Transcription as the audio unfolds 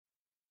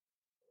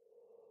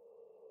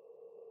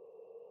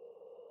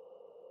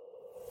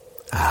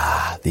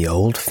The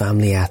old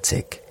family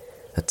attic,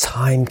 a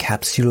time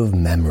capsule of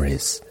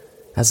memories.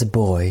 As a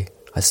boy,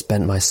 I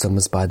spent my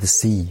summers by the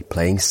sea,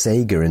 playing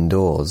Sega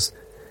indoors.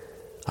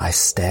 I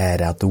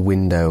stared out the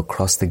window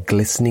across the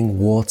glistening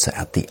water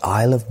at the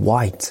Isle of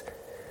Wight,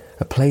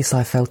 a place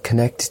I felt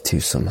connected to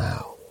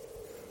somehow.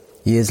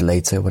 Years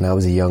later, when I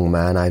was a young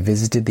man, I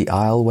visited the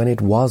isle when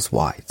it was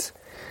white.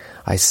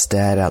 I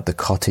stared out the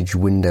cottage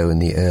window in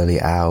the early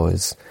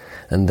hours,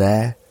 and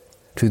there,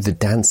 through the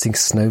dancing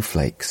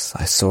snowflakes,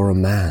 I saw a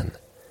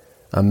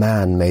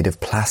man made of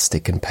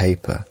plastic and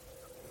paper.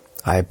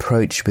 I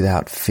approached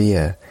without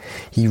fear.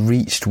 He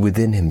reached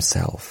within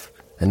himself,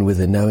 and with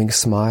a knowing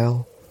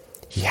smile,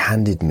 he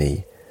handed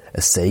me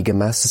a Sega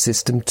Master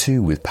System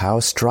 2 with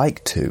Power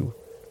Strike 2.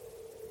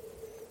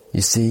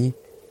 You see,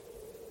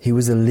 he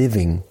was a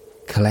living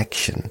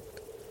collection,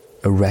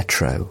 a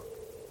retro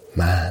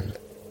man.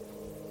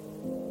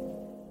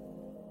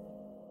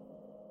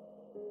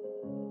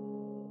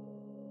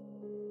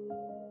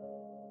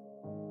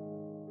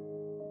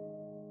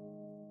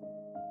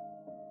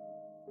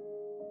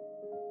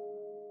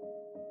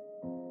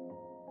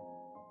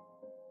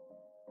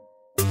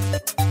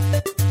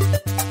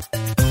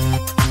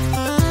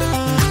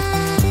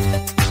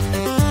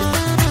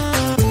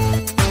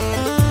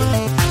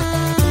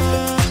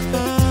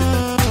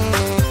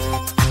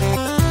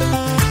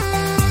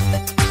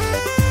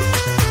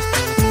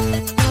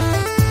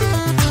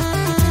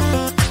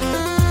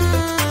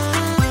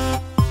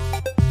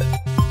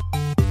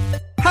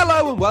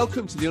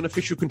 Welcome to the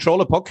Unofficial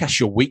Controller Podcast,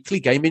 your weekly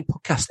gaming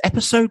podcast,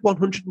 episode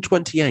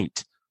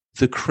 128,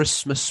 the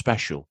Christmas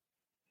special,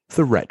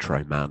 the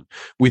Retro Man.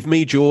 With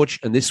me, George,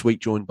 and this week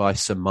joined by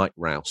Sir Mike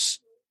Rouse.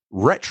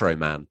 Retro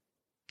Man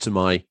to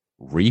my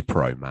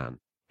Repro Man.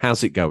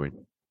 How's it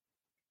going?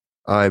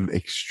 I'm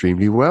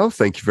extremely well.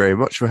 Thank you very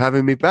much for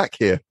having me back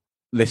here.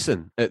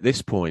 Listen, at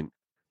this point,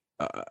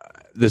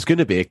 there's going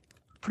to be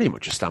pretty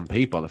much a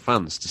stampede by the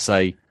fans to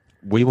say,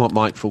 we want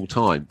Mike full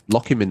time.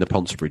 Lock him in the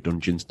Ponsonbury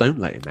dungeons. Don't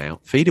let him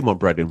out. Feed him on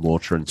bread and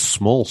water and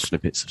small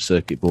snippets of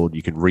circuit board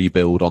you can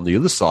rebuild on the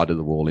other side of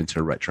the wall into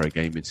a retro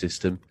gaming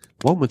system.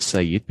 One would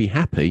say you'd be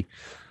happy,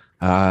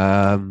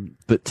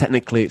 but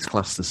technically it's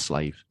classed as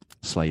slavery.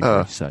 So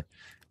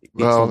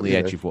it's on the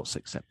edge of what's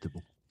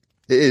acceptable.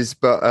 It is,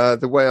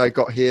 but the way I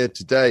got here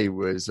today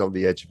was on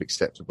the edge of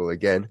acceptable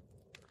again.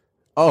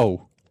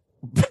 Oh.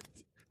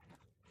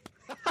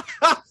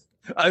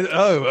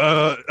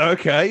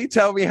 Okay.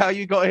 Tell me how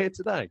you got here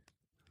today.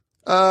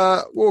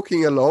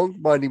 Walking along,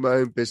 minding my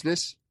own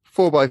business.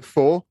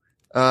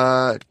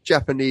 4x4,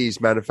 Japanese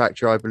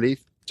manufacturer, I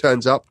believe.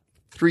 Turns up,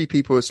 3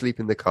 people asleep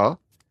in the car.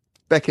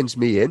 Beckons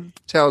me in,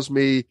 tells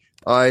me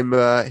I'm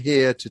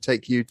here to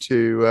take you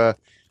to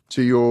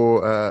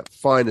your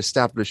fine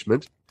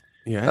establishment.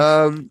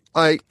 Yeah.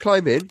 I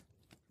climb in,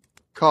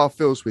 car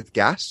fills with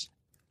gas,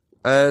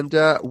 and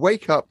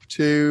wake up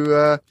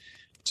to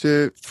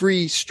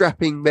 3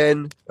 strapping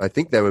men. I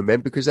think they were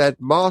men because they had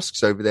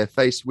masks over their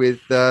face with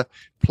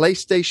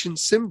PlayStation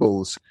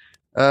symbols.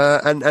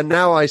 And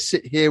now I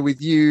sit here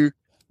with you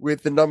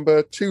with the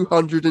number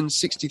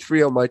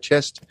 263 on my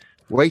chest,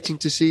 waiting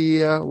to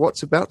see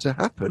what's about to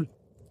happen.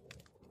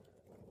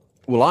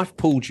 Well, I've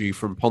pulled you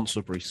from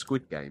Ponsonbury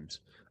Squid Games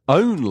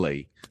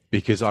only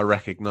because I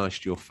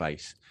recognised your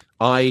face.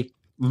 I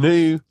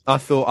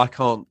thought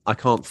I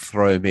can't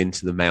throw him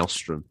into the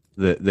maelstrom.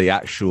 The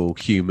actual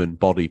human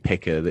body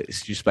picker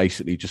that's just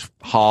basically just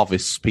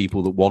harvests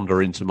people that wander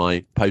into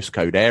my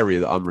postcode area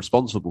that I'm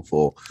responsible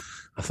for.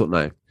 I thought,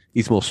 no,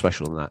 he's more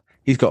special than that.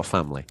 He's got a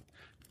family.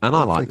 And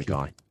I like the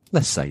guy.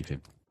 Let's save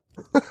him.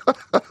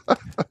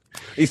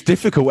 It's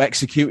difficult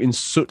executing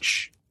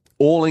such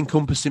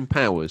all-encompassing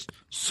powers.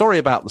 Sorry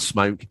about the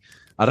smoke.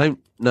 I don't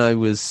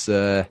know as...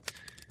 you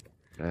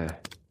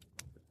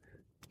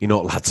know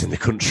what lads in the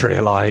country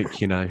are like,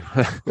 you know.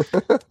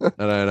 I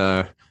don't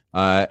know.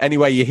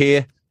 Anyway, you're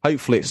here.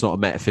 Hopefully it's not a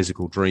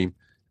metaphysical dream.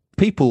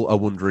 People are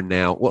wondering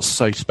now, what's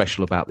so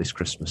special about this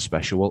Christmas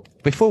special? Well,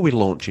 before we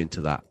launch into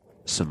that,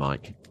 Sir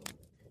Mike,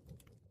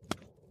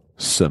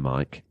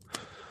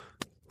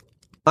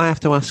 I have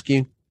to ask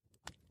you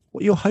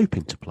what you're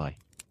hoping to play.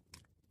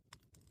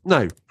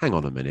 No, hang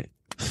on a minute.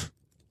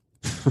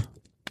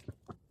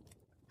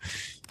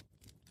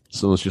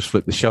 Someone's just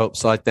flipped the show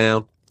upside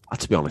down.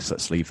 To be honest,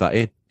 let's leave that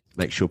in.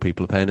 Make sure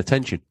people are paying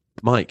attention.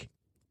 Mike,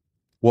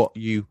 what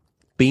you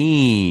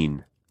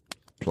been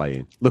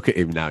playing? Look at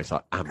him now. He's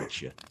like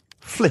amateur.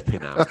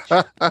 Flipping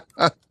amateur.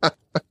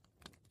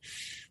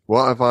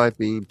 What have I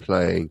been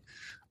playing?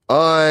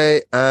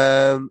 I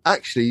am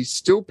actually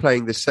still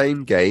playing the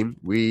same game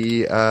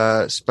we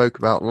spoke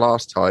about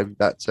last time,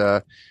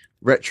 that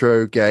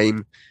retro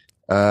game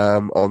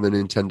on the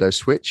Nintendo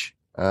Switch.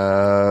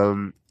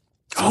 Oh,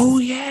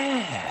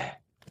 yeah.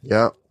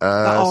 Yeah.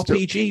 That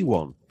RPG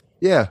one.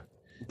 Yeah.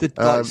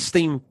 The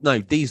Steam,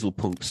 Diesel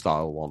Punk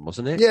style one,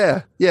 wasn't it?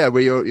 Yeah,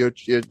 where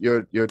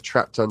you're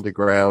trapped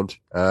underground.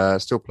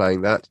 Still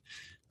playing that.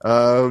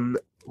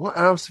 What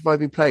else have I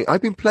been playing?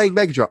 I've been playing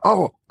Mega Drive.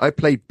 Oh, I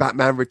played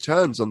Batman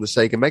Returns on the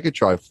Sega Mega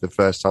Drive for the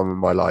first time in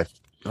my life.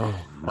 Oh,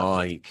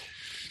 Mike.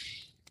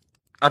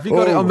 Have you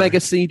got it on Oh. Mega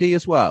CD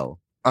as well?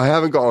 I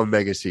haven't got it on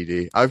Mega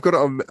CD. I've got it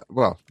on.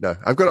 Well, no,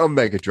 I've got it on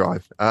Mega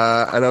Drive.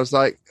 And I was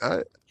like,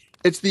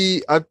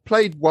 I've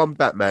played one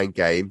Batman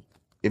game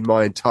in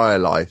my entire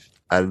life,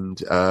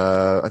 and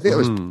I think it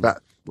was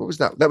what was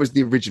that? That was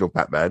the original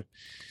Batman.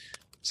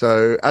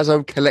 So as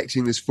I'm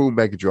collecting this full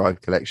Mega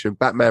Drive collection,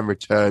 Batman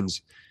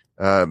Returns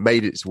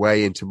made its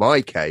way into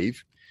my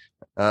cave,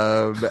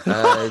 and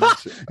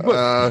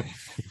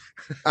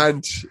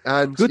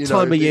Good you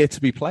time know, of year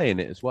to be playing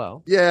it as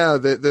well. Yeah,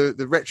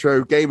 the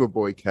retro Gamer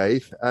Boy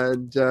cave,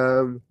 and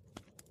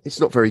it's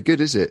not very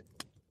good, is it?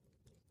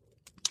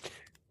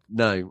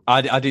 No,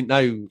 I didn't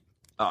know.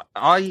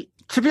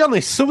 To be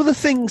honest, some of the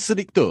things that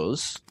it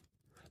does.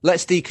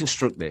 Let's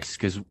deconstruct this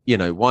because,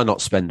 why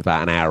not spend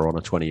about an hour on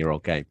a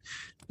 20-year-old game?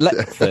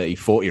 30,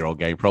 40-year-old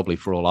game, probably,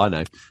 for all I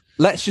know.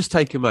 Let's just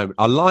take a moment.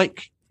 I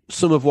like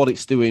some of what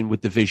it's doing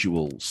with the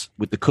visuals,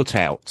 with the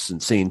cutouts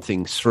and seeing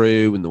things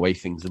through and the way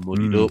things are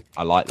muddied up.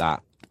 I like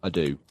that. I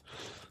do.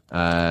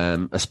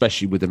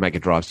 Especially with the Mega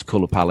Drive's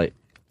colour palette.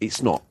 It's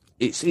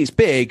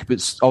big,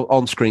 but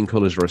on-screen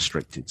colours are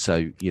restricted.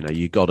 So,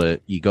 you gotta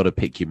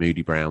pick your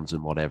moody browns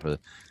and whatever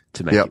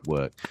to make it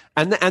work.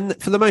 And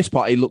for the most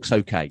part, it looks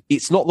okay.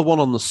 It's not the one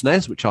on the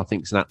SNES, which I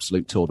think is an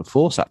absolute tour de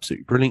force,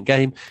 absolutely brilliant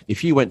game.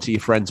 If you went to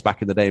your friends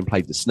back in the day and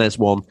played the SNES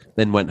one,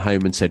 then went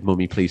home and said,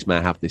 Mummy, please may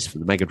I have this for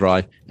the Mega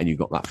Drive, and you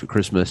got that for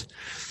Christmas,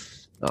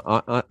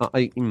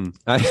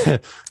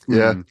 that'd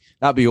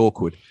be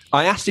awkward.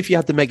 I asked if you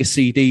had the Mega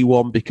CD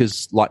one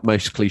because, like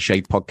most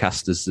cliched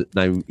podcasters that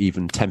know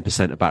even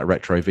 10% about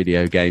retro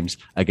video games,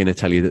 are going to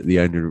tell you that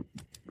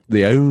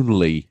the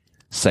only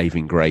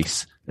saving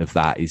grace of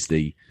that is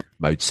the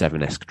Mode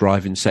 7-esque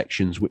driving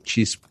sections, which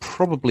is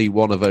probably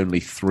one of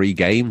only 3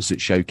 games that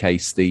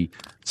showcase the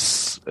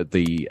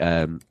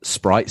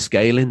sprite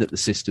scaling that the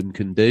system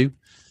can do.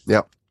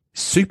 Yeah,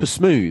 super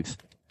smooth,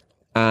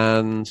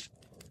 and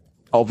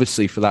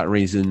obviously for that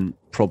reason,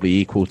 probably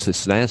equal to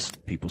SNES.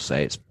 People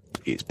say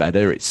it's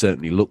better. It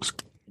certainly looks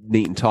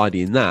neat and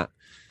tidy in that.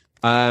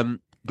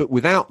 But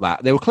without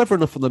that, they were clever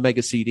enough on the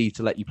Mega CD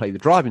to let you play the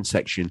driving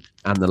section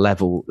and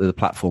the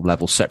platform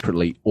level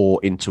separately or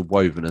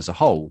interwoven as a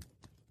whole.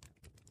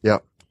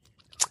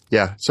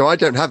 Yeah. So I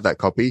don't have that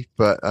copy,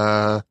 but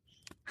I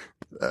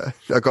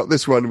got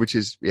this one, which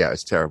is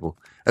it's terrible.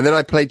 And then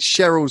I played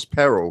Cheryl's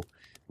Peril,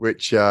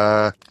 which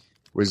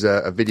was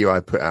a video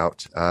I put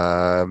out.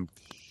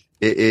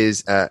 It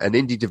is an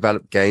indie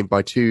developed game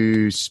by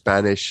 2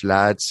 Spanish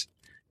lads.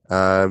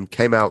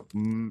 Came out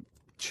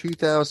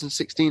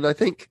 2016, I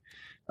think.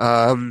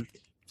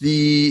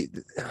 These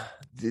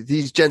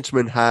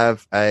gentlemen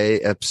have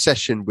a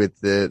obsession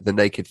with the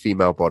naked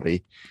female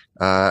body,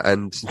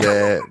 and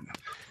their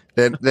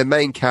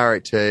main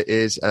character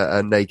is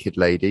a naked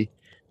lady,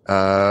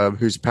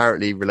 who's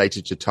apparently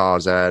related to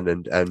Tarzan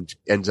and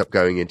ends up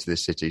going into the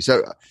city.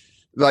 So,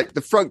 like,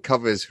 the front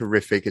cover is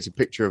horrific. It's a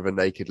picture of a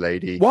naked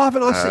lady. Why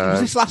haven't I seen? Was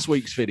this last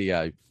week's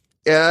video?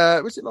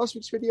 Was it last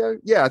week's video?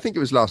 Yeah, I think it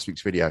was last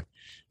week's video.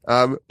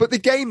 But the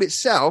game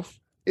itself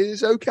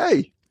is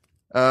okay.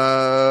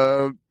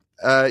 They've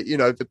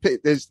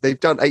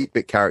done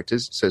 8-bit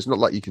characters, so it's not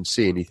like you can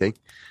see anything.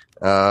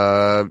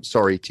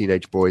 Sorry,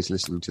 teenage boys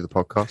listening to the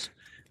podcast.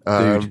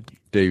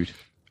 Dude,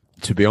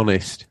 to be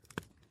honest,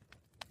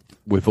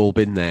 we've all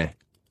been there.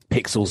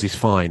 Pixels is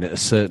fine at a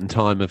certain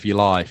time of your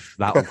life.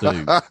 That'll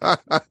do.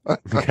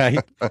 Okay?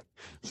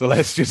 So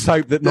let's just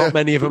hope that not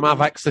many of them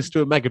have access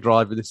to a Mega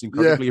Drive with this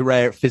incredibly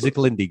rare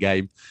physical indie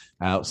game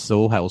out, so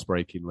all hell's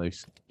breaking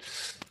loose.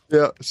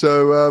 Yeah,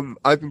 so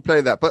I've been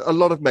playing that, but a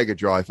lot of Mega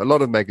Drive.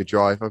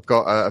 I've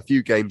got a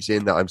few games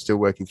in that I'm still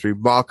working through.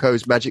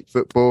 Marco's Magic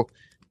Football,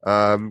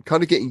 kind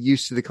of getting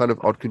used to the kind of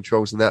odd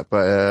controls and that,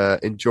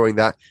 but enjoying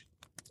that.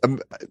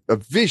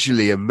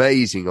 Visually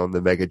amazing on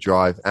the Mega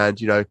Drive,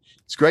 and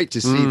it's great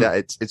to see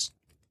that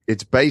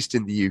it's based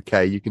in the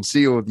UK. You can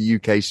see all the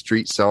UK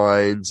street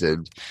signs,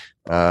 and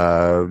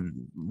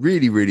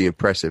really, really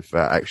impressive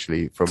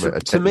actually from a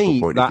technical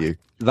point of view.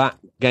 That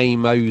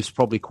game owes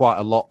probably quite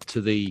a lot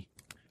to the,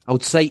 I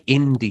would say,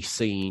 indie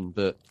scene,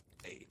 but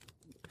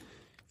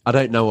I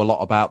don't know a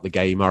lot about the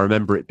game. I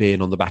remember it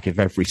being on the back of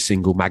every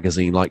single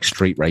magazine, like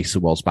Street Racer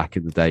was back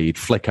in the day. You'd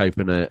flick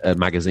open a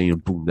magazine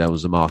and boom, there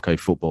was a Marco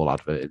football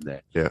advert in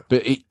there. Yeah.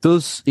 But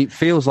it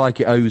feels like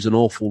it owes an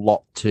awful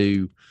lot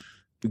to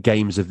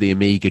games of the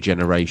Amiga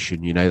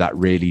generation, that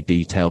really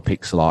detailed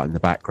pixel art in the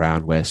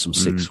background where some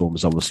sixth form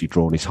has obviously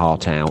drawn his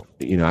heart out,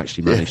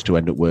 actually managed to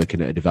end up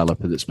working at a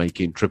developer that's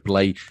making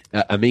AAA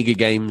Amiga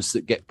games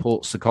that get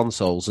ports to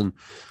consoles. And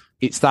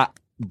it's that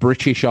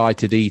British eye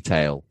to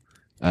detail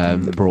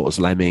that brought us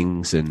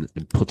Lemmings and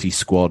Putty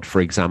Squad,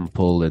 for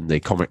example, and the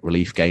comic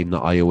relief game that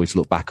I always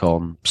look back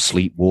on,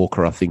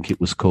 Sleepwalker, I think it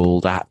was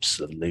called.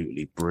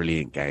 Absolutely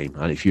brilliant game.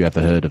 And if you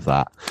ever heard of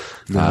that,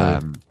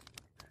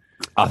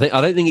 I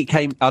don't think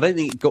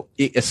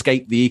it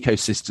escaped the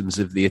ecosystems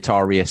of the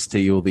Atari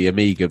ST or the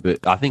Amiga,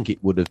 but I think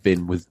it would have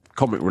been, with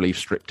comic relief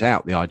stripped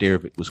out. The idea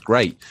of it was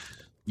great.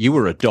 You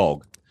were a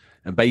dog,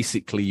 and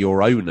basically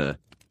your owner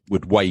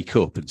would wake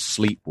up and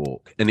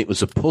sleepwalk, and it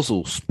was a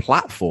puzzle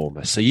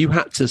platformer. So you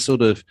had to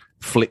sort of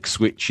flick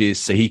switches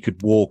so he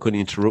could walk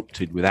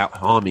uninterrupted without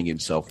harming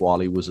himself while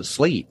he was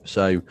asleep.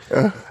 So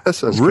that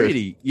sounds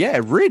really,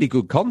 really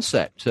good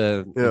concept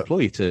to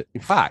employ to.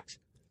 In fact,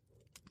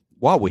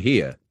 while we're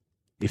here,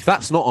 if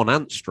that's not on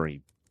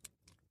Antstream,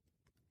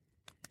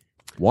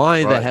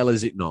 why the hell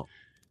is it not?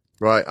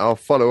 Right, I'll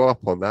follow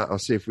up on that. I'll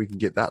see if we can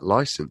get that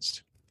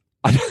licensed.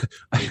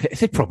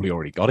 They probably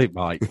already got it,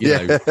 Mike.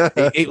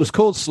 It was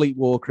called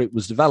Sleepwalker. It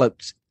was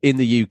developed in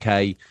the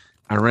UK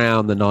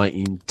around the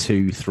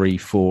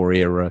 1994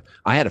 era.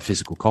 I had a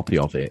physical copy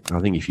of it. I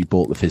think if you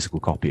bought the physical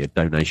copy, a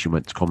donation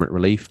went to Comic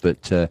Relief,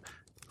 but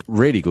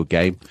really good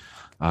game.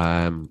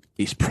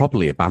 It's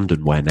probably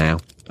abandonware now,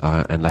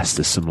 unless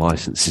there's some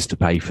licenses to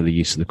pay for the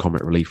use of the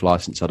Comic Relief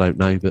license. I don't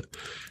know, but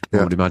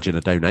I would imagine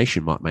a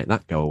donation might make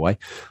that go away.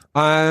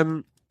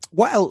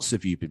 What else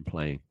have you been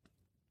playing?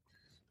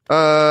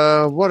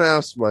 What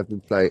else have I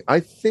been playing? I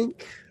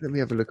think, let me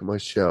have a look at my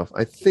shelf.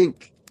 I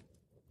think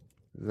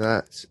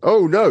that,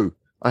 oh no,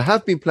 I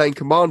have been playing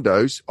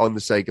Commandos on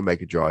the Sega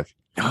Mega Drive.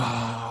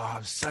 Oh,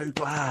 I'm so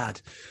glad.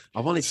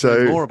 I wanted to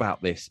know more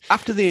about this.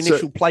 After the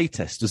initial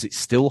playtest, does it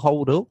still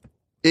hold up?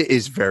 It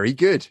is very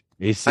good.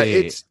 Is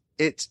it?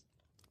 It's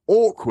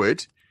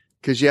awkward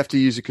because you have to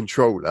use a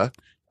controller.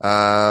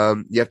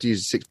 You have to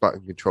use a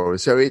 6-button controller.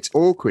 So it's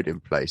awkward in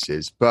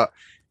places, but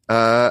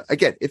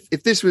again, if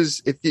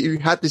you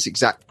had this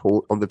exact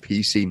port on the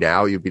PC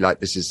now, you'd be like,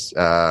 this is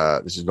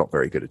not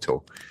very good at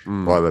all.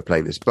 Why am I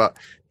playing this? But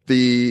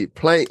I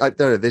don't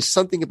know, there's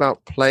something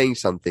about playing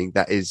something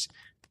that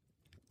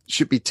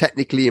should be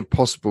technically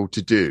impossible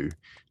to do.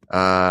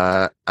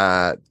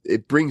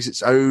 It brings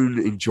its own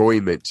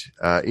enjoyment.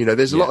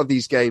 There's a lot of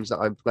these games that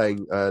I'm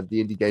playing, the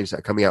indie games that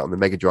are coming out on the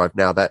Mega Drive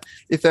now, that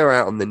if they're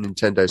out on the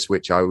Nintendo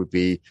Switch, I would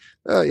be,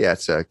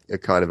 it's a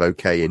kind of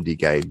okay indie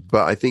game.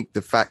 But I think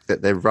the fact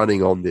that they're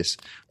running on this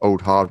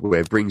old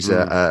hardware brings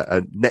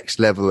a next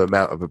level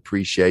amount of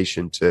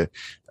appreciation to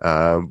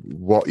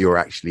what you're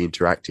actually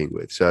interacting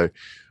with. So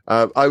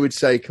I would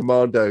say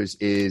Commandos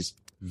is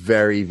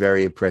very,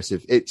 very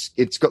impressive.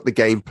 It's got the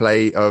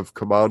gameplay of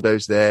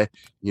Commandos there.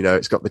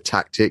 It's got the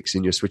tactics,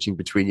 and you're switching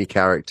between your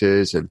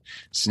characters and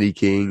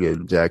sneaking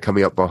and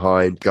coming up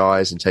behind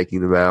guys and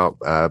taking them out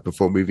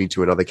before moving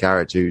to another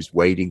character who's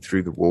wading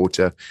through the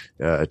water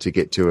to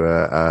get to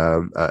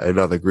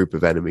another group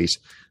of enemies.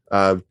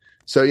 I'm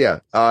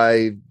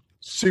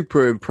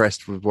super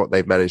impressed with what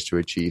they've managed to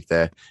achieve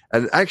there.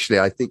 And actually,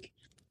 I think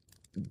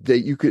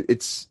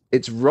that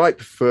it's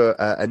ripe for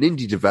an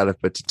indie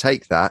developer to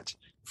take that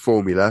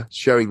formula,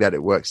 showing that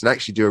it works, and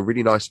actually do a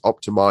really nice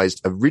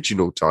optimized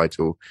original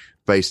title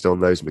based on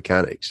those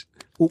mechanics.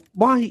 Well,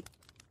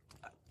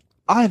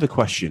 I have a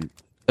question,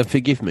 and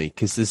forgive me,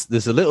 because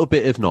there's a little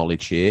bit of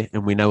knowledge here,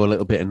 and we know a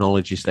little bit of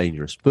knowledge is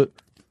dangerous, but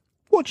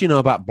what do you know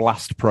about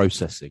blast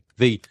processing?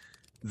 The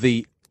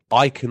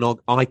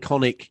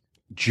iconic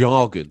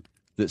jargon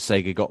that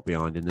Sega got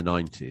behind in the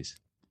 90s.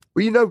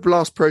 Well,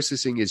 blast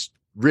processing is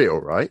real,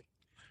 right?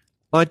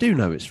 I do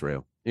know it's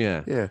real.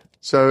 Yeah.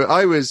 So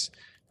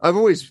I've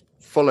always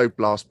followed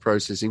blast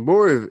processing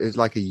more as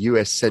like a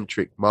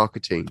US-centric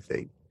marketing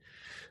thing.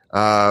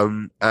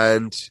 And,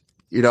 I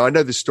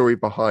know the story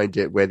behind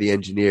it, where the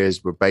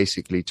engineers were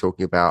basically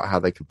talking about how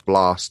they could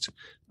blast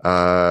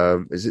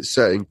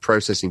certain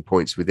processing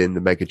points within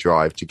the Mega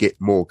Drive to get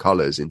more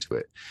colors into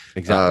it.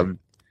 Exactly.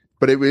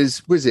 But it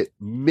was it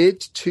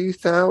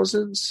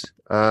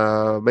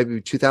mid-2000s,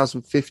 maybe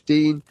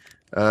 2015,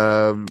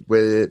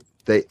 where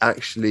they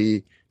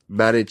actually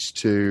managed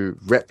to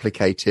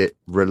replicate it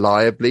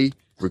reliably,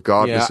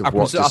 regardless of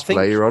what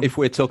display you're on. If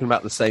we're talking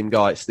about the same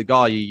guy, it's the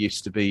guy who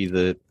used to be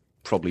the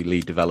probably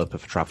lead developer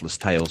for Traveller's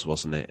Tales,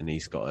 wasn't it? And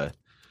he's got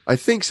I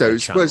think so.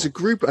 It was a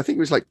group. I think it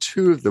was like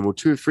 2 of them, or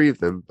 2 or 3 of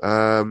them.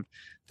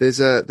 There's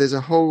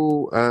a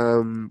whole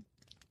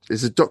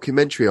there's a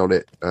documentary on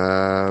it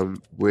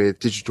with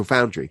Digital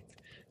Foundry.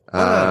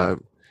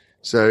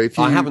 So if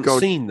you I haven't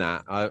seen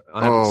that. I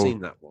haven't seen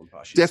that one. But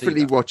I should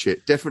definitely see that. watch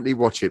it. Definitely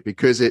watch it,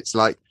 because it's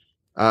like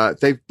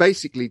they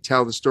basically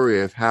tell the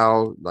story of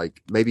how,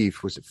 like, maybe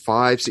was it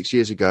 5-6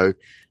 years ago,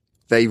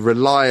 they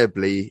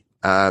reliably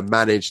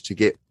managed to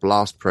get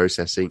blast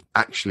processing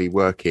actually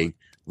working,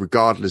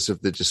 regardless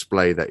of the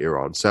display that you're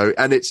on. So,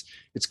 and it's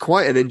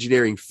quite an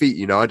engineering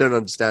feat. I don't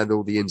understand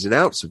all the ins and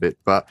outs of it,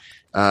 but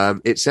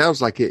it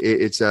sounds like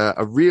it's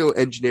a real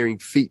engineering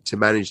feat to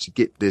manage to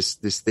get this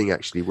thing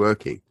actually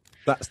working.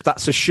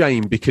 That's a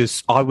shame,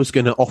 because I was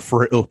going to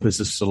offer it up as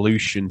a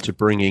solution to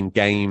bringing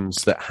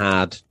games that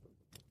had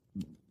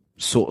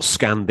sort of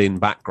scanned-in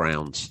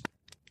backgrounds.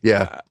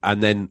 Yeah.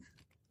 And then,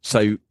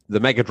 so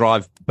the Mega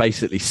Drive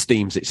basically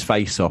steams its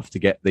face off to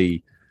get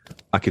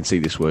I can see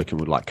this working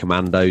with like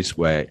Commandos,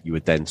 where you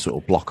would then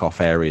sort of block off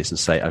areas and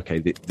say, okay,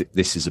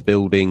 this is a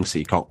building, so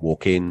you can't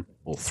walk in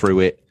or through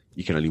it.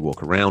 You can only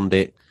walk around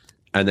it.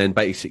 And then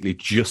basically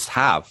just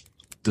have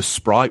the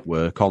sprite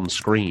work on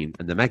screen,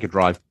 and the Mega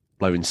Drive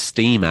blowing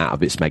steam out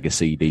of its Mega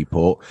CD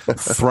port,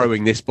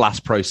 throwing this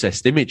blast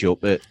processed image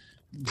up at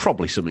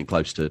probably something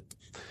close to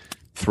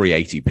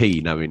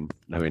 380p,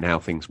 knowing how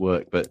things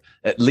work. But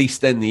at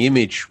least then the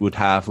image would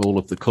have all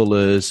of the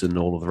colours and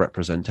all of the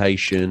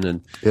representation.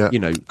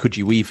 And, could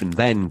you even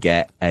then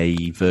get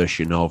a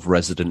version of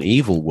Resident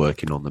Evil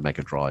working on the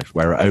Mega Drive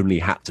where it only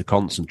had to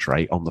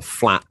concentrate on the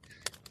flat,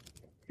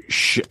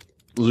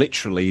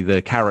 literally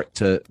the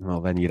character? Well,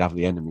 then you'd have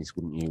the enemies,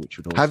 wouldn't you? Which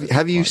would also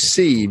have you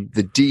seen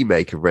the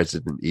D-make of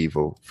Resident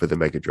Evil for the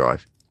Mega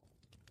Drive?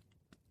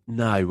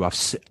 No,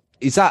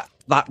 is that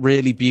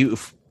really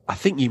beautiful? I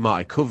think you might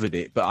have covered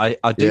it, but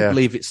I do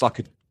believe it's like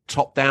a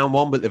top-down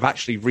one, but they've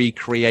actually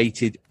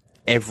recreated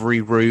every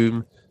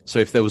room. So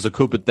if there was a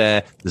cupboard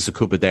there, there's a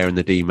cupboard there in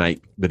the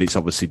D-make, but it's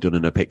obviously done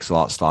in a pixel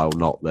art style,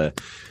 not the.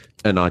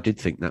 And I did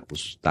think that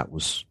was.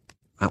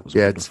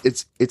 Yeah,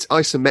 it's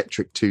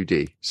isometric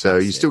 2D, so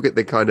you still get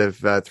the kind of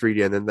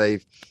 3D, and then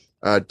they've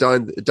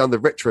done the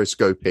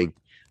retroscoping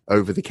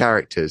over the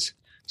characters.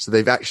 So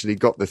they've actually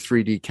got the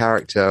 3D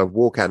character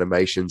walk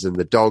animations and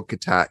the dog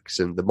attacks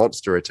and the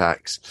monster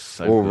attacks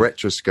all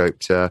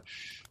retroscoped.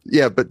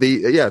 But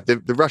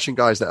the Russian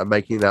guys that are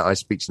making that, I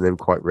speak to them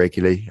quite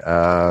regularly,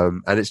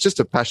 and it's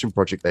just a passion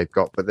project they've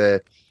got. But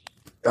they're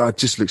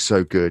just looks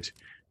so good.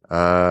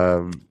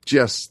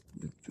 Just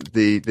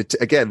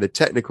the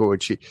technical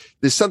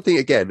there's something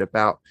again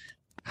about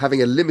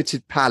having a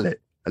limited palette,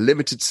 a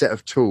limited set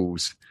of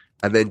tools,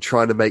 and then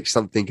trying to make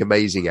something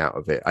amazing out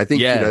of it. I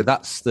think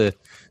that's the.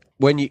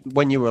 When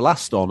you were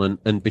last on,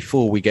 and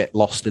before we get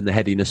lost in the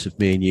headiness of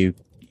me and you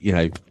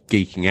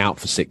geeking out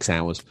for 6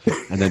 hours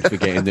and then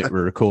forgetting that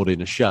we're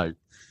recording a show.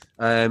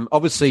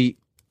 Obviously,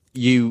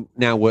 you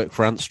now work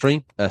for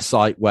Antstream, a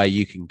site where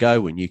you can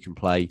go and you can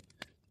play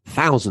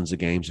thousands of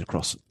games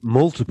across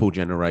multiple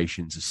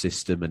generations of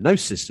system, and no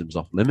system's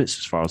off limits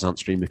as far as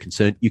Antstream are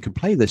concerned. You can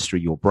play this through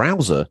your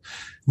browser.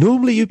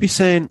 Normally you'd be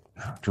saying,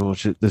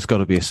 George, there's got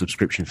to be a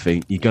subscription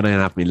fee. You're going to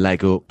have me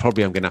leg up.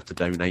 Probably I'm going to have to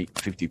donate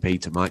 50p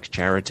to Mike's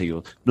charity,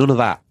 or none of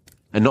that.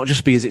 And not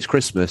just because it's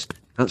Christmas,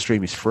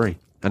 Antstream is free,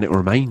 and it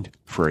remained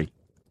free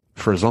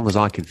for as long as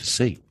I can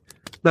foresee.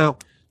 Now,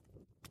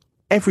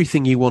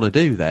 everything you want to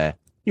do there,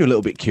 you're a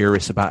little bit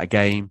curious about a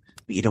game,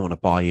 but you don't want to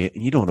buy it,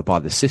 and you don't want to buy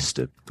the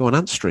system. Go on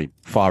Antstream,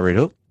 fire it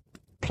up,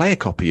 play a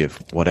copy of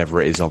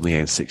whatever it is on the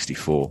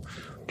N64,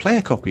 play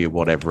a copy of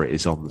whatever it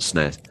is on the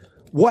SNES.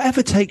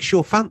 Whatever takes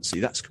your fancy,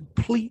 that's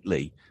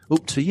completely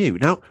up to you.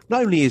 Now,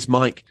 not only is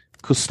Mike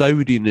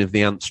custodian of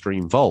the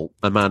Antstream vault,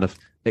 a man of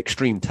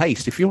extreme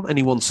taste. If you want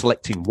anyone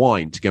selecting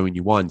wine to go in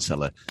your wine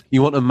cellar,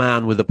 you want a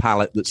man with a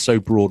palate that's so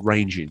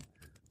broad-ranging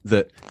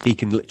that he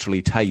can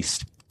literally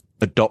taste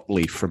a dock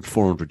leaf from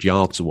 400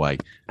 yards away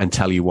and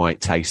tell you why it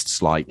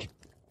tastes like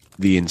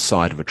the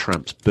inside of a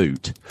tramp's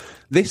boot.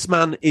 This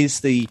man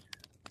is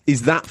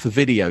that for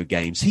video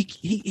games.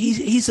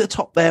 He's a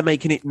top there,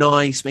 making it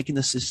nice, making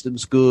the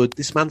systems good.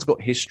 This man's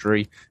got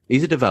history.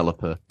 He's a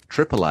developer,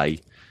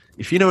 AAA.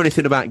 If you know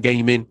anything about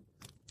gaming,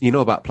 you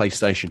know about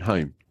PlayStation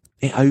Home.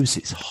 It owes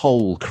its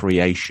whole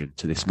creation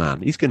to this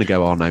man. He's going to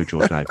go, oh no,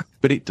 George, no.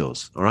 But it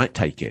does. All right,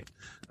 take it.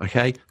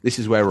 Okay, this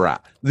is where we're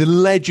at. The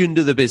legend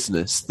of the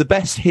business, the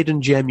best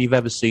hidden gem you've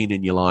ever seen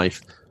in your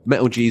life.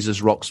 Metal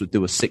Jesus Rocks would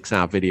do a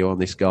 6-hour video on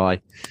this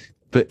guy.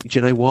 But do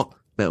you know what?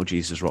 Metal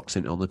Jesus Rocks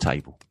isn't on the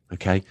table.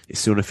 Okay, it's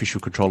still an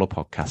official controller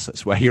podcast.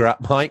 That's where you're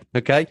at, Mike.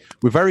 Okay,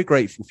 we're very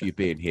grateful for you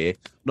being here.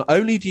 Not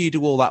only do you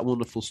do all that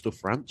wonderful stuff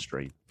for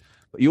Antstream,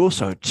 but you're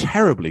also a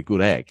terribly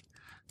good egg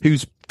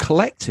who's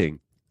collecting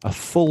a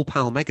full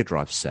PAL Mega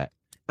Drive set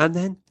and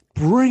then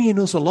bringing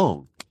us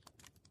along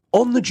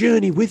on the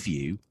journey with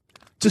you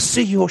to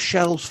see your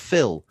shelves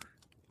fill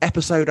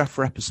episode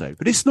after episode.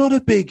 But it's not a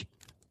big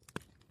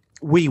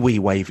wee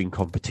waving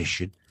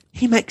competition.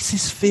 He makes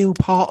us feel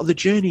part of the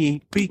journey.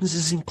 He brings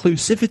us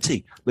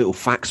inclusivity. Little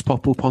facts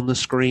pop up on the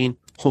screen.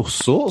 All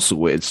sorts of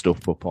weird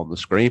stuff up on the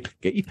screen.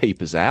 Get your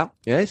peepers out.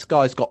 Yeah, this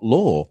guy's got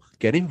lore.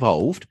 Get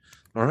involved.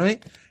 All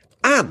right?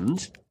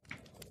 And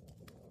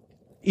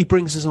he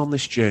brings us on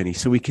this journey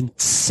so we can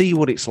see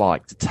what it's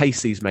like to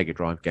taste these Mega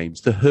Drive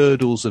games, the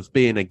hurdles of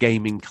being a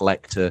gaming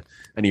collector,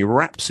 and he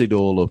wraps it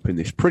all up in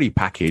this pretty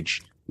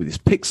package with his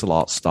pixel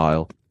art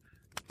style,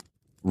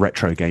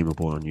 Retro Gamer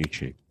Boy on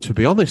YouTube. To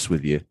be honest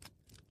with you,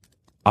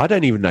 I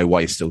don't even know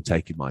why you're still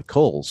taking my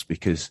calls,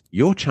 because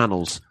your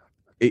channel's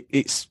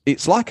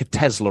it's like a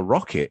Tesla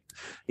rocket.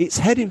 It's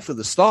heading for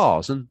the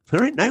stars, and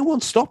there ain't no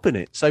one stopping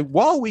it. So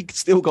while we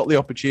still got the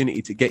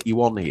opportunity to get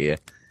you on here,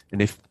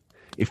 and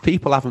if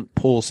people haven't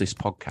paused this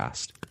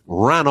podcast,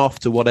 ran off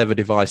to whatever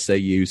device they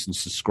use and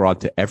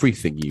subscribed to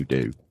everything you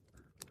do,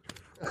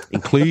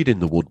 including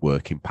the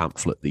woodworking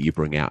pamphlet that you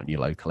bring out in your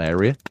local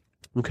area,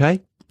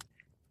 okay?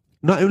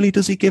 Not only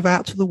does he give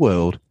out to the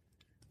world,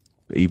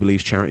 but he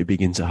believes charity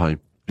begins at home.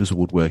 Does a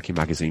woodworking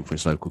magazine for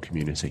his local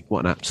community.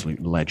 What an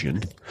absolute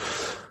legend.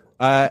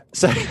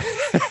 So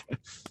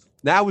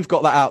now we've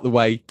got that out of the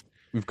way.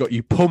 We've got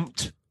you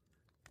pumped.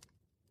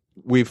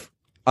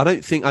 I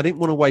didn't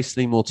want to waste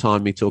any more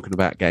time me talking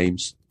about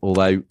games,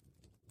 although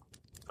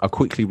I'll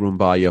quickly run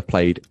by you. I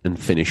played and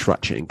finished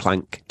Ratchet &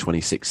 Clank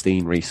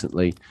 2016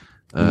 recently.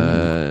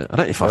 I don't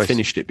know if I Nice.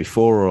 finished it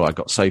before or I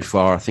got so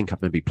far. I think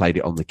I've maybe played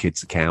it on the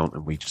kids' account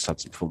and we just had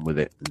some fun with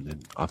it. And then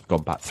I've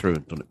gone back through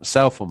and done it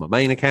myself on my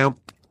main account.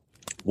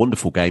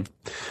 Wonderful game.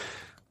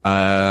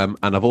 And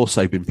I've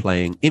also been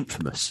playing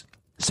Infamous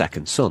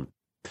Second Son.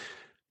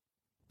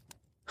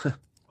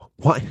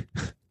 Why?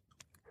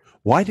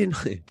 Why did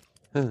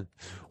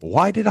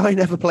I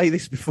never play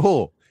this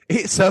before?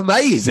 It's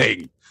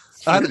amazing.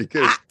 It's really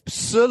good.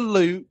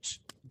 Absolute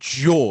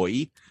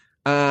joy.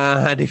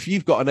 And if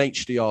you've got an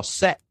HDR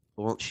set,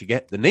 once you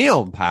get the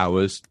neon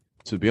powers,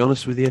 to be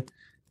honest with you,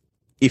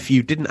 if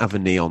you didn't have a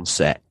neon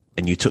set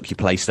and you took your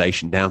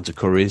PlayStation down to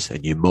Curry's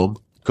and your mum,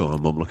 go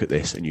on, mum, look at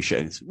this, and you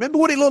show, remember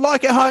what it looked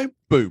like at home?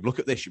 Boom, look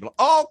at this. You'd be like,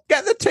 oh,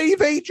 get the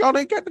TV,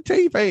 Johnny, get the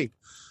TV.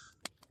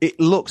 It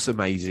looks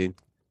amazing.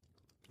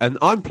 And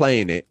I'm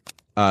playing it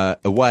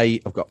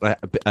away. I've got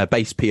a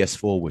base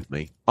PS4 with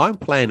me. I'm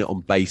playing it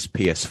on base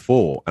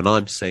PS4, and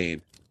I'm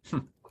saying,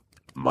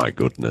 my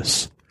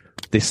goodness,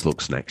 this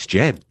looks next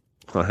gen.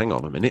 Oh, hang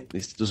on a minute.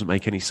 This doesn't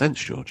make any sense,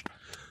 George.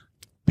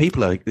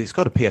 It's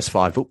got a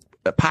PS5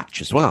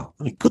 patch as well.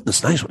 I mean,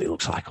 goodness knows what it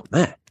looks like on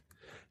there.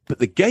 But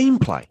the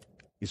gameplay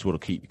is what will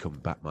keep you coming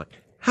back,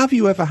 Mike. Have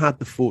you ever had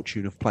the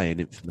fortune of playing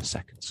Infamous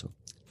Second Son?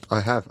 I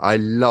have. I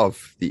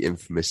love the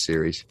Infamous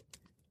series.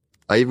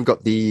 I even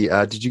got the.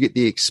 Did you get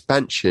the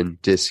expansion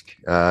disc?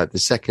 The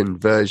second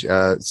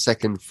version,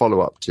 second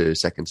follow-up to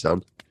Second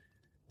Son,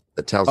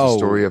 that tells the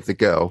story of the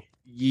girl.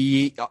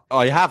 Yeah,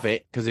 I have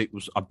it because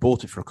I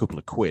bought it for a couple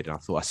of quid. And I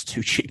thought that's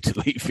too cheap to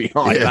leave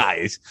behind. Yeah. That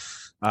is.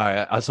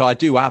 So I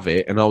do have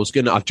it, and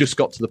I've just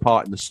got to the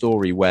part in the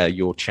story where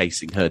you're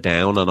chasing her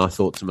down, and I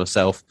thought to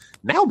myself,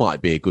 now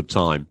might be a good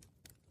time.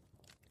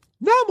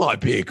 Now might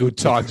be a good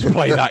time to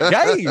play that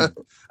game,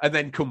 and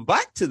then come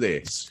back to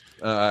this.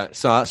 So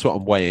that's what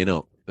I'm weighing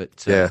up.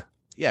 But yeah,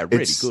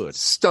 really It's good.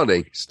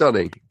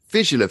 Stunning.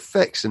 Visual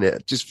effects in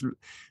it.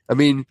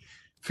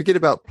 Forget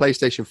about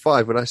PlayStation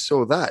 5. When I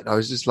saw that, I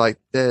was just like,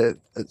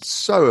 it's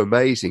so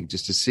amazing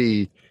just to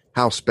see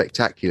how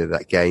spectacular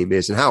that game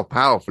is and how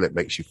powerful it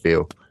makes you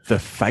feel. The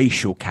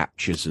facial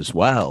captures as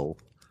well.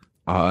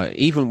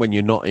 Even when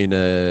you're not in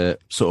a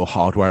sort of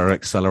hardware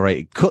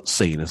accelerated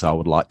cutscene, as I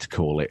would like to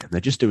call it, and they're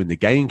just doing the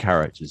game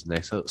characters, and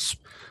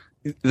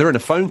they're in a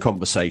phone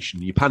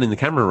conversation. You're panning the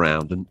camera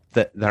around, and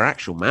their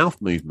actual mouth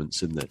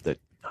movements and they're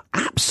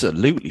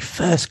absolutely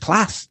first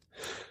class.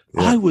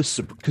 Yeah. I was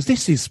because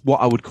this is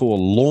what I would call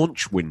a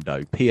launch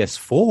window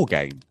PS4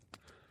 game.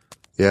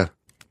 Yeah.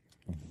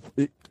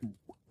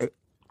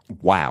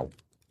 Wow.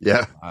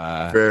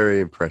 Yeah. Very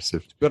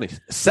impressive. To be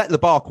honest, set the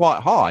bar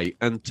quite high,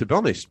 and to be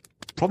honest,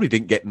 probably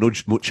didn't get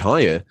nudged much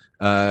higher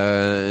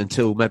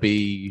until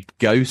maybe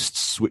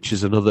Ghosts, which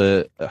is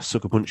another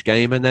Sucker Punch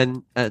game, and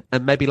then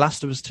and maybe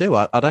Last of Us 2.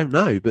 I don't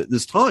know, but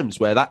there's times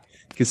where that,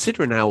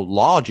 considering how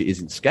large it is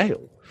in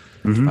scale,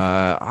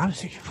 I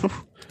was thinking,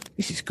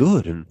 this is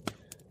good. And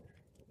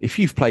if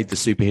you've played the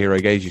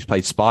superhero games, you've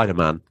played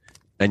Spider-Man,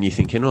 and you're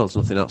thinking, oh, there's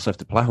nothing else left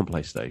to play on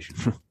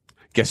PlayStation.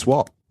 Guess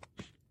what?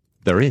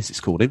 There is. It's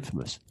called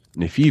Infamous.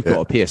 And if you've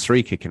got a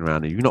PS3 kicking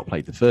around and you've not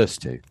played the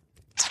first two,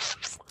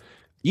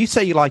 you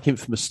say you like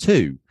Infamous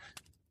 2.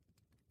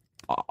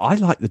 I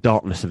like the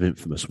darkness of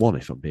Infamous 1,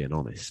 if I'm being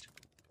honest.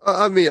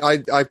 I mean, I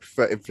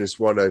prefer Infamous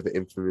 1 over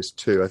Infamous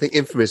 2. I think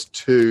Infamous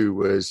 2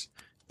 was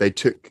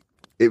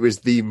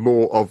the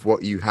more of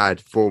what you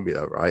had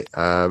formula, right?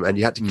 And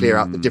you had to clear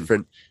out the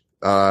different,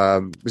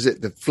 was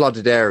it the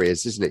flooded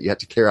areas, isn't it? You had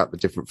to clear out the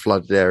different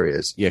flooded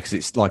areas. Yeah, because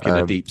it's like in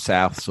a deep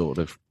south sort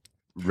of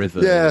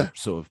river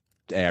sort of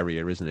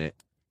area, isn't it?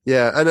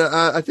 Yeah, and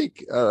I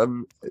think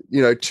 2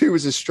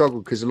 was a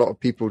struggle because a lot of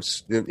people,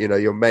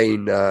 your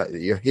main,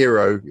 your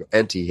hero, your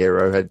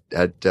anti-hero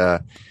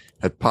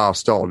had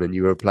passed on, and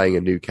you were playing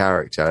a new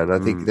character, and I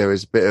think there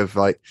was a bit of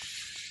like,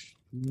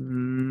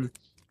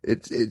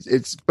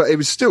 but it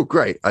was still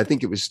great. I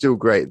think it was still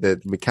great.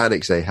 The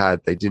mechanics they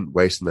had, they didn't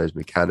waste on those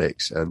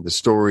mechanics, and the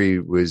story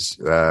was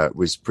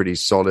pretty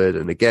solid.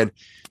 And again,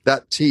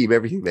 that team,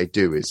 everything they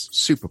do is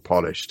super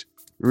polished.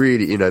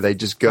 Really, they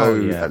just go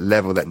at a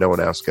level that no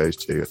one else goes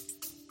to.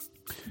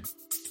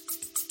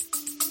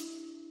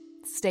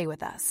 Stay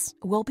with us.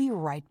 We'll be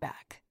right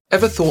back.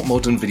 Ever thought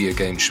modern video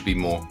games should be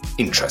more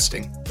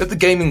interesting? At the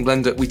Gaming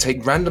Blender, we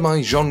take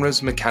randomized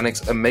genres,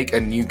 mechanics, and make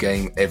a new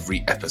game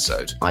every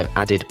episode. I've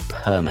added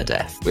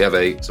permadeath. We have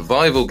a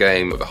survival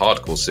game of a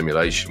hardcore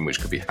simulation,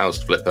 which could be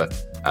House Flipper,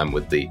 and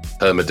with the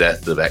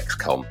permadeath of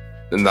XCOM.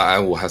 And that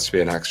all has to be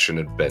an action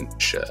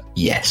adventure.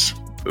 Yes.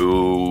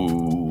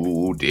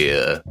 Oh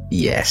dear.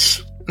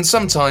 Yes. And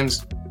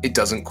sometimes it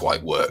doesn't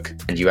quite work.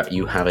 And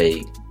you have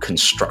a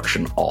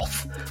construction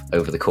off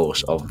over the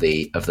course of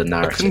the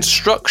narrative. A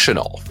construction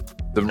off.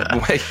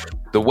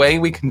 The way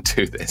we can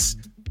do this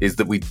is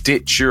that we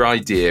ditch your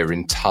idea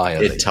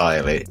entirely.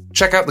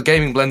 Check out the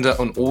Gaming Blender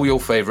on all your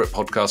favourite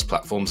podcast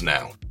platforms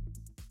now.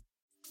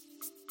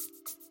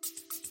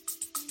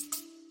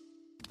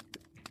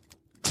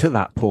 To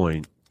that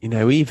point,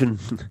 even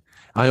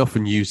I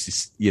often use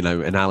this,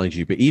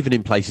 analogy, but even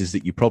in places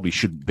that you probably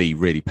shouldn't be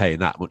really paying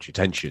that much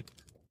attention,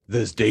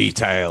 there's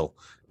detail.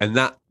 And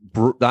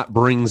that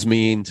brings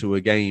me into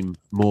a game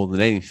more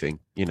than anything.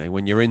 You know,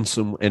 when you're in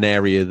an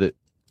area that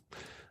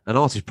an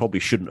artist probably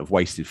shouldn't have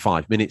wasted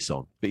 5 minutes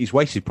on, but he's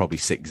wasted probably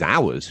 6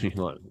 hours. You're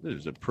like, this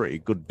is a pretty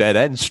good dead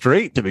end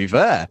street, to be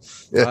fair.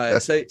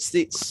 So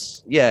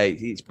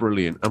it's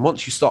brilliant. And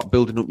once you start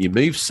building up your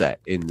move set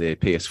in the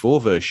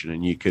PS4 version,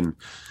 and you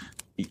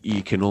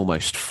can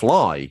almost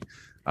fly,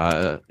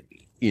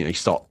 you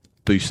start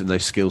boosting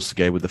those skills to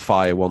go with the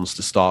fire ones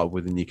to start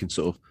with, and you can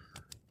sort of,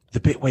 the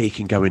bit where you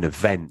can go in a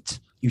vent,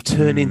 you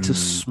turn into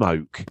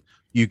smoke,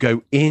 you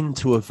go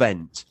into a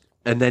vent,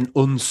 and then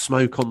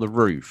unsmoke on the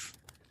roof.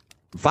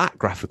 That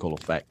graphical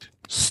effect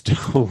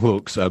still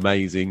looks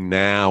amazing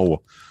now.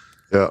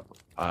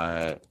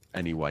 Yeah.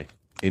 Anyway,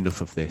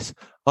 enough of this.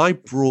 I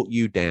brought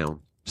you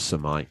down, Sir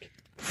Mike,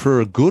 for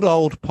a good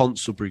old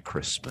Ponsonbury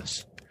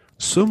Christmas.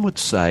 Some would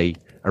say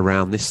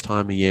around this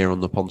time of year on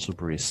the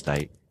Ponsonbury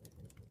estate,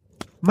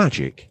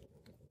 magic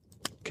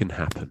can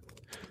happen.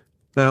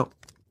 Now,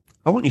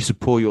 I want you to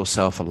pour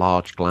yourself a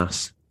large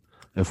glass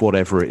of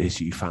whatever it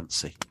is you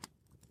fancy.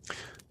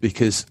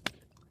 Because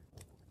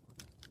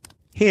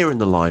here in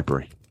the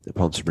library at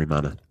Ponsonbury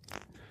Manor,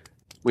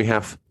 we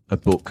have a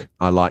book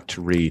I like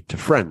to read to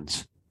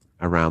friends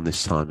around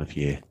this time of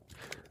year.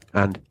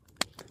 And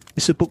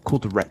it's a book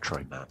called The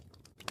Retro Man.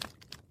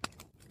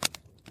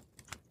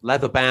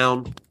 Leather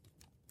bound.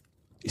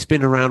 It's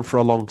been around for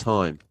a long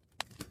time.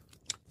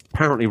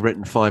 Apparently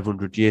written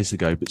 500 years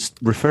ago, but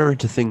referring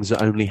to things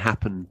that only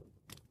happen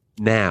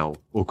now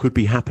or could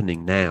be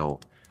happening now.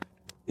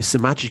 It's the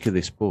magic of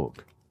this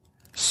book.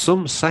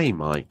 Some say,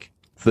 Mike,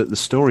 that the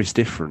story's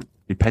different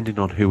depending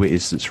on who it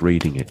is that's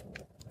reading it.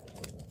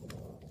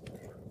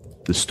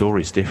 The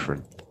story's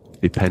different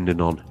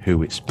depending on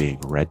who it's being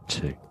read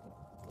to.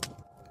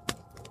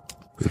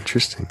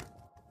 Interesting.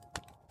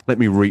 Let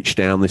me reach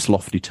down this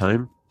lofty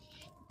tome.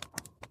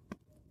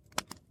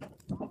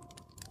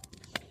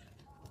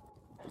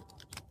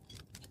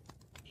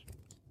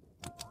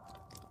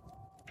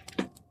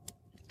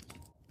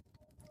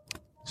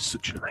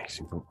 Such an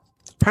amazing book.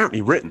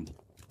 Apparently written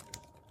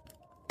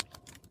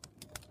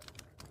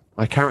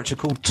by a character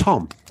called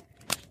Tom,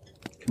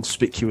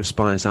 conspicuous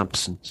by his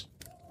absence.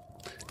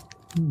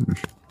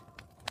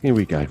 Here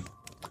we go.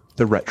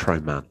 The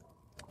Retro Man.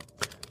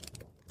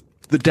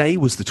 The day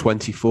was the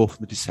 24th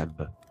of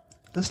December.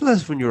 As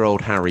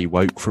 11-year-old Harry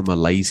woke from a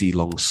lazy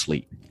long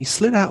sleep, he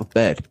slid out of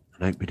bed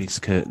and opened his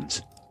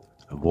curtains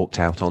and walked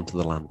out onto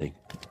the landing.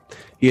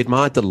 He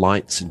admired the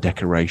lights and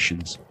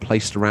decorations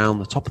placed around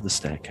the top of the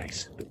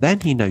staircase, but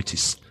then he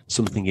noticed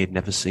something he had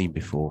never seen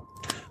before.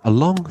 A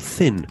long,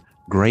 thin,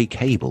 grey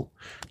cable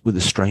with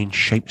a strange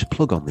shaped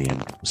plug on the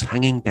end was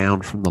hanging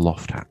down from the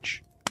loft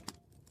hatch.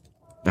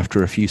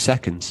 After a few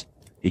seconds,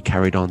 he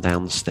carried on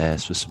down the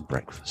stairs for some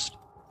breakfast.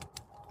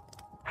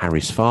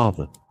 Harry's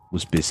father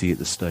was busy at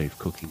the stove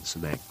cooking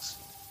some eggs.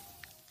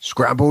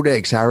 Scrambled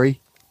eggs,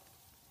 Harry?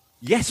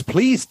 Yes,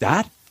 please,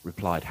 Dad,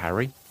 replied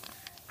Harry.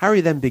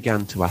 Harry then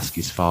began to ask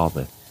his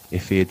father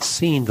if he had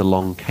seen the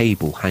long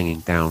cable hanging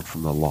down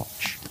from the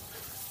lodge.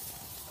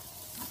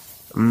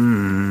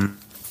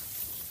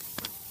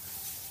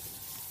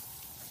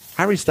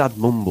 Harry's dad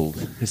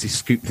mumbled as he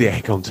scooped the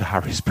egg onto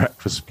Harry's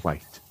breakfast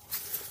plate.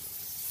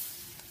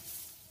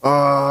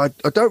 I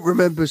don't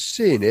remember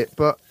seeing it,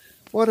 but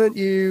why don't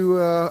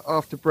you,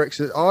 after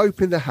breakfast, I'll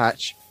open the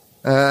hatch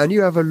and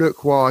you have a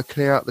look while I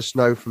clear out the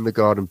snow from the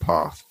garden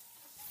path.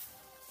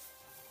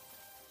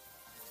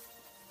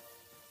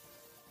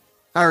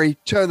 Harry,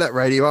 turn that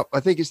radio up. I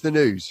think it's the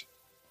news.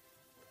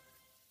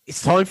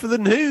 It's time for the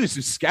news.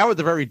 We've scoured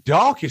the very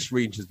darkest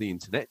regions of the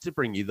internet to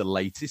bring you the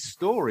latest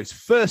stories.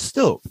 First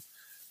up,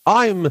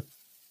 I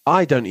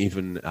don't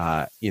even,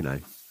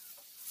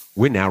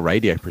 we're now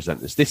radio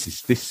presenters.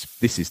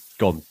 This is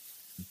gone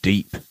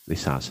deep.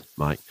 This has,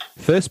 Mike.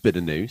 First bit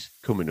of news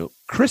coming up.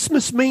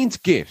 Christmas means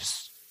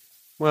gifts.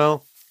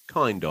 Well,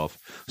 kind of.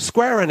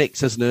 Square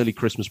Enix has an early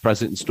Christmas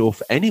present in store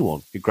for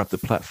anyone who grabbed the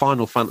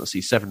Final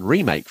Fantasy VII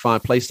Remake via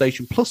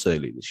PlayStation Plus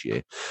early this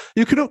year.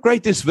 You can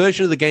upgrade this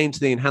version of the game to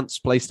the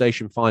enhanced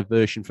PlayStation 5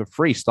 version for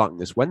free starting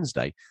this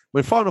Wednesday.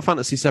 When Final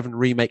Fantasy VII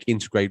Remake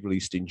Integrate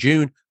released in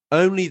June,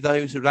 only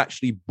those who had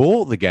actually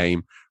bought the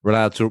game were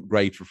allowed to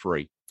upgrade for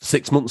free.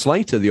 6 months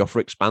later, the offer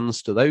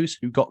expands to those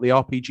who got the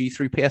RPG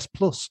through PS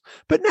Plus.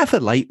 But never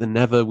late than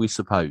never, we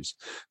suppose.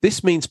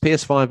 This means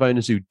PS5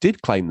 owners who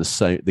did claim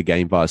the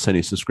game via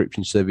Sony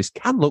subscription service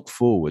can look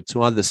forward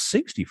to either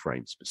 60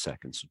 frames per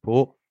second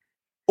support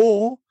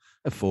or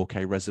a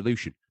 4K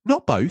resolution.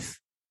 Not both,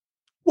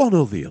 one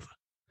or the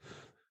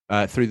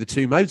other, through the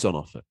two modes on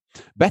offer.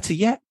 Better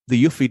yet,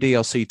 the Yuffie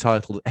DLC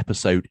titled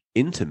Episode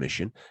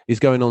Intermission is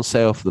going on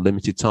sale for the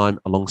limited time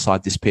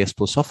alongside this PS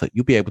Plus offer.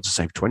 You'll be able to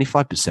save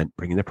 25%,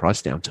 bringing the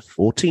price down to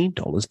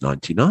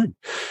 $14.99.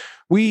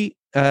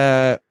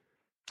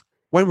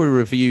 When we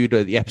reviewed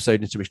the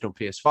Episode Intermission on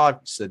PS5,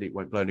 we said it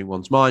won't blow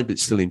anyone's mind, but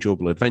it's still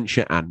enjoyable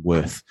adventure and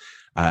worth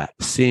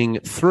seeing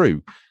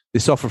through.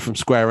 This offer from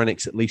Square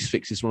Enix at least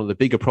fixes one of the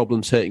bigger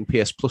problems hurting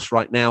PS Plus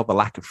right now, the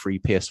lack of free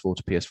PS4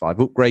 to PS5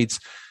 upgrades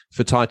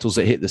for titles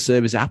that hit the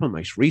service. It happened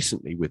most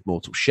recently with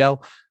Mortal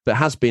Shell, but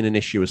has been an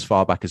issue as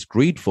far back as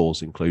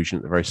Greedfall's inclusion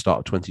at the very start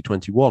of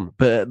 2021.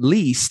 But at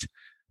least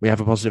we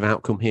have a positive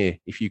outcome here.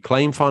 If you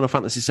claim Final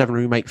Fantasy VII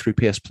Remake through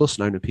PS Plus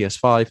and own a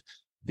PS5,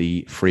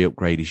 the free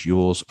upgrade is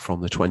yours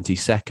from the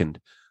 22nd.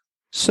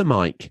 So,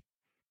 Mike,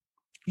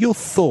 your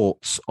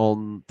thoughts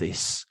on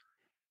this?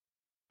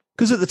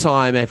 Because at the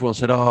time, everyone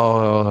said,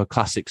 oh,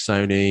 classic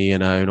Sony,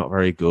 not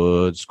very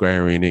good,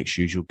 Square Enix,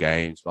 usual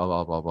games, blah,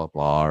 blah, blah, blah,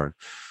 blah. And,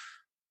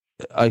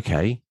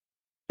 okay.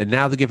 And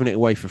now they're giving it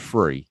away for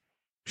free.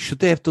 Should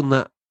they have done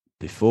that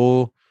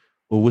before,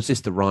 or was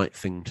this the right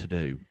thing to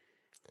do?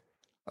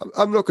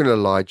 I'm not going to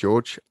lie,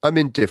 George. I'm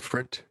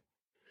indifferent.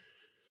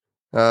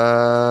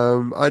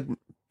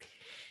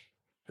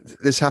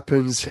 This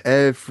happens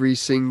every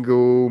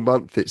single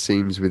month, it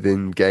seems,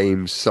 within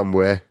games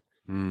somewhere.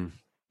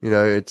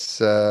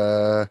 It's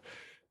at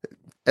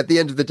the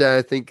end of the day,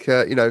 I think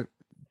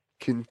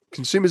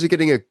consumers are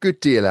getting a good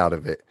deal out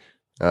of it.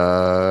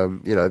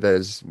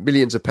 There's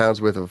millions of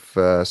pounds worth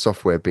of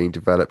software being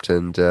developed,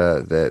 and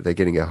they're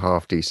getting a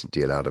half decent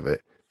deal out of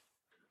it.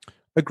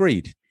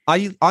 Agreed.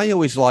 I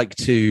always like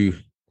to.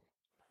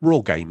 We're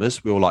all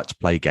gamers. We all like to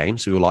play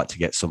games. We all like to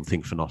get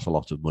something for not a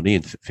lot of money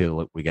and feel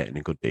like we're getting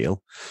a good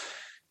deal.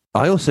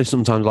 I also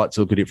sometimes like to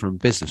look at it from a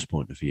business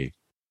point of view.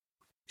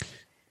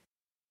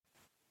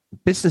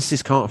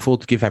 Businesses can't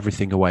afford to give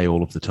everything away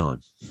all of the time.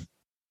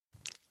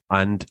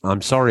 And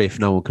I'm sorry if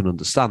no one can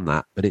understand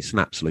that, but it's an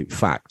absolute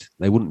fact.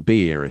 They wouldn't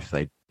be here if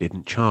they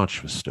didn't charge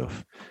for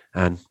stuff.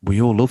 And we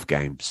all love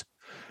games.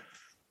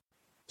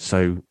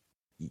 So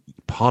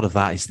part of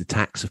that is the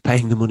tax of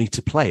paying the money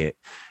to play it.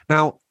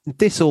 Now,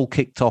 this all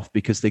kicked off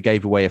because they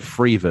gave away a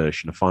free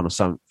version of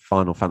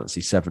Final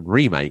Fantasy VII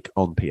Remake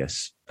on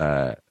PS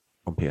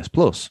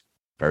Plus.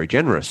 Very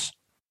generous.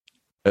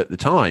 At the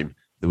time,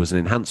 there was an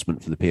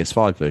enhancement for the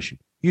PS5 version.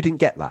 You didn't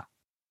get that.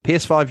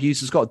 PS5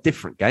 users got a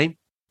different game.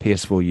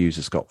 PS4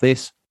 users got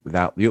this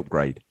without the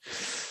upgrade.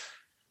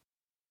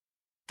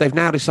 They've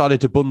now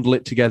decided to bundle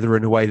it together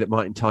in a way that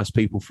might entice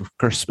people for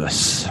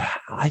Christmas.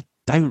 I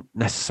don't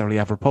necessarily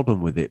have a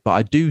problem with it, but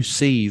I do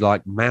see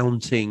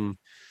mounting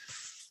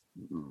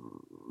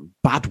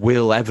bad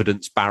will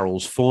evidence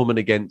barrels forming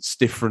against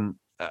different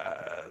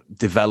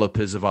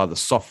developers of either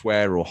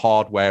software or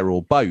hardware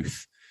or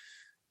both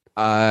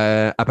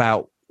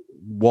about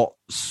what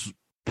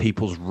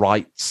people's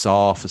rights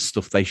are for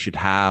stuff they should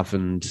have.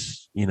 And,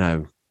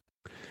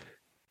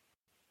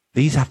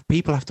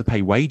 people have to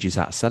pay wages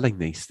out of selling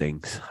these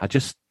things. I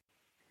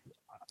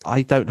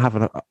don't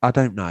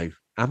know.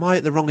 Am I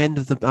at the wrong end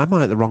of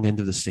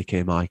the stick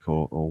here, Mike,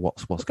 or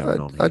what's going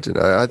on here? I don't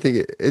know. I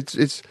think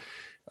it's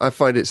I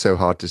find it so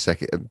hard to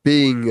second.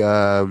 Being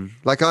I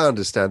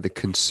understand the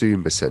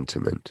consumer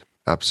sentiment,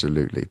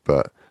 absolutely,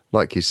 but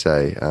like you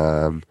say,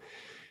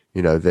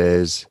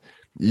 there's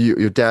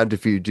you're damned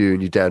if you do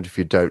and you're damned if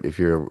you don't. If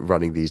you're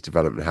running these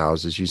development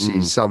houses, you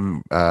see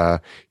some, 1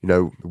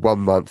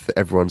 month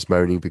everyone's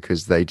moaning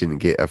because they didn't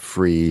get a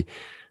free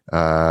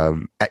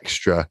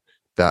extra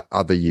that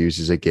other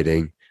users are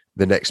getting.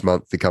 The next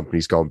month, the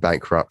company's gone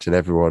bankrupt, and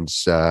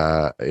everyone's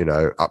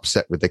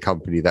upset with the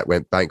company that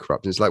went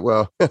bankrupt. And it's like,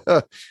 well,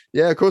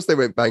 yeah, of course they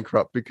went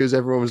bankrupt because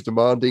everyone was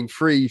demanding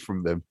free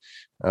from them.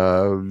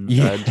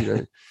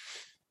 And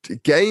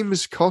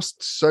games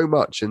cost so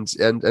much,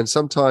 and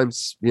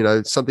sometimes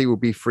something will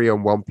be free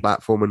on one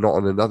platform and not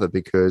on another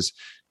because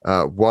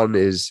one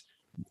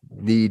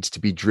needs to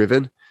be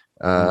driven.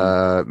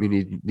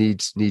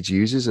 Needs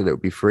users, and it'll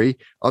be free.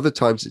 Other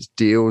times it's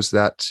deals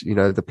that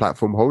the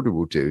platform holder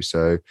will do.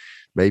 So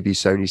maybe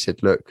Sony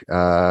said, look,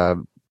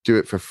 do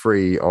it for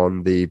free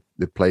on the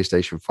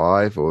PlayStation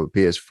 5 or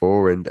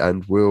PS4,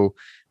 and we'll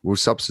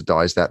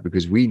subsidize that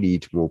because we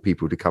need more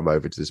people to come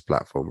over to this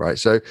platform, right?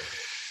 So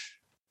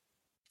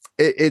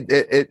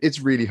it's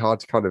really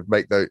hard to kind of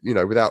make the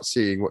without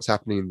seeing what's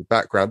happening in the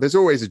background. There's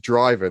always a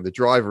driver, and the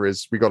driver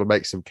is we got to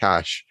make some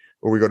cash,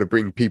 or we got to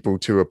bring people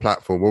to a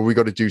platform, or we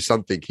got to do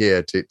something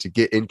here to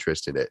get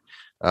interest in it.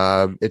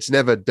 It's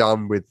never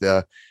done with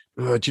do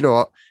you know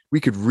what?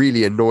 We could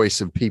really annoy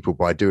some people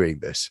by doing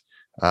this.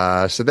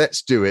 So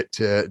let's do it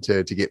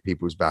to get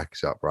people's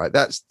backs up, right?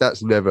 That's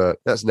never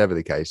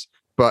the case,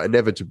 but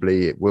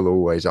inevitably it will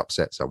always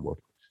upset someone.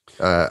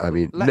 No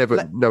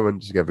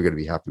one's ever going to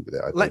be happy with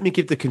it. Let me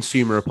give the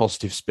consumer a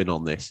positive spin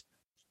on this.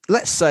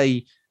 Let's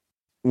say,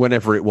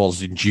 whenever it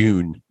was in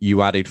June,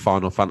 you added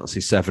Final Fantasy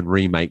VII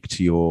Remake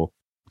to your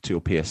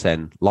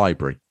PSN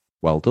library.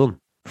 Well done.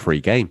 Free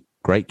game.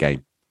 Great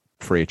game.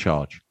 Free of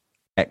charge.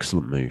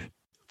 Excellent move.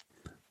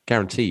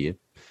 Guarantee you,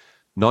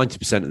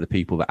 90% of the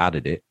people that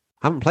added it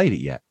haven't played it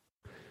yet.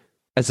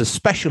 As a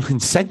special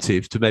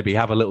incentive to maybe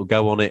have a little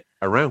go on it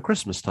around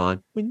Christmas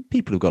time, when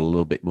people have got a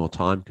little bit more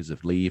time because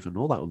of leave and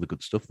all that other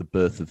good stuff, the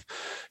birth of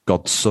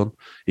God's son,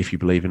 if you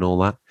believe in all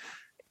that,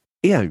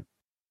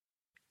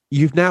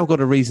 you've now got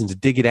a reason to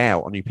dig it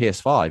out on your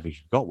PS5 if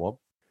you've got one,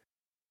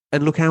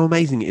 and look how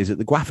amazing it is at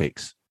the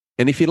graphics.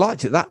 And if you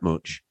liked it that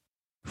much,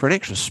 for an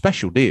extra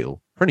special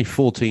deal, for only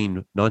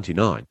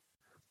 $14.99,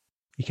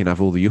 you can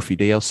have all the Yuffie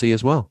DLC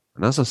as well.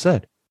 And as I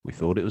said, we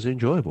thought it was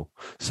enjoyable.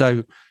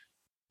 So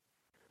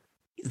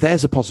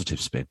there's a positive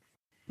spin.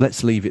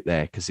 Let's leave it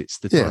there because it's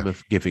the time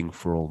of giving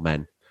for all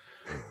men.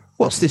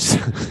 What's this?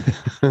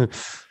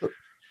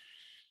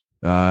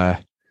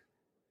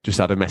 Just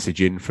had a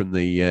message in from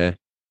the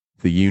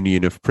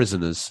Union of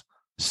Prisoners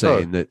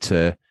saying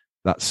that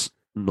that's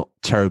not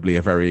terribly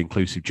a very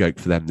inclusive joke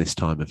for them this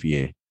time of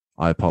year.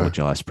 I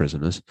apologise,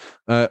 prisoners.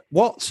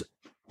 What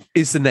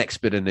is the next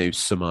bit of news,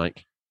 Sir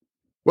Mike?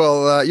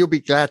 Well, you'll be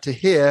glad to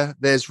hear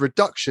there's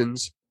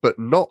reductions, but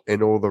not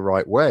in all the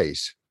right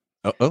ways.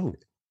 Oh.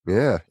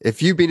 Yeah.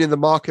 If you've been in the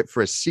market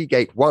for a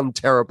Seagate 1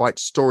 terabyte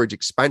storage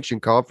expansion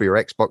card for your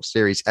Xbox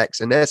Series X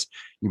and S,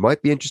 you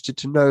might be interested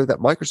to know that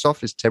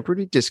Microsoft has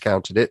temporarily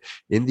discounted it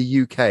in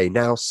the UK,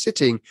 now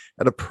sitting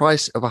at a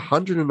price of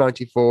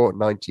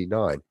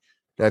 $194.99.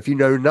 Now, if you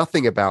know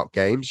nothing about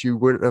games, you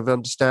wouldn't have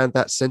understand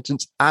that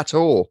sentence at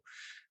all.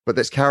 But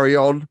let's carry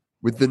on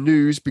with the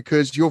news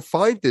because you'll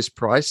find this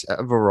price at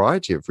a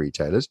variety of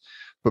retailers.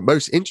 But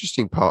most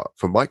interesting part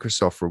for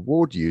Microsoft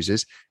Reward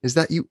users is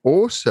that you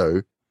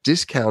also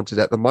discounted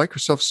at the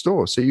Microsoft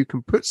Store, so you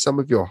can put some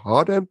of your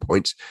hard-earned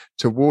points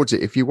towards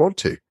it if you want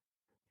to.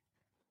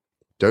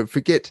 Don't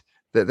forget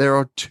that there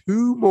are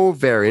 2 more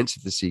variants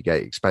of the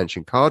Seagate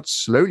expansion card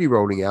slowly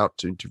rolling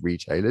out into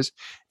retailers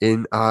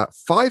in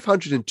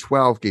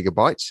 512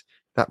 gigabytes.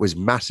 That was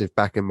massive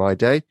back in my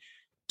day.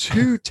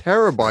 2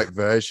 terabyte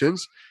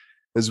versions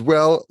as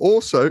well.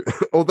 Also,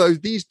 although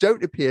these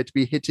don't appear to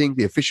be hitting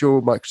the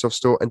official Microsoft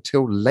Store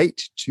until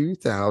late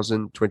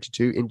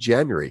 2022 in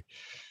January.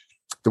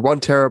 The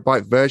 1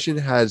 terabyte version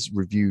has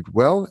reviewed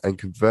well and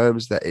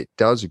confirms that it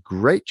does a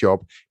great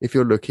job if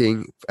you're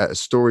looking at a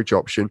storage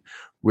option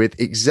with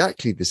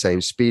exactly the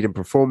same speed and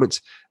performance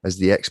as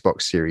the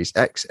Xbox Series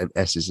X and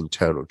S's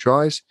internal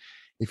drives.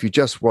 If you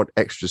just want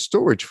extra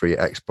storage for your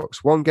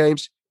Xbox One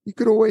games, you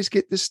could always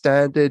get the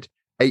standard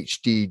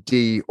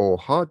HDD or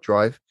hard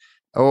drive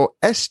or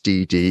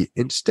SDD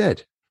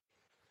instead.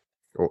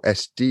 Or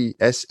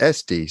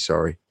SSD,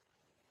 sorry.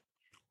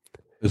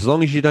 As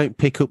long as you don't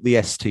pick up the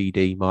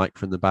STD, Mike,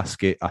 from the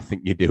basket, I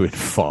think you're doing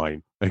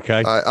fine.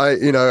 Okay.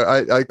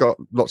 I got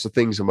lots of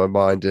things on my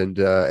mind, and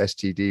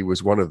STD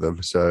was one of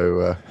them.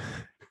 So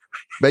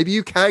maybe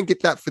you can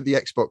get that for the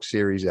Xbox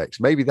Series X.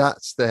 Maybe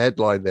that's the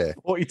headline there.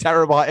 40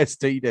 terabyte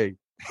STD.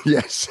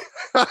 Yes.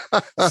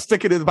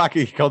 Stick it in the back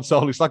of your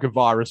console. It's like a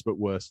virus, but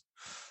worse.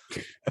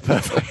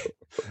 Perfect.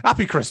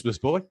 Happy Christmas,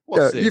 boy.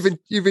 What's this?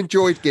 You've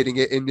enjoyed getting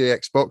it in the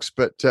Xbox,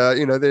 but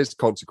there's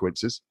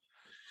consequences.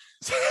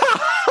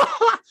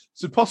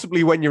 So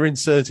possibly when you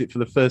insert it for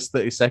the first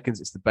 30 seconds,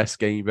 it's the best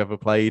game you've ever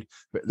played.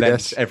 But then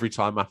every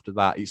time after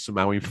that, it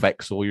somehow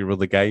infects all your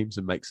other games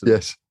and makes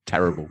them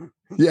terrible.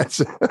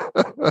 Yes.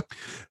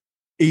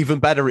 Even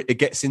better, it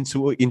gets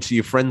into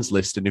your friends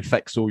list and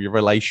infects all your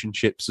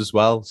relationships as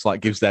well. So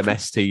it gives them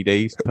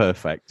STDs.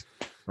 Perfect.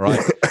 Right.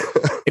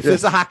 If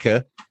there's a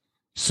hacker,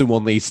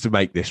 someone needs to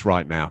make this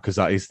right now because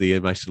that is the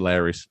most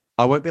hilarious.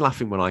 I won't be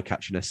laughing when I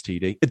catch an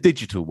STD, a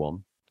digital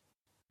one.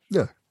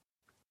 Yeah.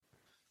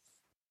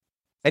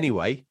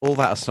 Anyway, all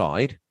that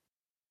aside,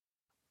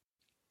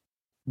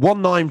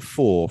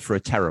 $194 for a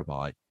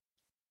terabyte.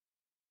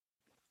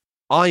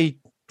 I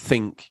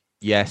think,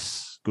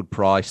 yes, good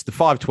price. The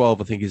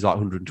 512, I think, is like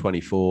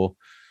 124.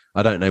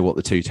 I don't know what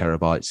the 2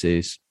 terabytes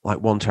is. Like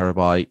 1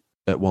 terabyte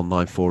at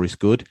 194 is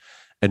good.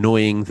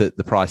 Annoying that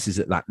the price is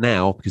at that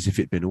now, because if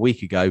it'd been a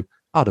week ago,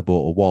 I'd have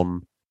bought a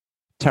 1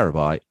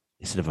 terabyte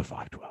instead of a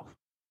 512.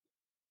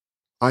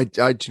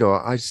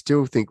 I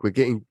still think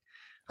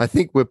I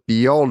think we're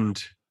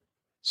beyond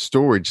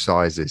storage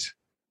sizes.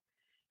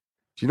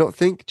 Do you not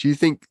think? Do you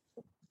think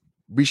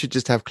we should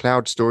just have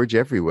cloud storage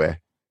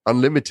everywhere,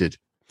 unlimited?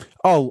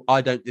 Oh,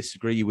 I don't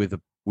disagree with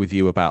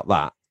you about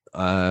that.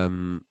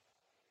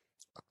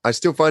 I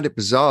still find it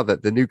bizarre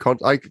that the new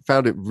I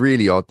found it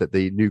really odd that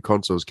the new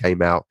consoles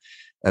came out,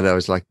 and I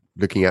was like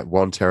looking at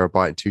 1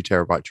 terabyte and 2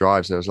 terabyte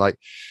drives, and I was like,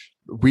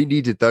 we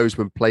needed those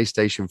when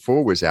PlayStation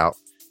 4 was out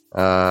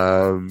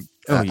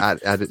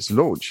at its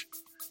launch.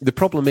 The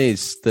problem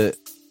is that.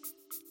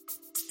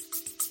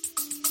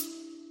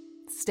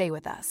 Stay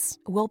with us.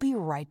 We'll be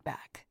right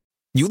back.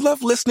 You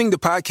love listening to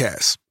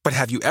podcasts, but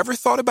have you ever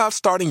thought about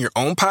starting your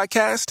own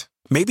podcast?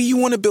 Maybe you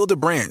want to build a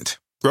brand,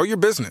 grow your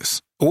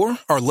business, or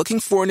are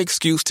looking for an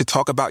excuse to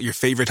talk about your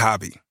favorite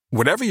hobby.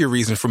 Whatever your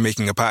reason for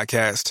making a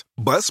podcast,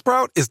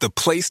 Buzzsprout is the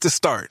place to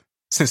start.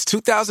 Since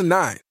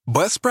 2009,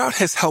 Buzzsprout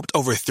has helped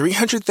over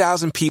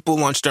 300,000 people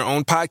launch their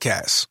own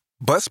podcasts.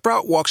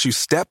 Buzzsprout walks you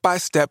step by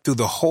step through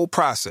the whole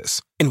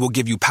process and will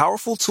give you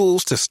powerful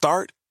tools to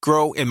start,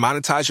 grow, and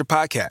monetize your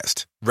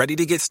podcast. Ready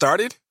to get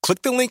started?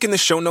 Click the link in the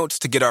show notes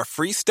to get our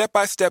free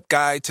step-by-step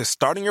guide to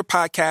starting your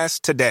podcast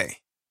today.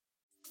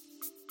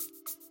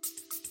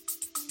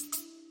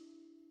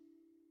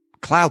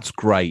 Cloud's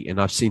great, and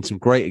I've seen some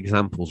great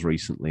examples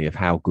recently of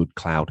how good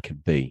cloud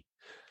can be.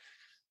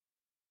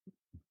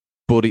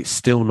 But it's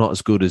still not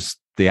as good as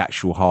the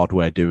actual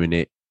hardware doing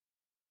it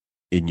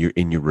in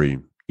your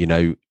room. You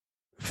know,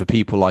 for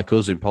people like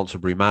us in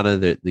Ponsonbury Manor,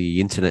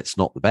 the internet's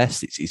not the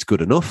best. It's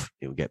good enough.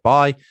 It'll get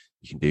by.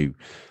 You can do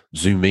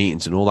Zoom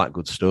meetings and all that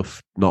good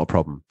stuff. Not a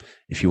problem.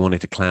 If you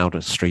wanted to cloud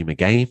and stream a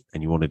game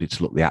and you wanted it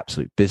to look the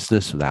absolute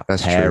business without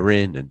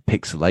tearing and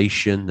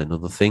pixelation and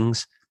other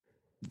things,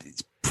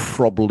 it's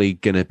probably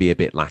going to be a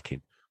bit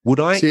lacking. Would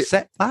I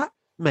accept that?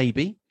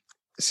 Maybe.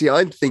 See,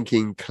 I'm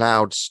thinking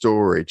cloud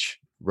storage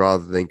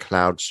rather than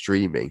cloud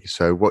streaming.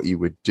 So what you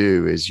would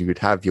do is you would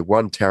have your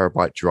 1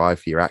 terabyte drive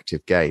for your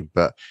active game,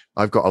 but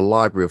I've got a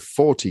library of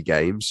 40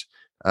 games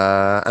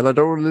and I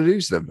don't want to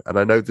lose them. And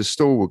I know the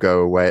store will go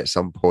away at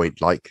some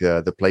point, like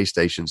the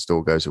PlayStation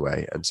store goes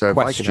away. And so if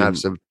I can have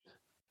some...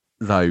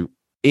 Though,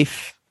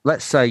 if,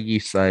 let's say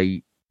you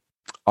say,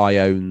 I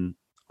own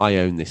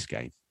this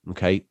game,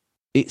 okay?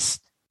 It's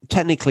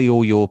technically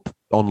all your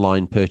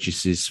online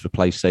purchases for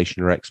PlayStation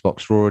or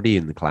Xbox are already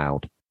in the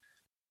cloud.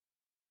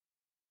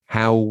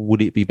 How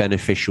would it be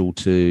beneficial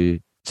to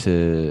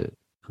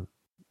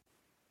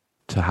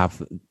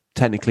have?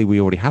 Technically, we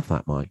already have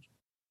that, Mike.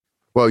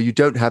 Well, you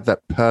don't have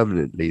that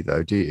permanently,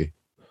 though, do you?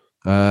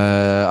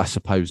 I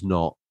suppose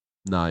not.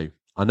 No,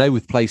 I know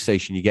with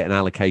PlayStation you get an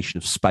allocation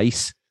of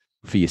space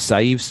for your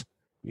saves.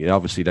 You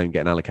obviously don't get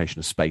an allocation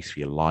of space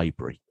for your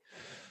library.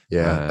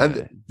 Yeah,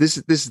 and this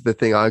is the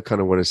thing I kind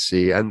of want to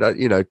see, and I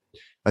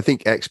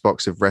think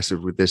Xbox have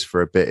wrestled with this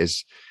for a bit.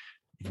 Is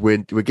we're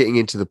getting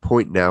into the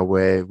point now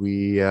where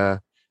we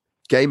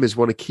gamers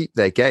want to keep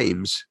their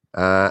games,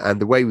 and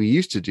the way we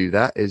used to do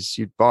that is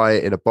you'd buy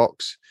it in a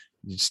box,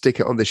 you'd stick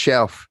it on the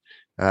shelf,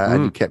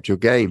 and you kept your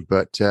game.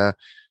 But a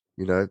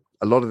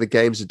lot of the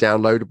games are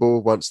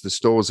downloadable. Once the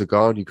stores are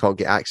gone, you can't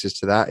get access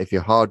to that. If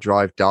your hard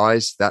drive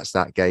dies, that's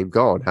that game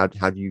gone. How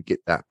do you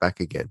get that back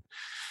again?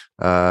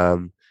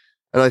 And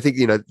I think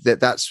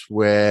that's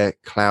where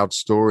cloud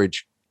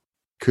storage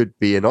could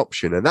be an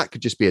option, and that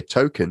could just be a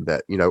token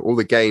that all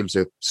the games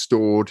are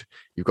stored,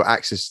 you've got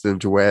access to them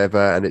to wherever,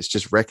 and it's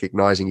just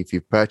recognizing if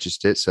you've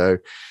purchased it. So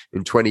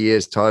in 20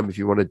 years time, if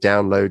you want to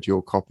download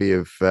your copy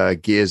of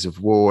Gears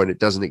of War and it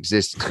doesn't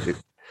exist,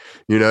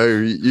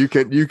 you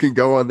can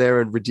go on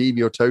there and redeem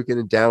your token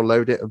and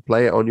download it and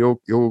play it on your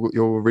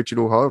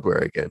original hardware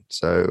again.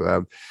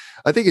 So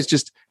I think it's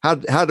just how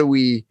do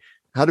we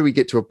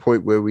get to a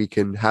point where we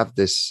can have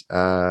this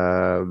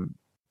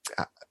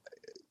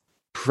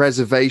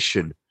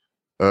preservation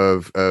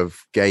of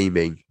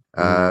gaming?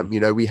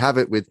 We have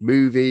it with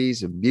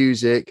movies and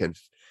music and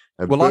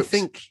well, books. I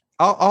think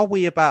are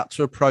we about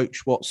to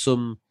approach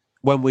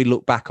when we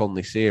look back on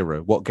this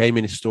era, what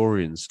gaming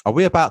historians are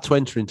we about to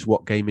enter into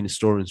what gaming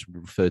historians would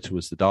refer to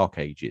as the Dark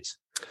Ages?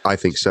 I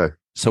think so.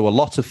 So a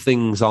lot of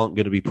things aren't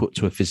going to be put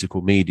to a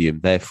physical medium.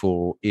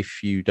 Therefore,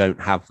 if you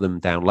don't have them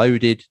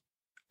downloaded,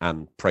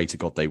 and pray to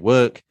God they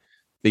work,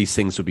 these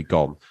things will be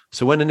gone.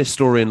 So when an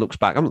historian looks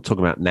back, I'm not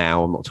talking about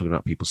now, I'm not talking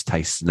about people's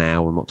tastes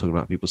now, I'm not talking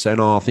about people saying,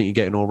 I think you're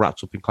getting all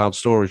wrapped up in cloud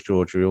storage,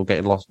 George, or you're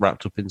getting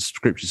wrapped up in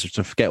scriptures.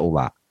 So forget all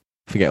that.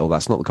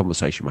 It's not the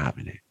conversation we're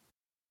having here.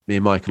 Me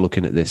and Mike are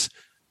looking at this,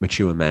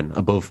 mature men,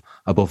 above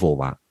all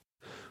that.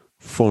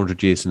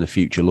 400 years in the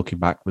future, looking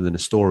back with an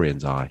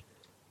historian's eye.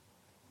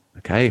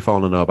 Okay, if I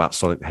want to know about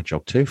Sonic the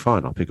Hedgehog 2,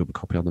 fine, I'll pick up a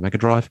copy on the Mega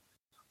Drive.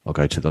 I'll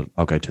go to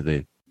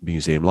the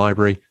museum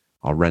library.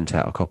 I'll rent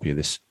out a copy of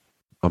this.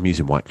 I'm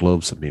using white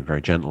gloves. I'm being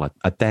very gentle.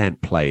 I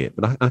daren't play it,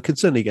 but I can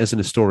certainly, as an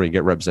historian,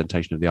 get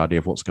representation of the idea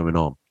of what's going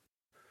on.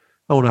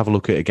 I want to have a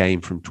look at a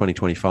game from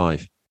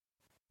 2025.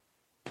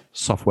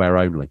 Software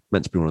only.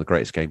 Meant to be one of the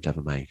greatest games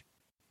ever made.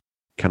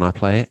 Can I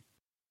play it?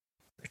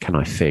 Can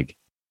I fig?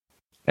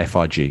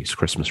 F-I-G. It's a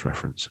Christmas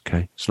reference,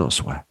 okay? It's not a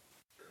swear.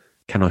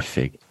 Can I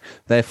fig?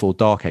 Therefore,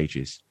 Dark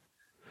Ages.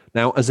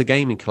 Now, as a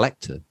gaming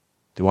collector,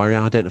 do I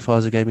identify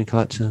as a gaming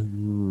collector?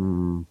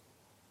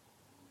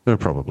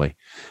 Probably.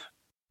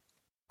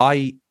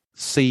 I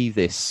see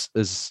this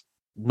as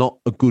not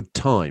a good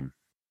time,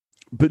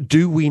 but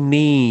do we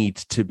need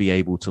to be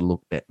able to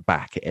look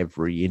back at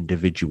every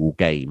individual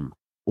game,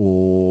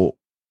 or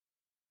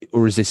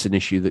is this an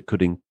issue that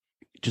could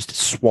just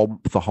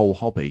swamp the whole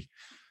hobby?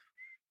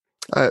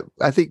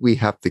 I think we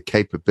have the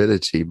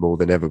capability more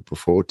than ever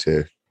before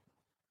to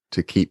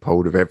keep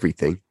hold of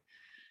everything.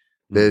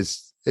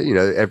 There's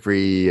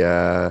every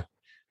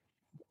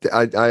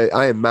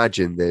I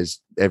imagine there's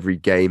every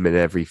game and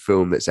every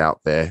film that's out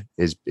there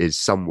is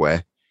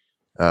somewhere,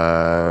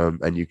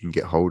 and you can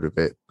get hold of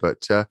it.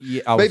 But I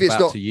was maybe it's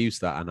not to use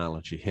that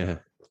analogy.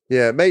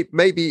 Yeah,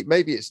 maybe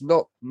it's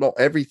not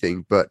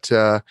everything, but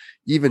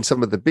even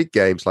some of the big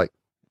games, like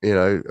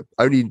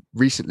only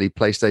recently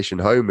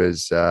PlayStation Home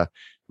has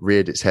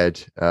reared its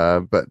head,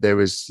 but there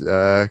was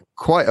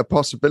quite a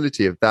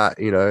possibility of that.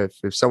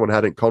 If someone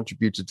hadn't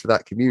contributed to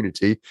that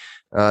community,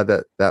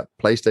 that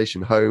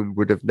PlayStation Home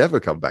would have never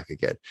come back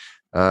again.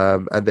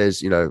 And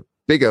there's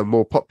bigger,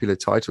 more popular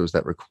titles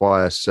that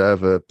require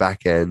server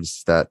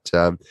backends that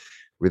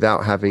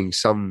without having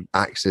some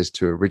access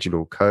to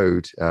original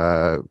code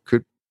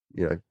could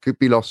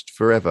be lost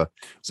forever.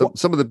 So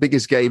some of the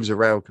biggest games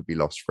around could be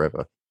lost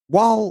forever.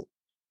 While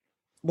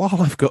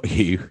I've got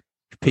you,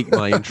 piqued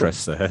my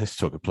interest there. Let's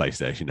talk of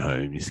PlayStation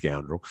Home, you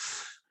scoundrel.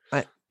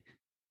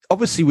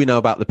 obviously we know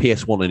about the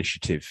PS1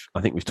 initiative.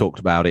 I think we've talked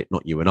about it,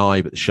 not you and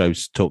I, but the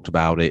show's talked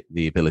about it,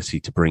 the ability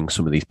to bring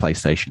some of these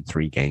PlayStation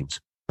 3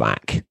 games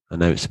back. I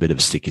know it's a bit of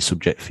a sticky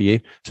subject for you,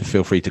 so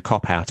feel free to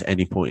cop out at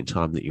any point in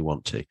time that you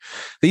want to.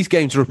 These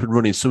games are up and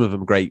running. Some of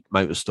them great.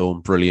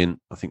 MotorStorm, brilliant.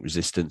 I think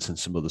Resistance and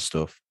some other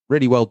stuff.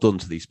 Really well done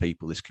to these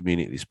people, this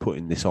community that's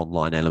putting this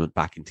online element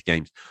back into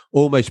games,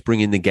 almost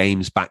bringing the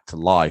games back to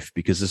life,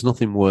 because there's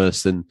nothing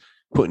worse than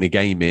putting a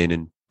game in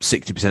and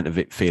 60% of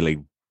it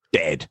feeling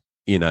dead.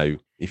 You know,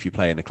 if you're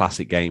playing a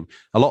classic game,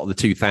 a lot of the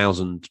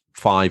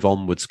 2005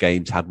 onwards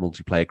games had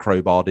multiplayer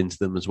crowbarred into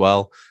them as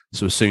well.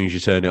 So as soon as you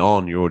turn it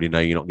on, you already know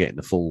you're not getting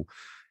the full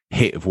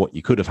hit of what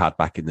you could have had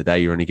back in the day.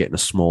 You're only getting a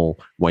small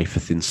wafer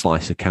thin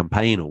slice of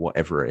campaign or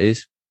whatever it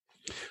is.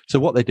 So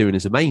what they're doing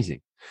is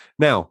amazing.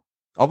 Now,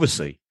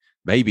 obviously,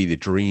 maybe the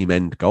dream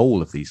end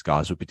goal of these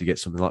guys would be to get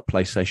something like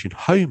PlayStation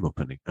Home up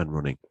and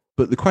running.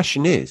 But the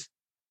question is,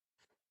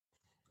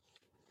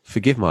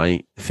 forgive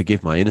my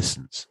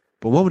innocence,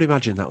 but one would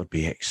imagine that would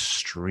be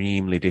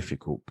extremely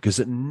difficult, because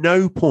at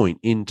no point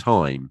in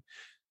time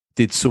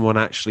did someone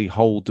actually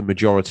hold the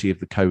majority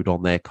of the code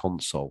on their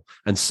console.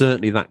 And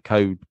certainly that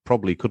code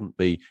probably couldn't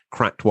be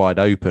cracked wide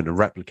open and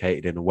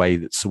replicated in a way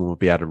that someone would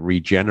be able to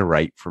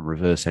regenerate from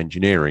reverse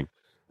engineering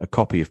a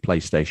copy of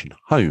PlayStation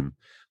Home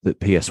that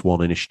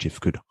PS1 initiative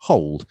could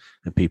hold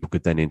and people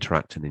could then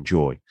interact and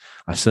enjoy.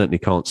 I certainly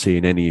can't see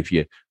in any of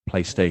your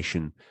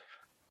PlayStation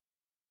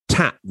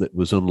tap that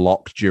was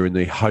unlocked during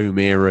the home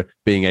era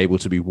being able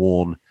to be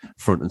worn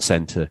front and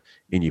center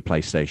in your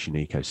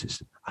PlayStation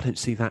ecosystem. I don't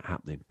see that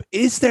happening. But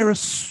is there a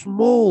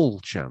small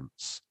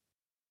chance,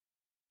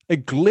 a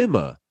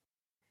glimmer,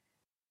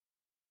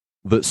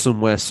 that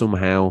somewhere,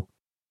 somehow,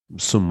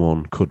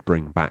 someone could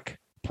bring back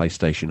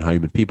PlayStation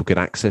Home and people could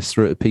access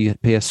through it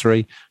at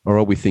PS3? Or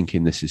are we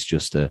thinking this is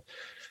just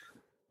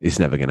it's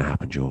never going to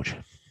happen, George?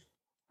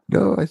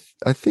 No,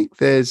 I think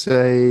there's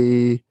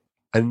an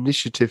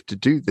initiative to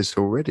do this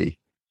already.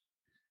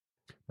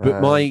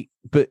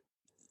 But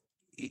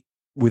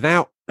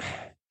without,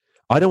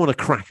 I don't want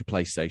to crack a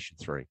PlayStation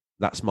 3.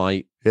 That's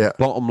my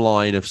bottom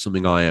line of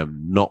something I am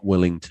not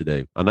willing to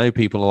do. I know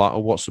people are like, oh,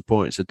 what's the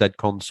point? It's a dead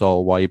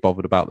console. Why are you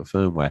bothered about the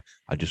firmware?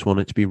 I just want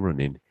it to be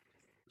running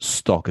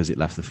stock as it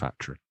left the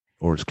factory,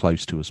 or as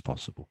close to as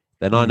possible.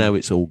 Then I know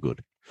it's all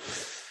good.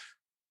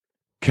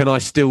 Can I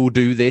still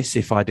do this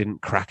if I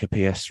didn't crack a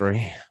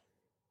PS3?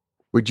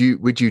 Would you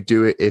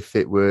do it if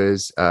it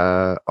was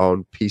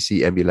on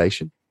PC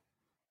emulation?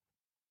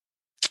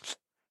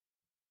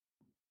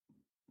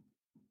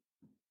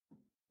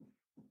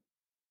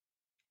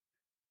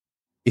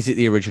 Is it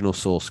the original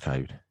source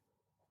code?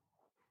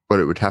 Well,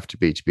 it would have to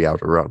be able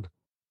to run.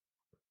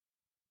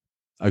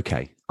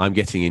 Okay, I'm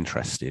getting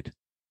interested.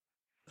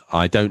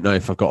 I don't know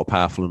if I've got a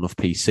powerful enough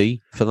PC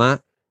for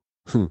that.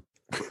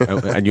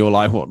 And you're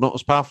like, what? Not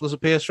as powerful as a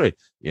PS3?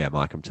 Yeah,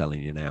 Mike, I'm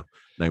telling you now,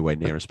 nowhere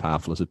near as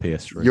powerful as a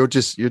PS3. You're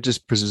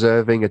just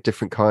preserving a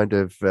different kind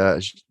of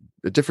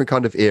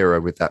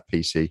era with that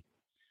PC.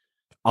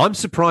 I'm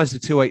surprised the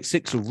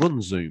 286 will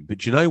run Zoom,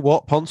 but you know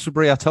what,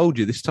 Ponsonbury? I told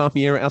you this time of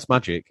year it has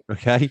magic.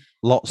 Okay,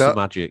 lots of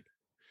magic.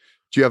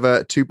 Do you have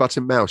a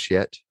 2-button mouse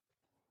yet?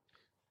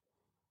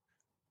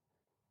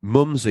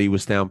 Mumsy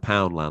was down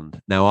Poundland.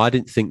 Now, I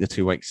didn't think the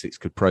 286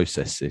 could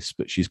process this,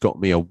 but she's got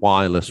me a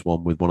wireless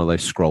one with one of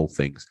those scroll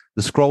things.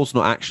 The scroll's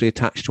not actually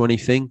attached to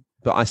anything,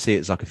 but I see it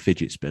as like a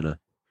fidget spinner.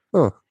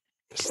 Oh,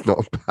 it's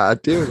not a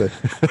bad deal then.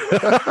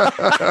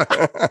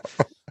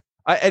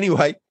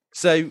 Anyway,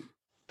 so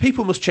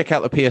people must check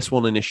out the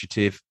PS1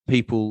 initiative.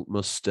 People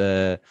must...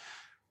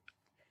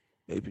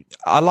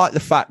 I like the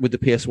fact with the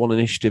PS1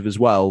 initiative as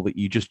well that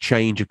you just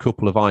change a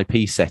couple of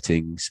IP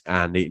settings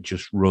and it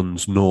just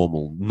runs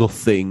normal.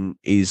 Nothing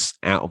is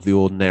out of the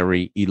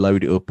ordinary. You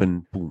load it up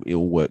and boom,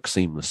 it'll work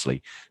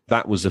seamlessly.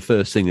 That was the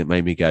first thing that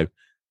made me go,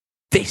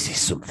 this is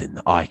something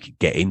that I could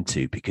get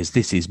into, because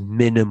this is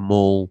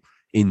minimal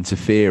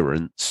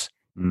interference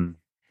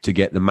to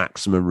get the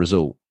maximum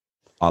result.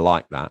 I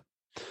like that.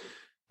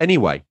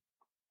 Anyway,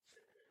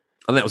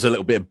 and that was a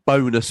little bit of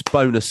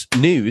bonus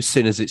news,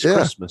 seeing as it's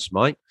Christmas,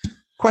 Mike.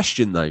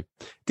 Question, though,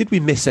 did we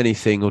miss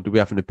anything, or do we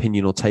have an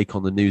opinion or take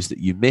on the news that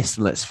you missed?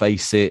 And let's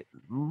face it,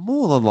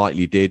 more than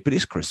likely did, but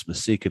it's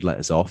Christmas, so you could let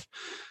us off.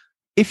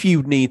 If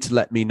you need to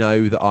let me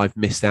know that I've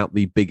missed out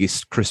the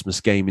biggest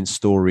Christmas gaming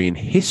story in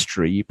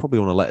history, you probably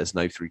want to let us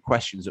know through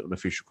questions at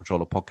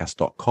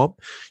unofficialcontrollerpodcast.com.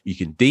 You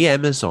can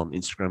DM us on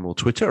Instagram or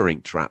Twitter, or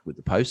interact with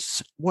the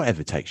posts,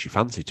 whatever takes you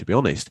fancy, to be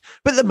honest.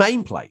 But the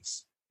main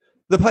place,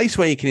 the place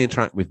where you can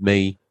interact with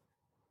me,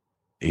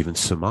 even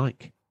Sir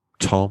Mike,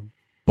 Tom,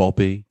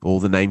 Bobby, all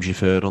the names you've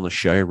heard on the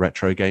show,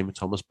 Retro Gamer,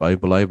 Thomas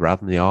Bobolo,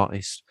 Braden the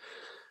Artist,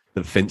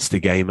 the Finster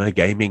Gamer,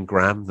 Gaming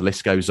Gram, the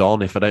list goes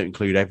on. If I don't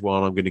include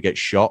everyone, I'm going to get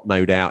shot.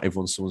 No doubt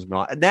someone's going to be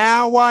like,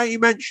 now why don't you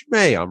mention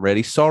me? I'm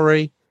really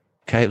sorry.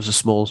 Okay, it was a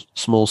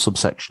small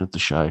subsection of the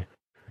show.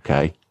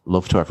 Okay,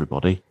 love to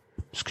everybody.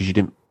 Just because you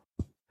didn't...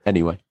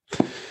 Anyway.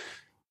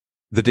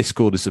 the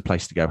Discord is the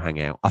place to go hang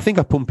out. I think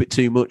I pump it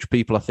too much.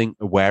 People, I think,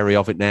 are wary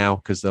of it now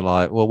because they're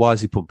like, well, why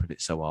is he pumping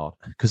it so hard?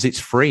 Because it's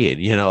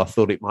freeing. I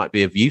thought it might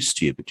be of use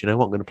to you, but you know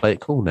what? I'm going to play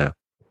it cool now.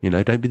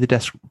 Don't be the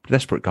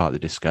desperate guy at the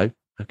disco,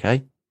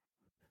 okay?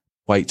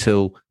 Wait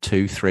till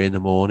 2, 3 in the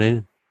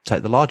morning.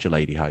 Take the larger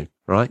lady home,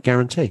 right?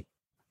 Guarantee.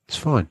 It's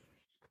fine.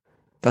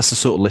 That's the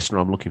sort of listener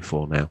I'm looking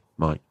for now,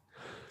 Mike.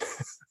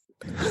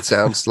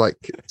 Sounds like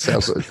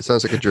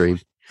a dream.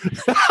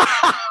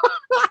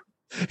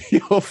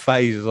 Your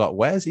face is like,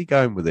 where's he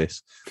going with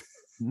this?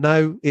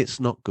 No, it's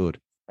not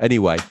good.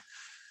 Anyway,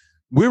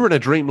 we were in a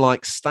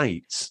dreamlike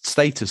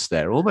status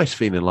there, almost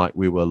feeling like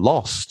we were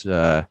lost.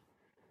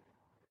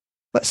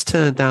 Let's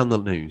turn down the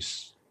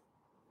news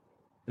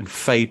and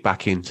fade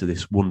back into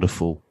this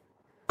wonderful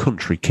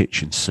country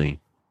kitchen scene.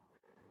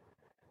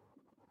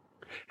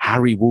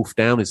 Harry wolfed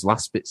down his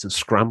last bits of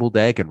scrambled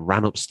egg and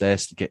ran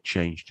upstairs to get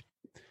changed.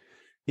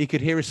 He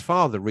could hear his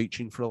father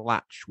reaching for a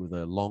latch with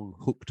a long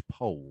hooked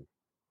pole.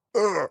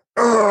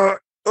 I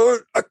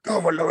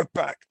got my lower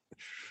back.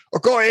 I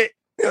got it.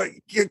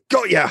 You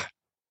got ya.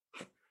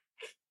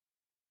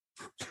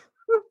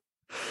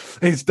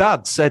 His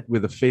dad said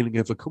with a feeling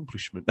of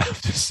accomplishment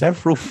after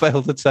several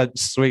failed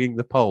attempts swinging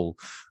the pole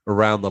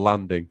around the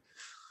landing,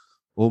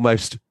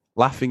 almost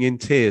laughing in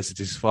tears at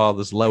his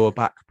father's lower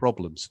back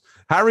problems.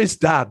 Harry's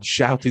dad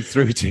shouted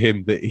through to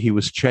him that he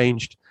was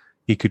changed.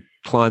 He could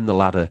climb the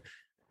ladder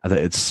and that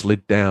it had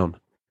slid down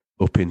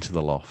up into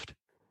the loft.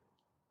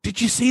 Did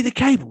you see the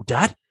cable,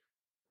 Dad?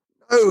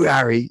 Oh,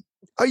 Harry,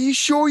 are you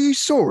sure you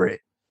saw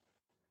it?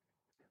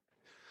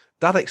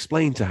 Dad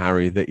explained to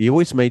Harry that he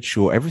always made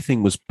sure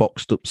everything was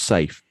boxed up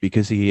safe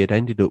because he had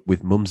ended up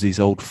with Mumsy's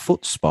old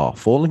foot spar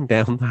falling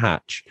down the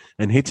hatch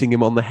and hitting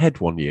him on the head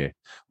one year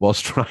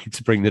whilst trying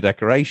to bring the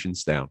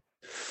decorations down.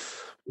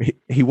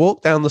 He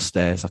walked down the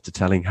stairs after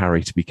telling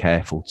Harry to be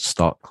careful to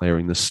start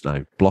clearing the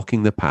snow,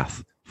 blocking the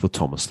path for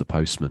Thomas the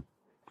postman.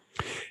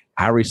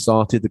 Harry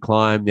started to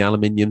climb the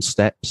aluminium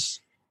steps.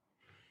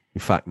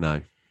 In fact,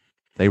 no,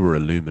 they were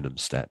aluminum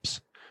steps,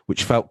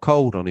 which felt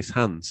cold on his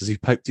hands as he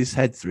poked his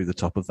head through the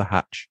top of the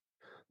hatch.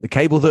 The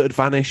cable that had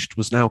vanished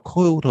was now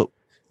coiled up,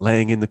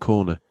 laying in the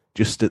corner,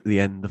 just at the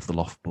end of the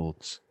loft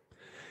boards.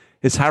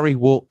 As Harry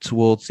walked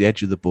towards the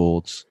edge of the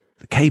boards,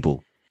 the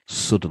cable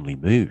suddenly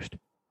moved,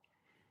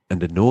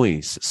 and a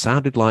noise that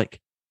sounded like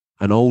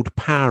an old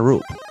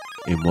power-up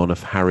in one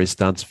of Harry's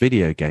dad's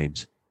video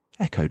games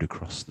echoed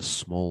across the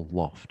small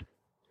loft.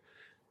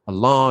 A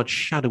large,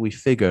 shadowy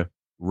figure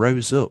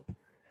rose up.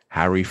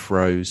 Harry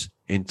froze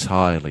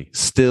entirely,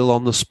 still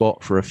on the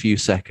spot for a few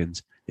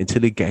seconds,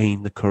 until he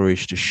gained the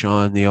courage to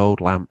shine the old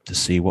lamp to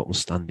see what was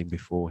standing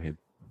before him.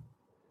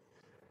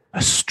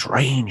 A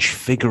strange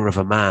figure of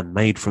a man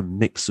made from a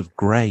mix of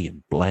grey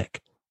and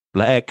black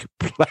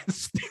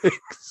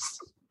plastics,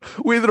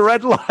 with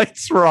red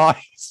lights for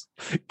eyes,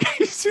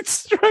 gazing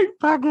straight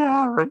back at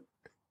Harry.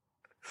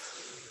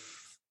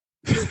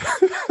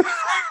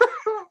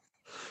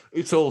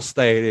 It's all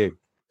staying in,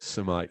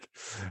 Sir Mike.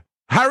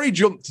 Harry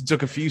jumped and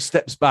took a few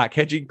steps back,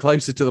 hedging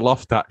closer to the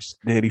loft hatch.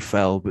 Nearly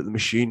fell, but the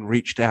machine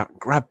reached out and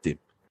grabbed him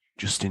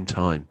just in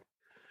time.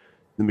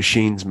 The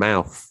machine's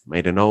mouth,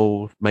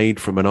 made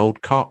from an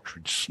old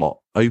cartridge slot,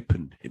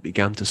 opened. It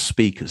began to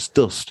speak as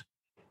dust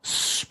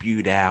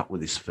spewed out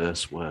with his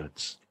first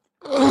words.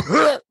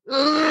 Hello.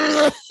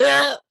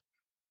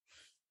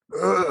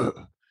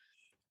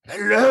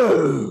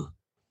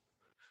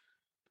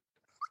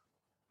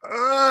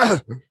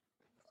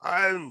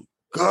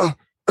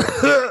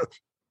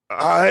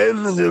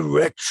 I'm the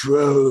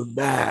Retro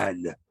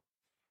Man.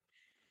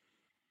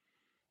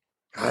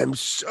 I'm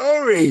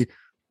sorry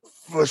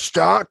for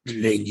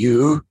startling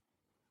you.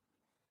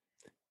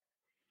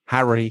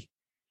 Harry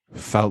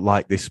felt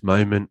like this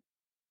moment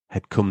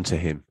had come to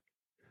him.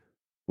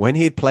 When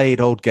he had played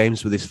old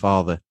games with his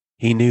father,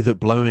 he knew that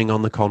blowing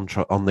on the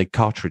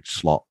cartridge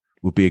slot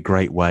would be a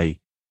great way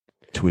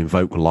to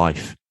invoke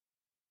life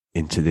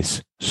into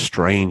this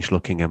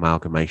strange-looking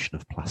amalgamation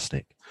of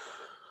plastic.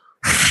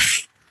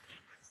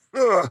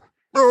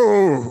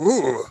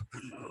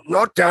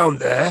 Not down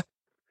there.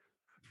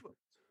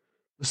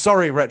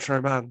 Sorry,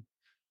 Retro Man.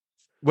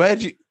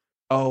 Where'd you...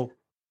 Oh,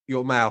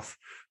 your mouth.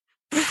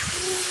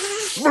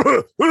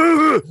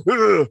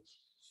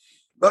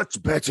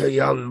 Much better,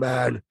 young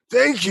man.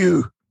 Thank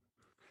you.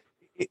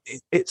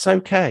 It's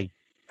okay,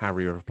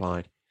 Harry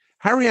replied.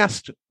 Harry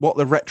asked what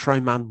the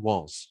Retro Man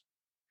was.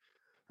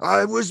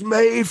 I was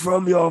made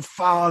from your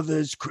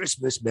father's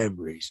Christmas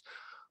memories.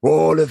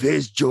 All of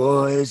his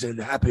joys and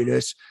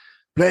happiness,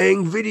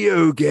 playing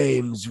video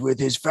games with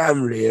his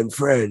family and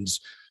friends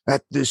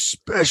at this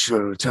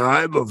special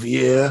time of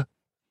year.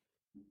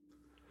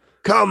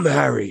 Come,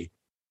 Harry.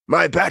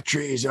 My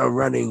batteries are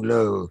running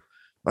low.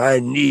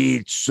 I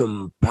need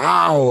some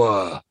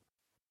power.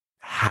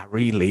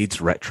 Harry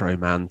leads Retro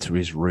Man to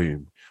his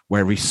room,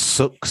 where he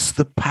sucks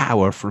the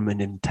power from a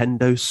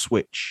Nintendo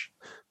Switch,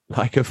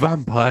 like a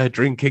vampire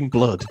drinking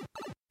blood.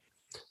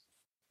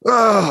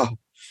 Ah,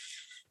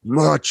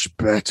 much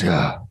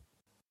better.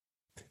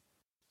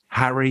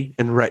 Harry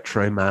and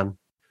Retro Man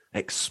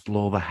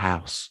explore the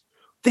house.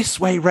 This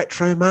way,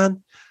 Retro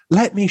Man.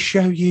 Let me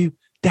show you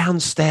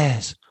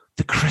downstairs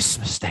the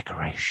Christmas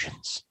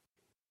decorations.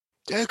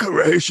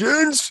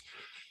 Decorations?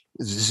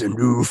 Is this a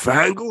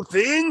newfangled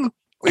thing?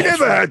 We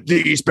never had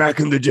these back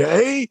in the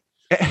day.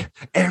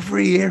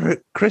 Every year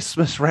at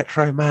Christmas,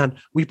 Retro Man,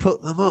 we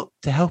put them up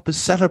to help us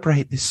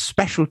celebrate this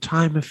special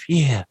time of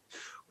year.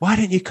 Why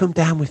don't you come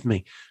down with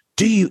me?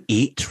 Do you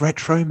eat,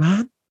 Retro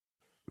Man?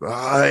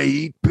 I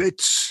eat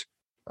bits.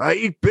 I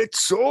eat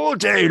bits all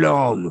day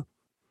long.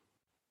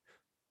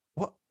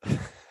 What?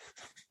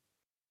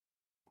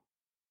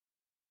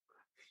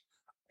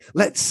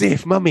 Let's see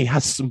if Mummy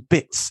has some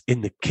bits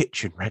in the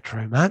kitchen,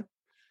 Retro Man.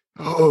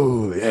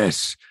 Oh,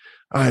 yes.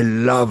 I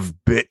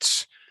love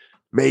bits.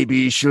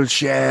 Maybe she'll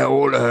share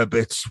all her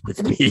bits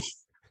with me.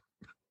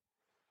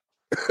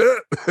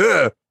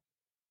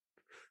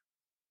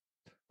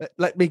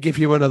 Let me give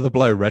you another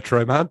blow,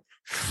 Retro Man.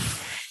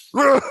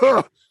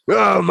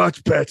 Oh,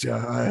 much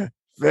better.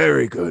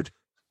 Very good.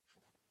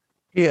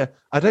 Here,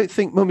 I don't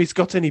think Mummy's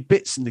got any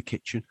bits in the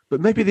kitchen,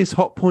 but maybe this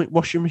hot point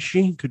washing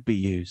machine could be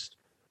used.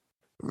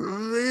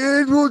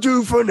 It will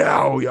do for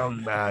now,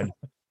 young man.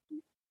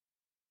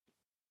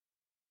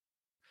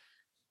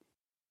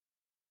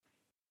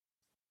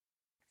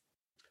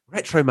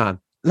 Retro Man,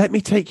 let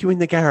me take you in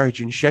the garage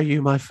and show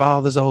you my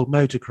father's old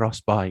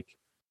motocross bike.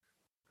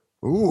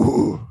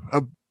 Ooh,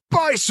 a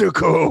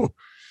bicycle.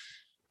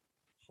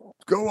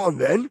 Go on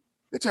then.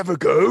 Let's have a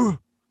go.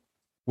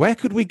 Where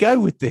could we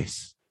go with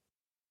this?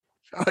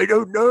 I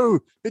don't know.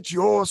 It's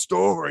your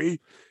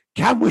story.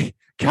 Can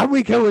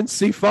we go and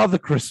see Father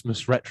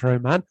Christmas, Retro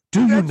Man?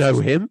 Do you know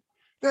him?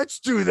 Let's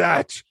do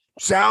that.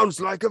 Sounds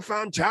like a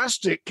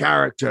fantastic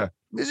character.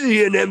 Is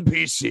he an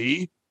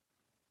NPC?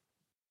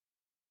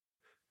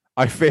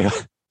 I feel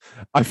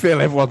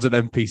everyone's an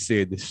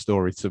NPC in this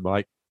story to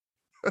Mike.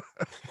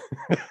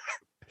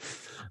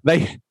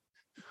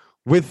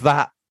 With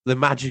that, the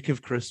magic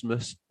of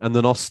Christmas and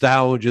the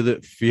nostalgia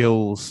that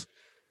fuels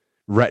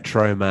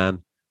Retro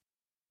Man,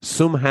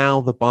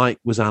 somehow the bike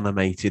was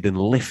animated and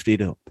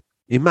lifted up.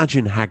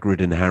 Imagine Hagrid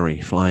and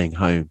Harry flying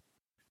home,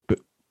 but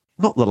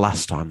not the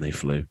last time they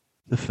flew,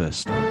 the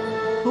first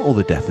time. Not all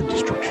the death and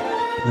destruction,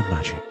 the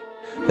magic.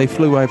 They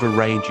flew over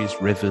ranges,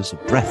 rivers,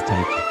 and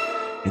breathtaking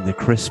in the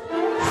crisp,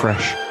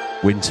 fresh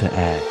winter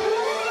air.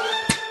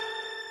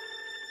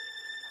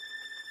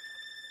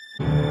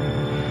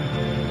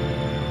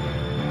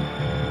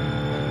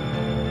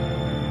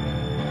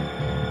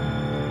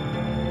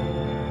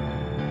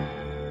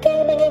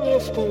 Gaming in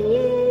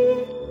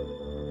yesteryear,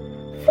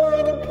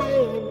 flying and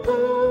playing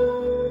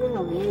pong,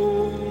 oh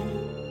yeah.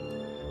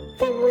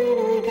 Then when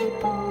I get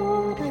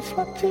bored, I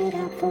swapped it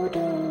out for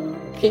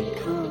Donkey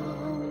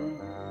Kong.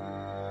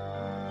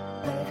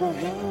 Over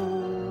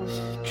hills,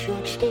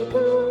 church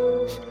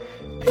steeples,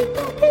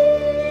 people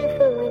pay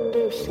for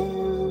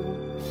windowsills.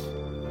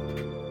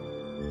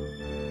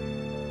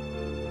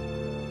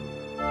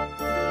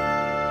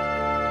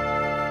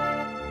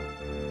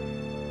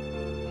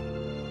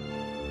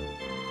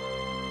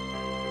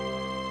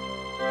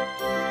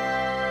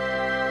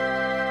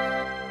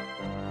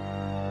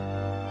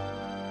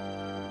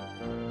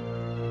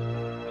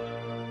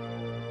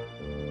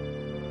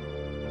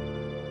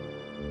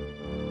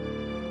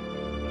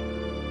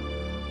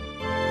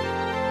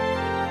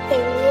 In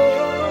the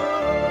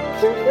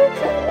arms of a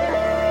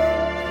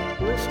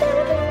command,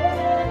 nostalgia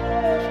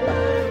warms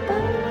my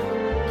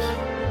bones.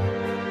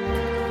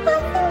 I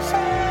feel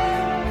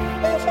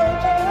safe as I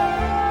do.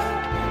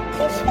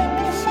 His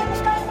fingers sense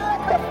my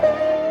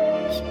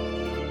microphones.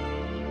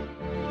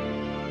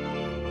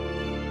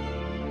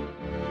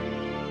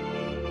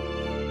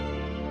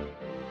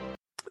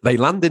 They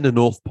land in the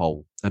North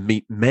Pole and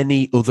meet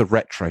many other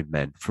retro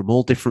men from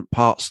all different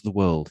parts of the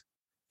world.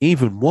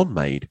 Even one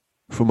maid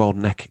from old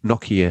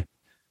Nokia.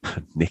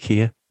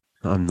 Nikia?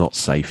 I'm not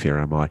safe here,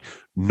 am I?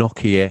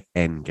 Nokia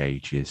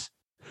N-Gauges.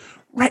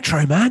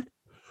 Retro Man,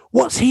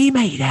 what's he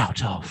made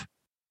out of?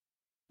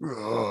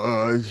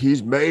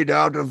 He's made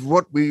out of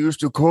what we used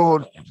to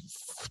call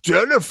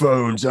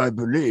telephones, I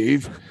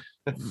believe.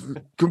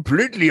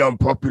 Completely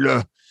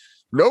unpopular.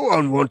 No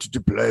one wanted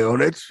to play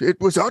on it. It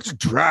was utter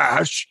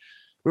trash.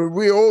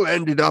 We all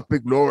ended up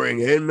ignoring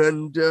him,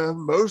 and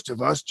most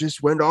of us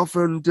just went off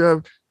and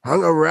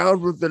hung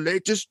around with the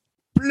latest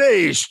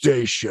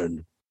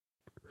PlayStation.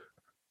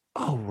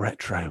 Oh,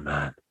 Retro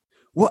Man.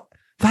 What,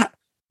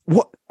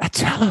 a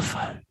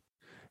telephone?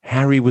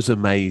 Harry was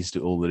amazed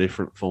at all the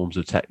different forms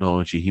of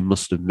technology he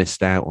must have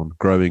missed out on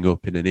growing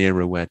up in an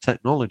era where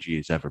technology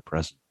is ever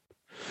present.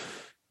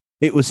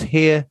 It was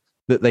here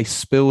that they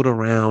spilled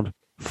around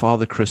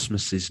Father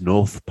Christmas's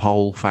North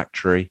Pole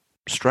factory,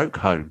 stroke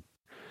home,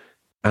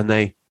 and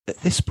they, at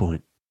this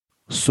point,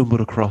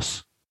 stumbled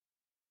across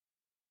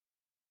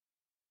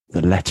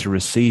the letter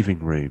receiving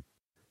room.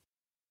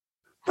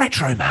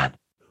 Retro Man,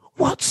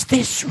 what's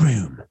this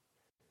room?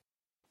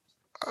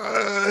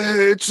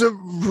 It's a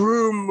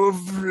room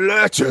of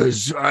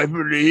letters, I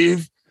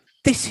believe.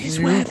 This is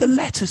where the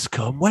letters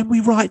come when we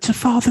write to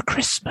Father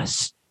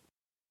Christmas.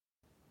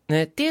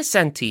 Dear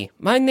Santi,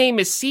 my name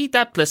is C.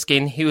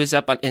 Pliskin, who is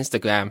up on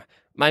Instagram.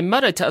 My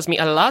mother tells me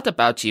a lot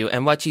about you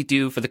and what you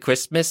do for the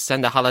Christmas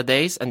and the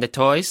holidays and the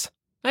toys.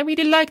 I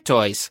really like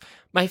toys.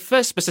 My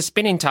first was a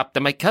spinning top that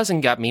my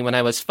cousin got me when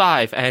I was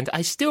 5, and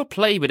I still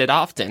play with it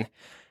often.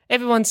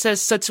 Everyone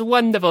says such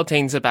wonderful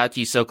things about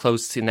you so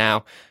close to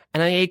now,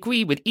 and I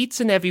agree with each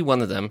and every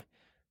one of them.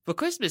 For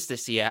Christmas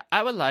this year,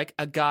 I would like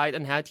a guide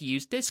on how to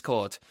use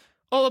Discord.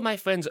 All of my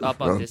friends are up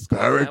on Discord.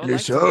 Apparently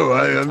so.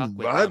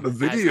 I'm a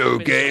video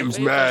games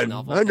man.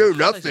 I know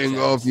nothing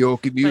of your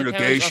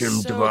communication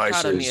devices. My parents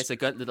are so proud of me as a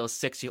good little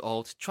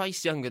 6-year-old,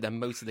 twice younger than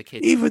most of the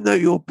kids. Even though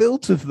you're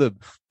built of them.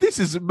 This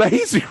is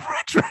amazing,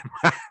 Retro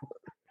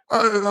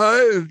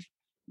Man.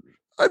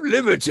 I'm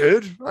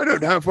limited. I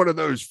don't have one of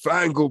those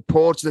fangled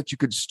ports that you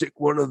could stick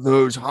one of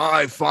those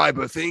high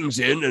fiber things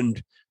in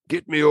and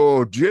get me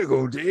all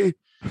jiggledy.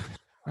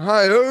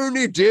 I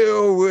only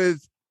deal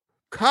with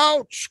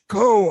couch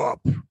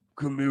co-op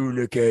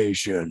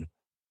communication.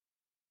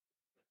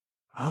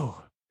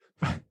 Oh,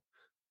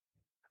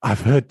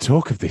 I've heard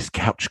talk of this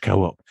couch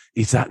co-op.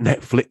 Is that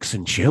Netflix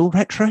and chill,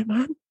 Retro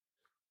Man?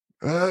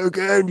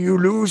 Again, you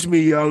lose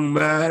me, young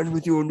man,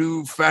 with your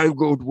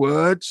newfangled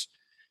words.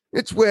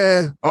 It's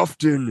where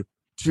often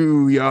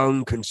two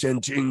young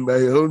consenting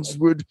males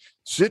would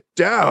sit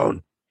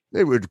down.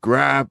 They would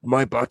grab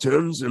my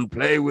buttons and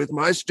play with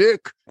my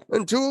stick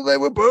until they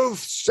were both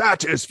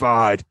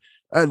satisfied,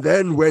 and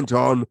then went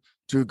on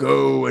to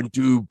go and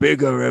do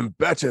bigger and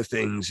better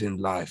things in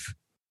life,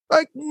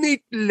 like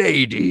meet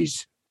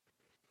ladies.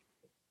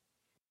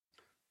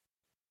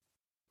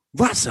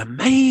 That's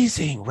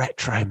amazing,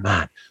 Retro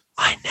Man.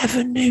 I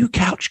never knew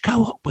couch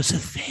co-op was a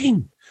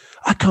thing.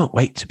 I can't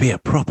wait to be a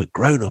proper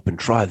grown-up and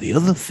try the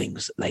other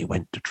things that they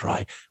went to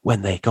try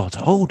when they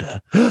got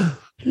older.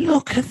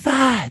 Look at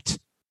that.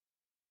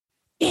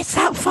 It's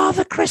that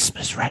Father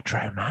Christmas,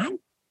 Retro Man.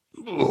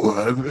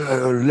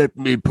 Let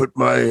me put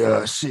my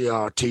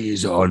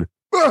CRTs on.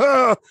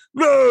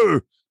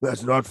 No,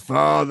 that's not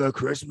Father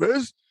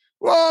Christmas.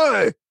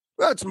 Why,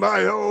 that's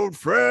my old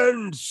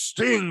friend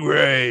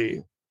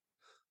Stingray.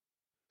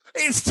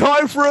 It's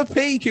time for a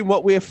peek in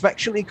what we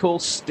affectionately call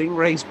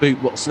Stingray's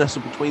boot, what's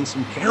nestled between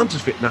some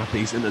counterfeit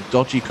nappies and a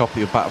dodgy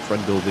copy of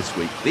Battlefront All this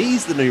week.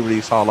 These are the new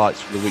release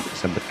highlights for the week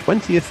December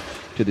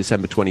 20th to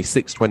December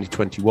 26th,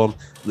 2021.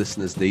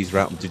 Listeners, these are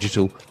out on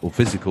digital or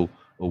physical,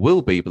 or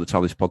will be by the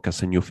time this podcast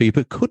is in your feed,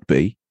 but could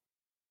be,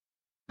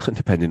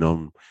 depending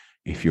on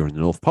if you're in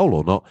the North Pole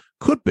or not,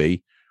 could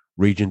be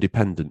region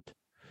dependent.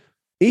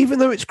 Even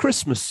though it's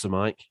Christmas, Sir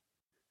Mike,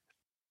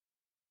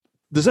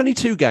 there's only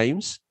 2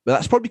 games, but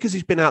that's probably because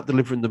he's been out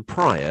delivering them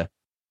prior.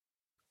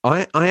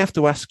 I have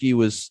to ask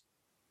you, as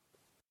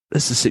the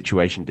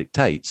situation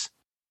dictates,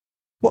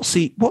 what do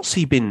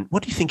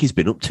you think he's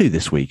been up to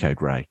this week,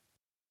 O'Gray?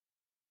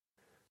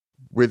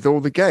 With all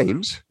the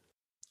games?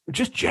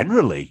 Just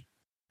generally.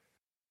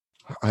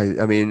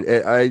 I mean,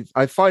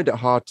 I find it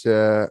hard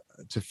to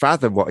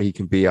fathom what he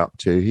can be up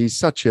to. He's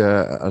such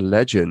a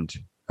legend,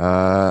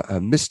 a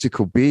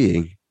mystical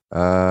being.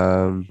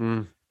 I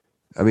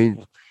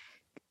mean,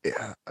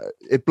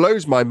 it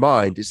blows my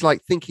mind. It's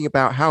like thinking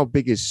about how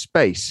big is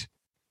space.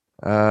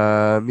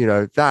 Trying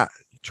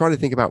to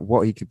think about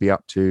what he could be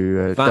up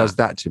to does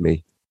that to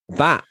me.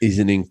 That is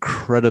an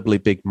incredibly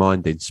big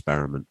mind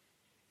experiment.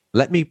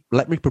 Let me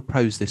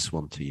propose this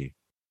one to you.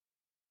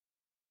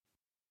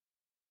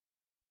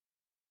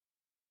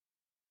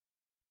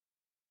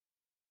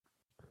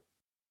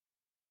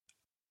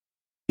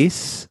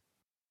 Is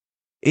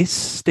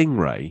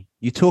Stingray,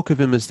 you talk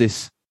of him as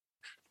this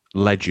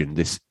legend,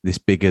 this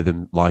bigger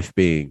than life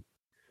being.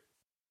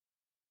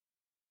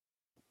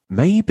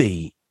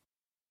 Maybe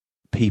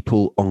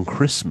people on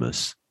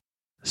Christmas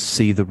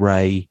see the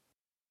Ray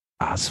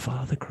as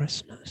Father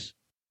Christmas.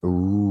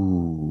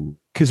 Ooh.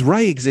 Because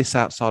Ray exists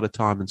outside of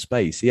time and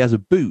space. He has a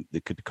boot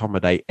that could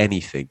accommodate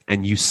anything,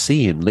 and you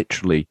see him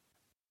literally.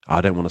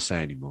 I don't want to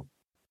say anymore.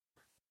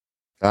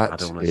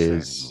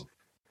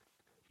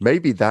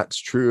 Maybe that's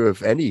true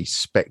of any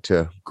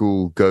spectre,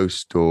 ghoul,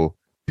 ghost, or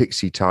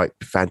pixie type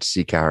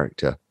fantasy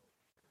character.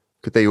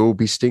 Could they all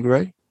be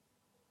Stingray?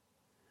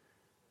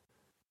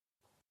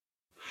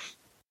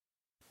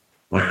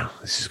 Wow,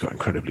 this has got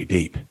incredibly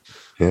deep.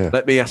 Yeah.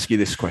 Let me ask you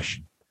this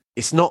question.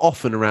 It's not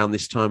often around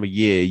this time of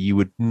year you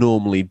would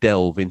normally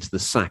delve into the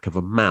sack of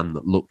a man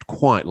that looked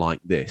quite like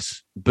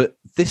this. But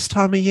this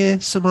time of year,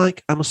 Sir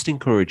Mike, I must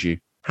encourage you,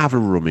 have a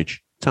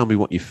rummage. Tell me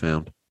what you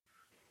found.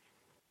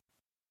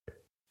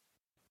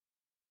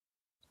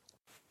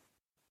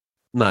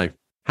 No,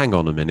 hang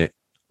on a minute.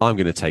 I'm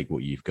going to take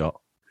what you've got.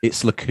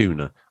 It's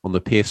Lacuna on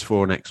the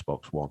PS4 and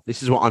Xbox One.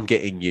 This is what I'm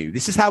getting you.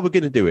 This is how we're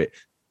going to do it.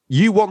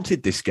 You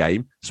wanted this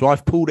game, so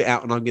I've pulled it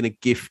out and I'm going to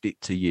gift it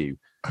to you.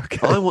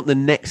 Okay. I want the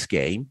next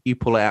game. You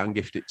pull it out and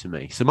gift it to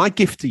me. So my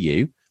gift to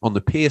you on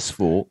the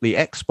PS4, the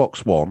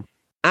Xbox One,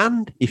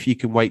 and if you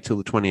can wait till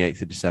the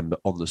 28th of December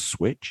on the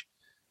Switch,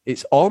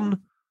 it's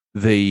on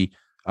the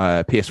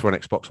PS4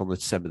 and Xbox on the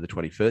December the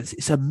 21st.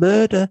 It's a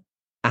murder,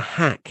 a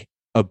hack,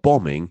 a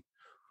bombing,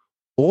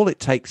 all it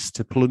takes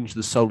to plunge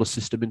the solar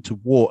system into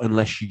war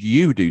unless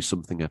you do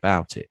something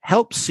about it.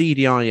 Help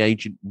CDI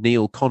agent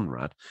Neil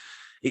Conrad.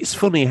 It's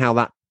funny how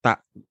that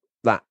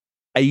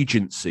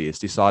agency has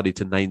decided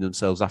to name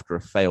themselves after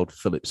a failed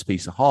Philips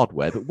piece of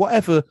hardware. But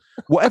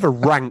whatever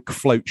rank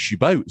floats your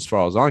boat, as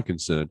far as I'm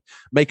concerned,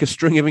 make a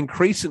string of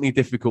increasingly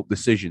difficult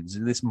decisions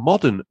in this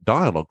modern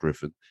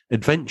dialogue-driven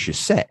adventure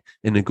set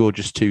in a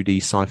gorgeous 2D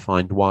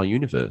sci-fi noir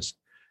universe.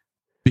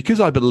 Because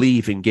I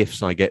believe in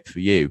gifts I get for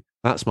you,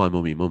 that's my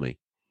mummy.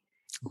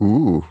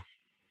 Ooh,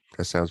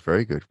 that sounds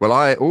very good. Well,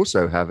 I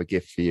also have a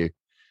gift for you.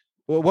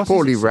 Well, what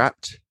poorly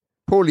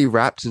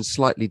wrapped and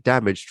slightly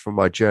damaged from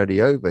my journey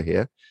over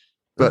here.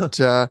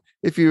 But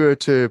if you were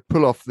to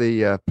pull off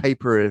the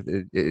paper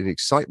in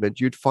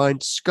excitement, you'd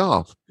find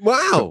Scarf.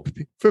 Wow.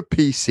 For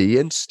PC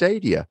and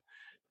Stadia.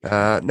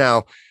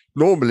 Now,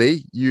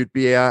 normally you'd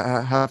be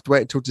have to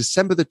wait until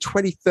December the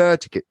 23rd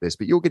to get this,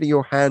 but you're getting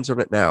your hands on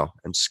it now.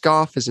 And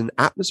Scarf is an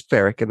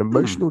atmospheric and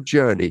emotional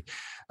journey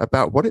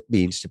about what it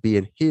means to be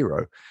a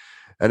hero.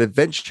 An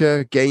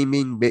adventure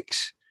gaming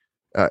mix.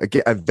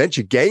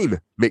 Adventure game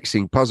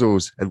mixing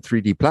puzzles and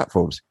 3D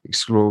platforms.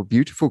 Explore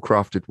beautiful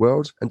crafted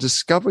worlds and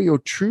discover your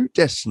true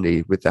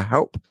destiny with the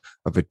help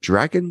of a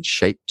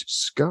dragon-shaped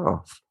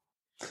scarf.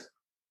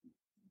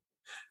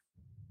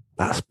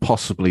 That's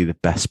possibly the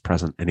best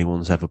present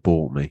anyone's ever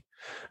bought me,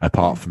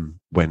 apart from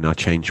when I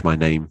changed my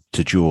name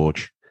to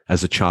George.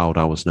 As a child,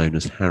 I was known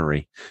as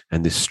Harry,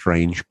 and this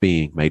strange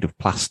being made of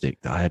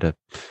plastic that I had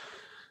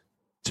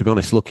to be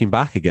honest, looking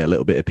back, I get a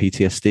little bit of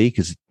PTSD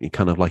because it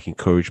kind of like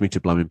encouraged me to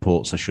blow in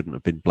ports I shouldn't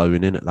have been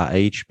blowing in at that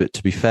age. But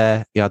to be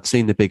fair, yeah, I'd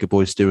seen the bigger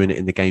boys doing it,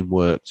 and the game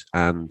worked.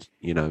 And,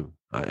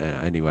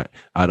 anyway,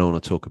 I don't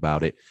want to talk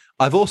about it.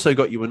 I've also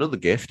got you another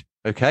gift,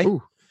 okay?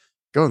 Ooh,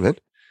 go on then.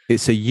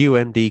 It's a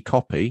UMD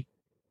copy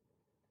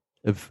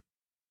of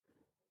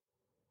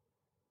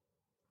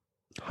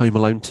Home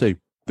Alone 2,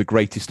 the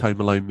greatest Home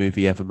Alone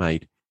movie ever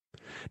made.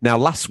 Now,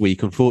 last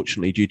week,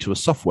 unfortunately, due to a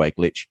software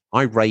glitch,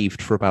 I raved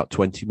for about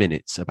 20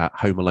 minutes about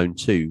Home Alone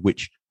 2,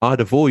 which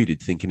I'd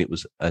avoided thinking it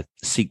was a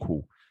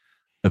sequel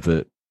of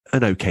an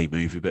okay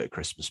movie, but a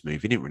Christmas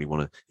movie. I didn't really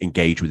want to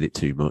engage with it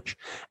too much.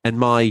 And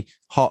my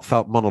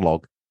heartfelt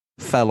monologue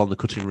fell on the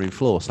cutting room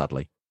floor,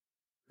 sadly.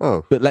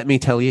 Oh. But let me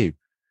tell you,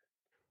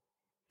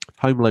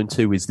 Home Alone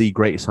 2 is the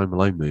greatest Home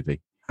Alone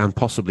movie, and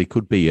possibly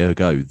could be,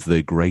 ergo,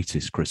 the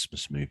greatest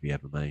Christmas movie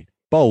ever made.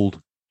 Bold.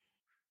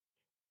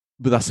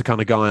 But that's the kind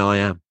of guy I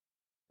am.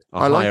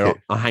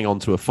 I hang on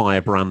to a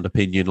firebrand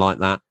opinion like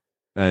that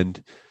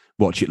and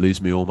watch it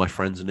lose me all my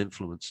friends and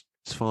influence.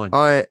 It's fine.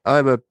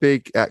 I'm a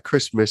big, at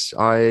Christmas,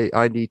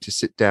 I need to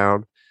sit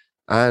down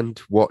and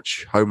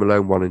watch Home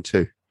Alone 1 and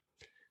 2.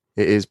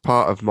 It is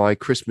part of my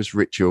Christmas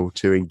ritual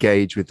to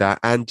engage with that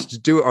and to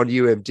do it on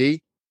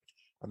UMD,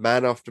 a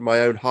man after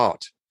my own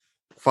heart.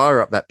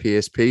 Fire up that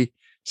PSP,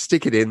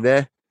 stick it in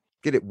there,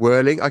 get it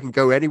whirling. I can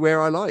go anywhere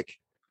I like.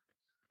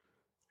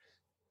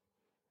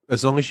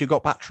 As long as you've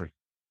got battery.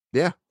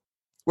 Yeah.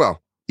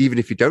 Well, even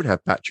if you don't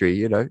have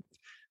battery,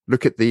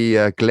 look at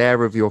the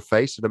glare of your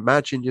face and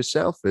imagine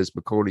yourself as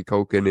Macaulay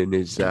Culkin in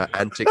his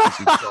antics as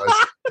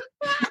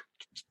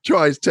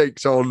he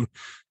takes on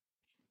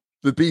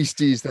the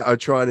beasties that are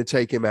trying to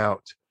take him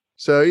out.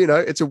 So,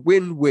 it's a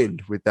win-win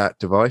with that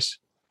device.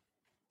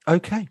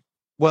 Okay.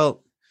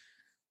 Well,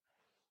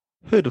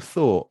 who'd have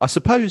thought? I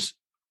suppose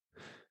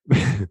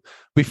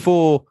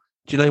before,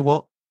 do you know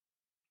what?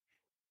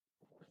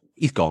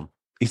 He's gone.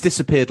 He's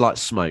disappeared like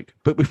smoke.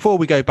 But before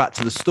we go back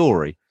to the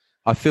story,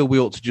 I feel we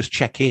ought to just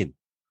check in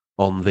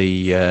on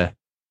the... it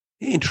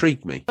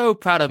intrigued me. Oh,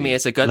 proud of me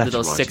as a good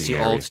little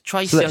 6-year-old,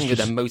 twice younger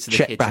than most of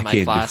the kids in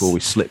my class. Before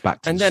we slip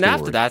back to and the then story.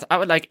 after that, I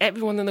would like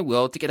everyone in the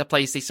world to get a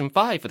PlayStation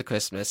 5 for the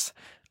Christmas.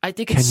 I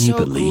think it's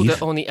so cool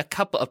that only a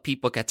couple of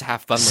people get to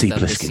have fun with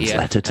them this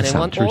year. And I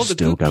want all the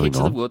good kids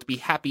in the world to be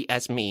happy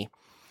as me.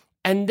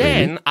 And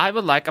then I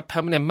would like a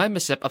permanent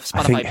membership of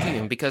Spotify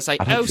Premium because I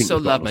also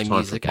love my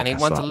music and I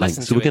want to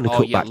listen to it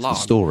all year long.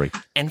 Story.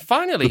 And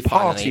finally, the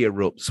party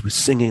erupts with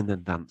singing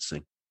and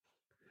dancing.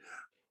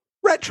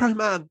 Retro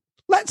Man,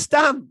 let's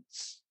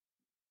dance.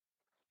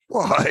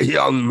 Why,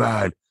 young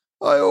man,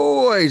 I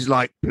always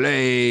like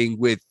playing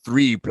with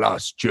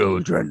 3+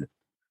 children.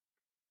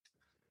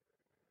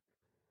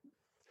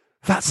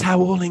 That's how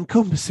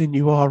all-encompassing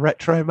you are,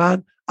 Retro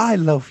Man. I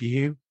love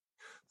you.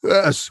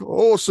 Yes,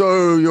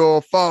 also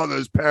your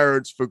father's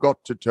parents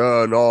forgot to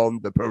turn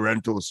on the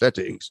parental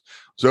settings,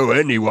 so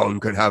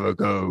anyone can have a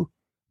go.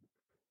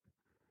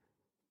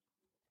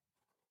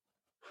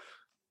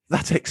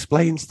 That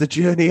explains the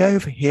journey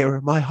over here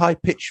in my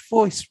high-pitched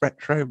voice,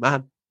 Retro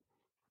Man.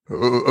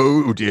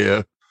 Oh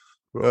dear.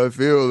 I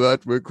feel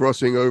that we're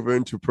crossing over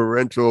into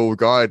parental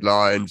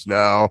guidelines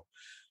now.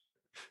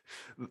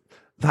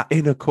 That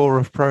inner core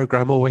of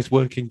program always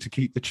working to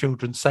keep the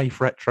children safe,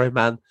 Retro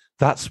Man.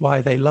 That's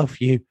why they love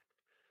you.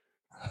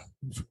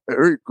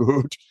 Very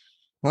good.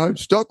 I'm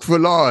stuck for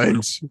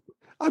lines.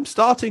 I'm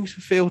starting to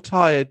feel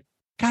tired.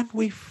 Can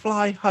we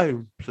fly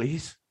home,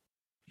 please?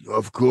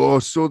 Of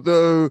course,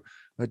 although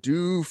I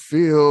do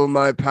feel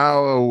my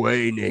power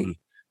waning.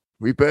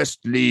 We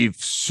best leave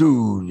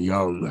soon,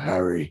 young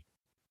Harry.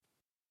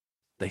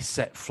 They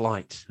set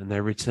flight and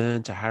they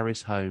return to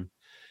Harry's home,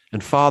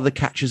 and Father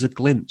catches a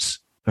glimpse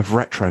of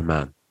Retro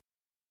Man.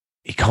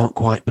 He can't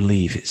quite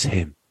believe it's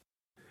him.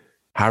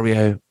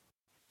 Harry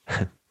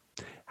and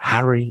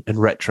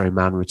Retro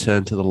Man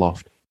return to the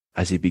loft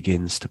as he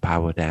begins to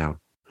power down.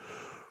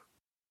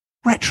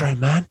 Retro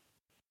Man,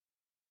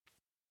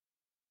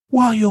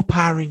 while you're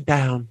powering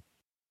down,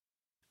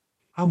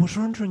 I was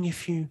wondering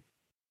if you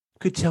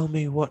could tell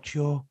me what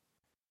you're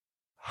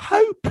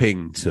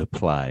hoping to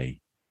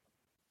play.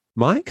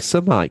 Mike,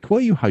 what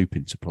are you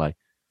hoping to play?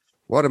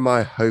 What am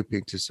I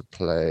hoping to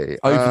play?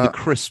 Over the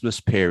Christmas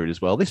period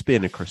as well, this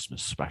being a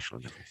Christmas special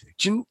and everything.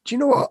 Do you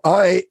know what?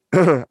 I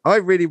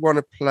really want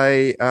to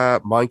play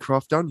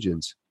Minecraft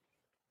Dungeons.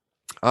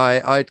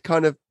 I'd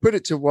kind of put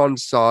it to one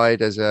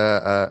side as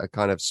a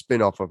kind of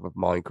spin-off of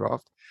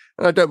Minecraft.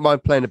 And I don't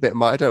mind playing a bit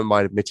of I don't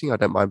mind admitting I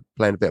don't mind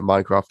playing a bit of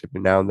Minecraft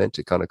every now and then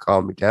to kind of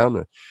calm me down.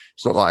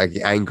 It's not like I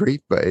get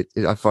angry, but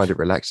I find it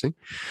relaxing.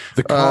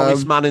 The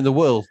calmest man in the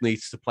world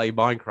needs to play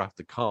Minecraft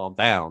to calm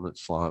down.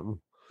 It's like,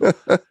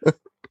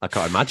 I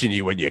can't imagine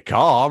you when you're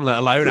calm, let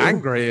alone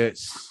angry.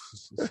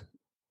 It's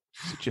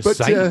just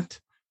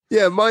saint.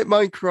 Yeah,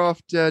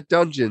 Minecraft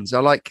Dungeons. I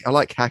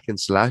like hack and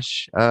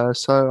slash.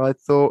 So I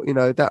thought,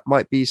 that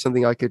might be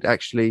something I could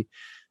actually.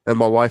 And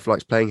my wife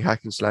likes playing hack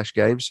and slash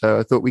games, so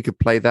I thought we could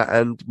play that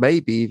and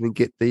maybe even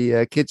get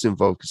the kids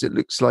involved, because it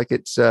looks like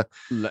it's, as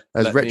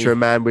Retro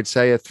Man would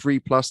say, a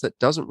 3+ that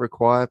doesn't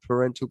require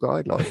parental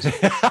guidelines.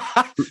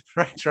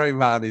 Retro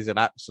Man is an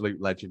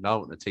absolute legend. I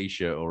want a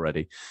T-shirt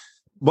already.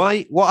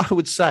 What I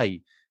would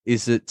say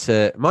is that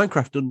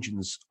Minecraft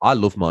Dungeons, I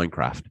love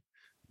Minecraft.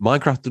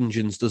 Minecraft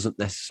Dungeons doesn't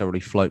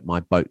necessarily float my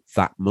boat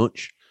that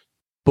much.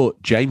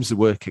 But James the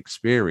Work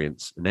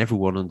Experience and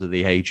everyone under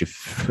the age of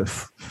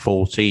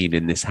 14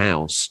 in this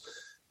house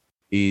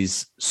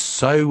is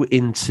so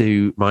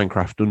into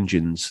Minecraft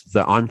Dungeons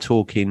that I'm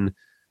talking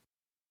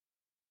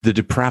the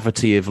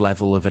depravity of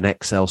level of an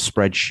Excel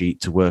spreadsheet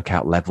to work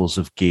out levels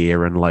of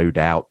gear and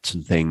loadouts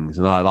and things.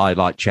 And I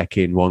like check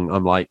in one.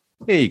 I'm like,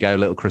 here you go,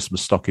 little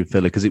Christmas stocking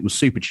filler, because it was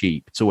super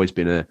cheap. It's always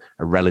been a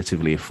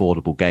relatively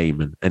affordable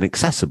game and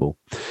accessible.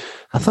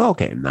 I thought, I'll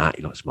get him that.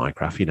 He likes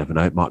Minecraft. You never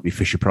know. It might be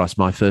Fisher Price,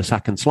 my first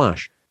hack and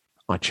slash.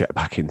 I check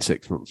back in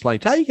 6 months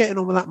later. How are you getting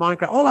on with that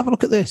Minecraft? I'll have a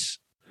look at this.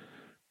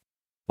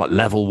 Like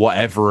level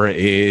whatever it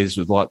is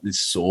with like this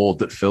sword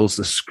that fills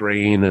the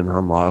screen. And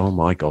I'm like, oh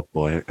my God,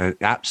 boy. And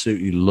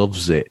absolutely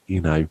loves it,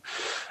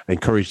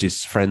 Encouraged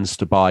his friends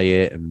to buy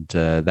it, and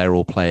they're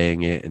all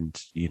playing it.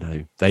 And,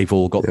 they've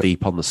all got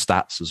deep on the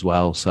stats as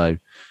well. So,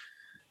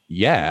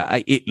 yeah,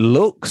 it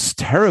looks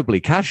terribly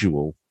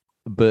casual.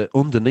 But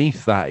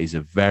underneath that is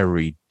a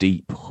very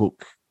deep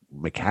hook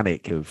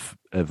mechanic of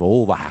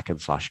all the hack and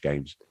slash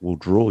games. Will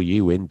draw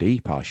you in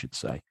deep, I should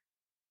say.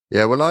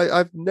 Yeah, well,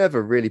 I've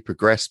never really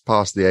progressed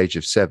past the age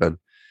of 7.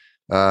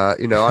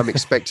 I'm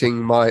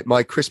expecting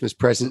my Christmas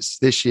presents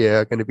this year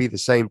are going to be the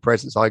same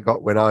presents I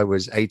got when I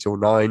was 8 or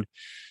 9.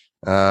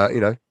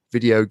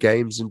 Video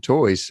games and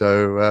toys.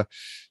 So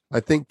I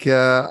think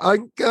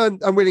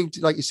I'm willing to,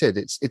 like you said,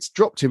 it's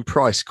dropped in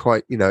price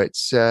quite.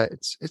 It's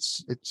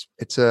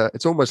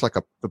almost like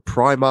the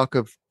Primark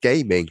of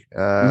gaming.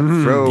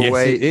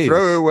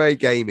 Throwaway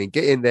gaming.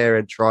 Get in there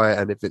and try it,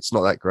 and if it's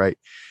not that great,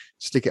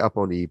 stick it up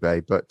on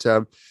eBay. But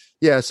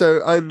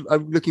so I'm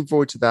looking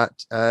forward to that,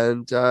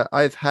 and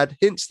I've had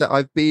hints that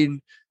I've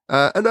been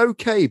an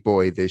okay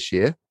boy this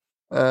year.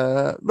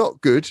 Not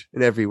good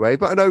in every way,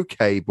 but an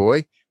okay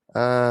boy,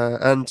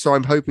 and so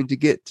I'm hoping to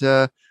get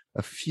a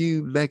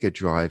few Mega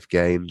Drive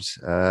games,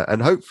 and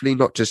hopefully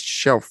not just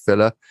shelf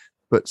filler,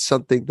 but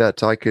something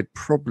that I could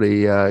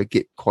probably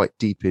get quite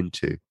deep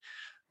into.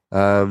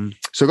 So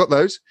I got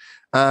those.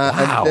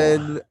 Wow. And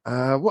then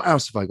what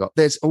else have I got?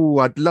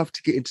 I'd love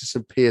to get into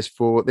some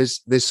PS4.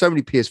 There's so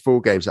many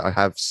PS4 games that I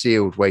have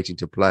sealed waiting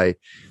to play.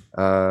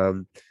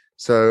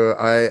 So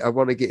I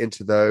want to get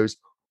into those.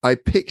 I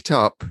picked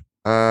up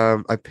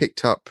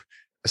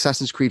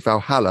Assassin's Creed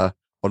Valhalla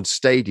on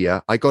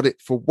Stadia. I got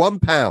it for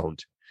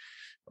 £1.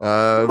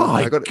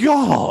 My God,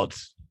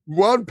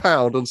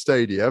 £1 on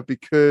Stadia,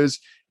 because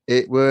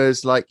it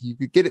was like you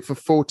could get it for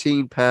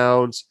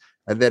 £14,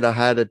 and then I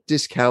had a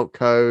discount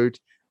code,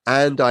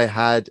 and I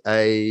had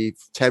a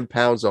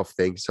 £10 off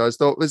thing. So I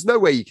thought, there's no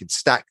way you could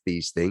stack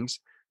these things.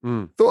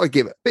 Thought I'd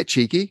give it a bit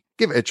cheeky,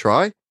 give it a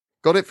try.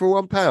 Got it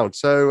for £1.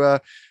 So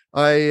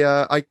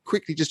I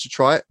quickly, just to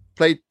try it,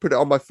 put it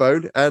on my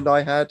phone, and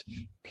I had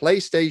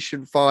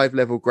PlayStation 5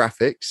 level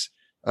graphics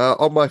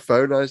on my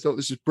phone. I thought,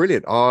 this is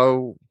brilliant.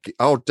 I'll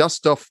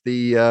dust off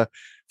the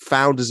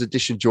Founders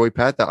Edition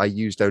joypad that I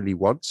used only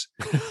once,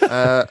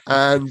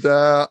 and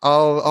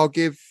I'll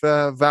give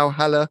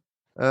Valhalla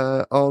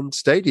on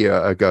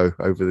Stadia a go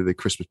over the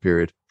Christmas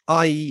period.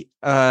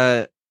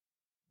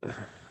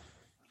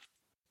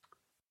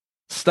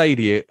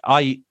 Stadia,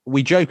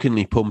 we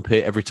jokingly pump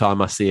it every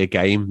time I see a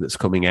game that's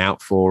coming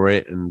out for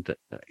it, and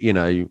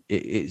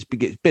it's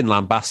been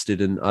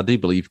lambasted, and I do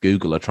believe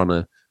Google are trying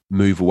to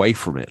move away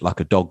from it,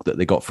 like a dog that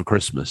they got for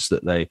Christmas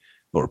that they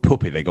or a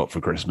puppy they got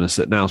for Christmas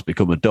that now's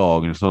become a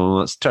dog, and so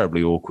that's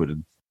terribly awkward.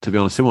 And to be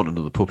honest, they want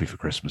another puppy for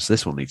Christmas.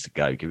 This one needs to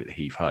go. Give it the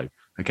heave ho.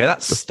 Okay,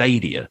 that's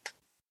Stadia.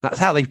 That's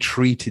how they've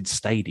treated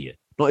Stadia.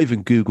 Not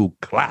even Google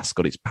Glass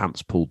got its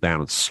pants pulled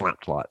down and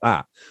slapped like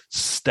that.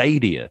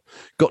 Stadia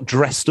got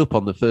dressed up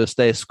on the first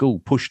day of school,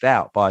 pushed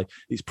out by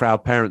its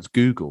proud parents,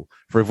 Google,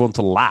 for everyone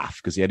to laugh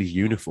because he had his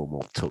uniform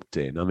all tucked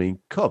in. I mean,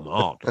 come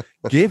on,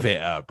 give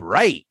it a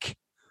break.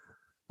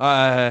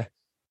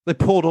 They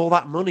poured all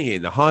that money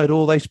in. They hired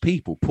all those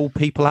people, pulled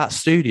people out of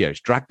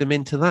studios, dragged them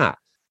into that.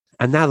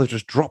 And now they've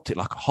just dropped it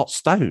like a hot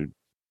stone.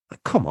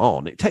 Come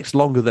on, it takes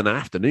longer than an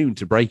afternoon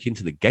to break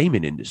into the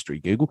gaming industry,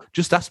 Google.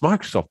 Just ask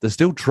Microsoft. They're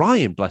still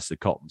trying, bless the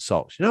cotton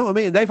socks. You know what I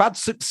mean? They've had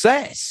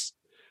success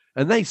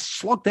and they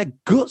slogged their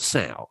guts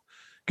out.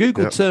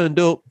 Google turned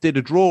up, did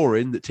a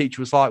drawing. The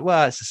teacher was like,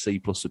 well, it's a C+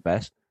 at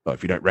best. Well,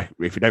 if you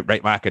don't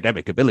rate my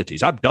academic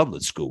abilities, I'm done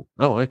with school.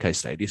 Oh, okay,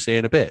 Stadia, see you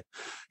in a bit.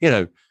 You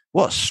know,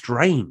 what a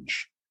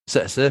strange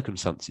set of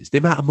circumstances. The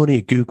amount of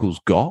money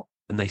Google's got,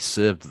 and they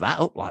served that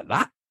up like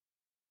that.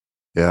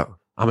 Yeah.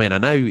 I mean, I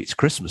know it's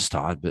Christmas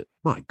time, but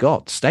my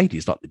God,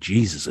 Stadia's like the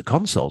Jesus of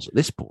consoles at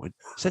this point.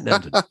 Sent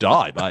down to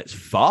die by its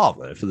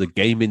father for the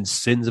gaming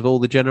sins of all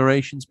the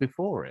generations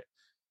before it.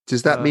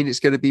 Does that mean it's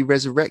going to be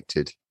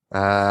resurrected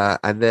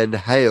and then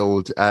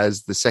hailed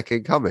as the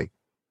second coming?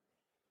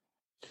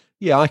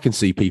 Yeah, I can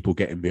see people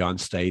getting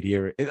behind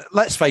Stadia.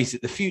 Let's face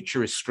it, the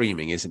future is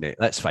streaming, isn't it?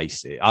 Let's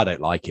face it. I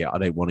don't like it. I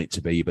don't want it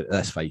to be, but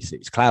let's face it.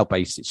 It's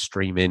cloud-based. It's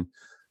streaming.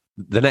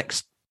 The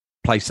next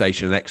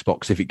PlayStation and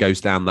Xbox, if it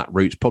goes down that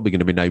route, it's probably going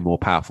to be no more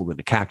powerful than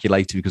a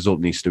calculator because all it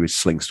needs to do is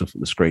sling stuff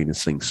at the screen and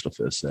sling stuff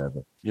at a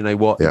server. You know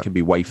what? It can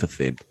be wafer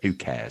thin. Who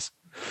cares?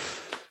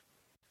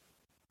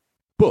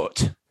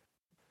 But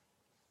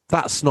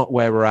that's not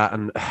where we're at.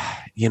 And,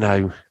 you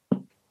know,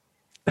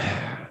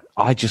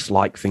 I just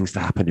like things to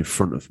happen in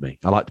front of me.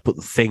 I like to put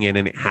the thing in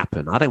and it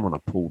happen. I don't want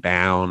to pull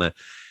down.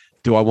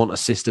 Do I want a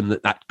system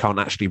that can't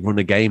actually run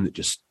a game, that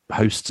just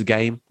hosts a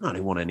game? I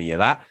don't want any of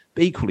that.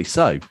 But equally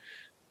so,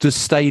 does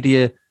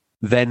Stadia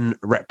then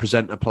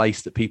represent a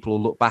place that people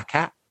will look back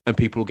at and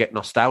people will get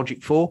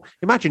nostalgic for?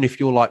 Imagine if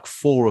you're like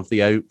four of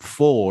the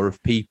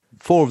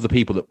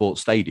people that bought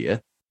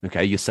Stadia,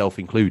 okay, yourself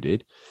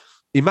included.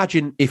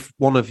 Imagine if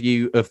one of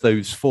you of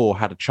those four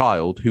had a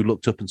child who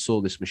looked up and saw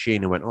this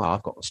machine and went, oh,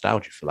 I've got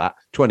nostalgia for that.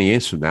 20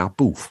 years from now,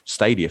 boof,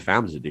 Stadia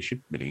Founders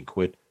Edition, £1 million.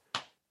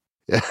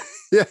 Yeah,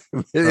 yeah,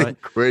 £1 million,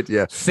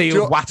 yeah.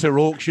 Sealed Watter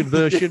auction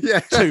version,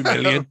 2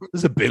 million.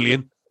 There's $1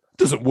 billion.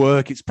 Doesn't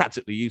work. It's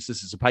practically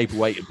useless. It's a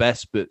paperweight at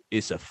best, but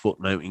it's a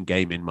footnote in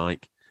gaming,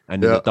 Mike.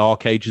 And in the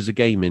dark ages of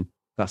gaming,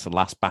 that's the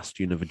last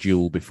bastion of a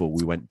jewel before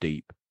we went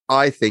deep.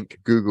 I think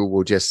Google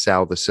will just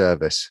sell the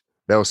service.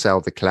 They'll sell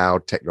the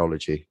cloud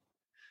technology.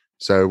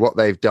 So what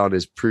they've done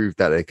is prove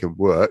that it can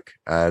work.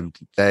 And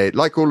they,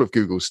 like all of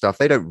Google's stuff,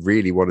 they don't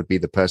really want to be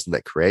the person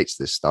that creates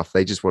this stuff.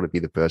 They just want to be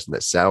the person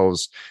that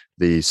sells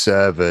the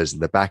servers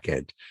and the back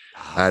end.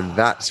 And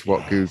that's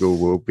what Google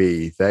will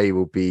be. They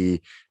will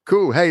be,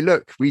 cool, hey,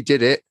 look, we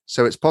did it.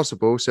 So it's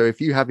possible. So if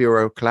you have your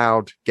own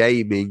cloud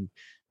gaming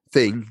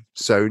thing,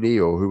 Sony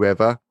or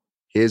whoever,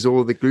 here's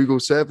all the Google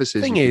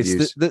services. The thing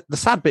is, the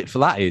sad bit for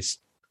that is,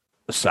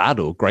 sad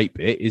or great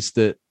bit is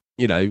that,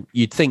 you know,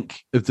 you'd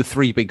think of the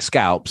three big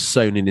scalps,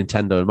 Sony,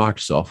 Nintendo, and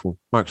Microsoft. Well,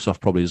 Microsoft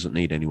probably doesn't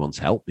need anyone's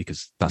help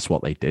because that's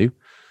what they do.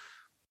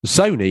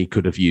 Sony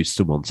could have used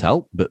someone's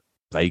help, but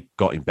they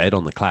got in bed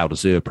on the Cloud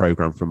Azure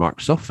program from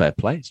Microsoft. Fair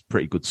play. It's a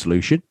pretty good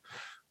solution.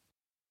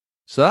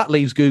 So that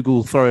leaves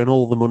Google throwing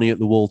all the money at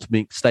the wall to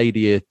make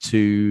Stadia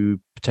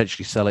to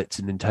potentially sell it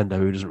to Nintendo,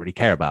 who doesn't really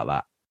care about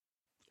that.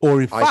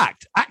 Or in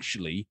fact,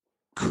 actually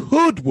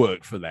could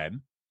work for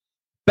them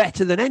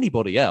better than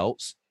anybody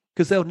else,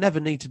 because they'll never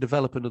need to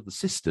develop another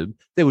system.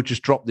 They would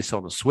just drop this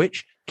on a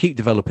Switch, keep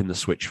developing the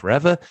Switch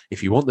forever.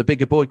 If you want the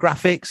bigger boy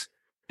graphics,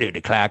 do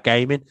the cloud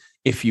gaming.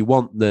 If you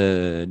want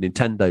the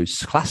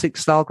Nintendo's classic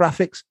style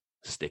graphics,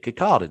 stick a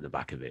card in the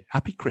back of it.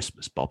 Happy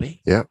Christmas,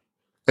 Bobby. Yeah.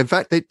 In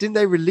fact, didn't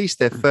they release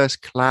their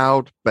first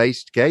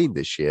cloud-based game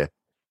this year?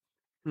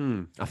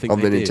 I think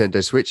on the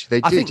Nintendo Switch.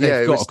 They did,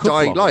 yeah. It was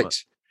Dying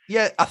Light.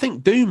 Yeah, I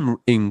think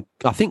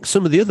I think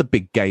some of the other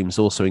big games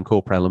also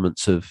incorporate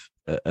elements of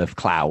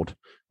cloud.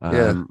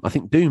 I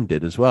think Doom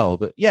did as well,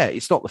 but yeah,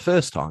 it's not the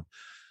first time.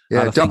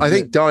 Yeah, I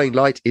think Dying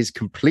Light is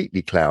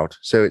completely cloud,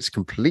 so it's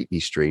completely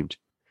streamed.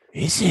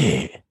 Is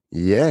it?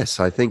 Yes,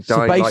 I think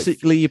Dying Light. So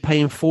basically, you're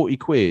paying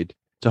 £40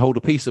 to hold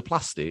a piece of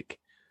plastic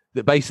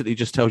that basically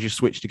just tells your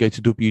Switch to go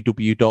to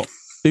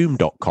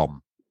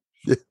www.doom.com.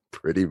 Yeah,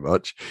 pretty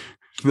much.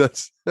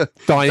 That's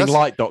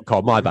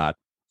dyinglight.com. My bad.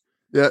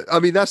 Yeah, I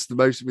mean that's the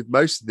most with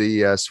most of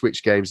the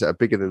Switch games that are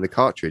bigger than the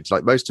cartridge.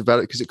 Like most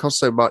developed because it costs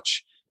so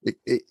much.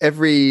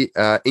 Every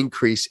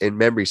increase in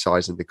memory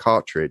size in the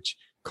cartridge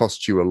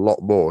costs you a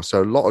lot more.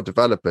 So a lot of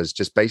developers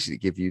just basically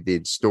give you the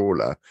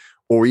installer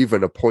or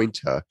even a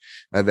pointer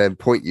and then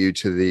point you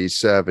to the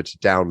server to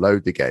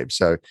download the game.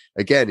 So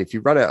again, if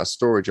you run out of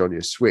storage on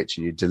your Switch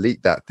and you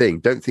delete that thing,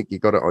 don't think you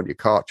got it on your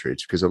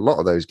cartridge because a lot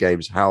of those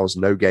games house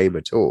no game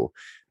at all.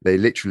 They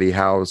literally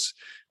house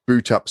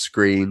boot up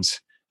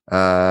screens,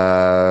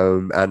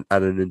 and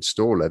an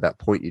installer that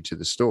point you to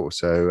the store.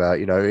 So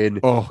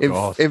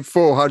in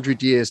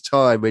 400 years'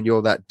 time, when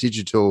you're that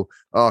digital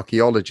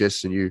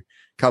archaeologist and you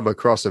come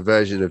across a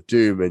version of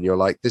Doom and you're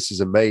like, this is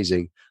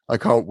amazing, I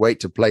can't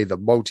wait to play the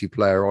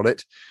multiplayer on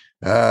it,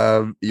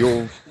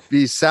 you'll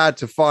be sad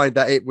to find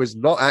that it was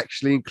not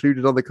actually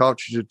included on the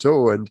cartridge at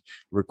all and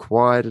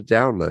required a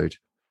download.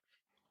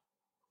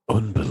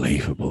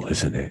 Unbelievable,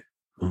 isn't it?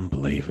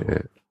 Unbelievable.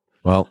 Yeah.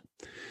 Well,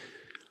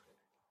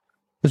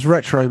 as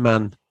Retro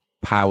Man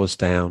powers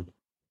down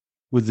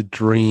with the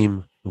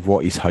dream of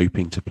what he's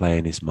hoping to play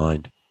in his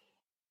mind,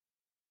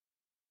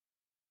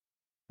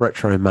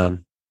 Retro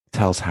Man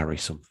tells Harry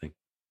something.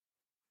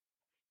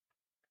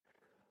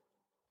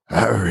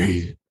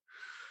 Harry,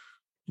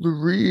 the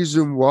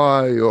reason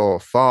why your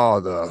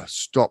father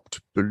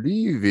stopped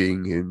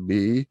believing in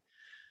me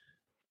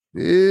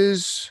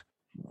is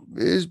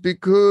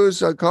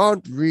because I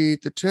can't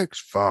read the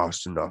text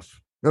fast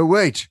enough. No,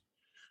 wait.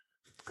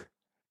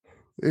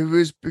 It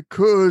was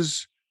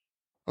because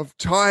of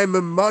time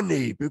and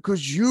money,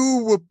 because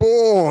you were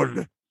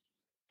born.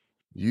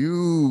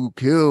 You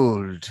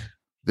killed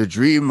the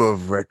dream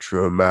of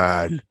Retro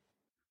Man.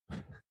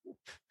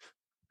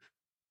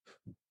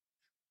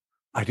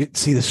 I didn't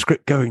see the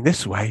script going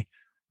this way.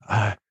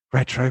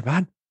 Retro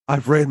Man,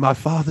 I've ruined my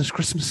father's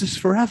Christmases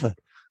forever.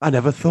 I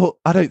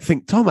don't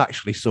think Tom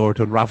actually saw it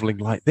unraveling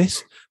like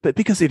this, but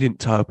because he didn't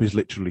tie up his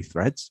literary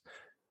threads,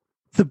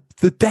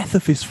 the death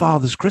of his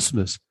father's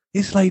Christmas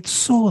is laid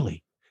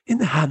sorely in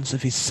the hands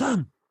of his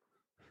son.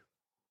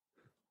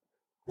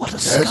 What a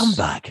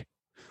scumbag.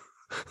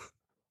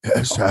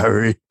 Yes,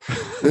 Harry.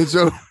 There's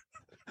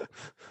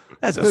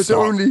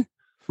only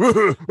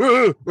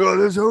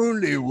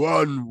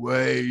one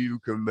way you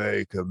can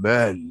make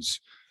amends,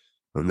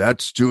 and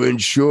that's to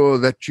ensure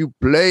that you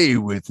play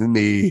with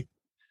the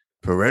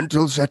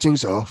parental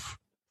settings off.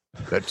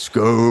 Let's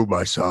go,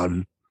 my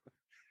son.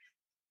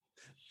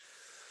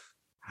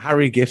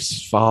 Harry gives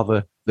his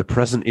father the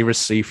present he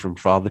received from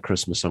Father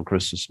Christmas on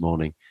Christmas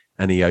morning,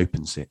 and he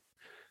opens it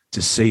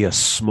to see a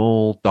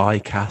small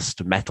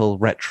die-cast metal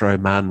Retro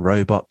Man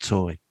robot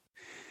toy.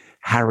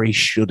 Harry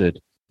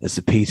shuddered as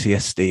the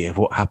PTSD of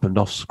what happened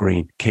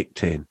off-screen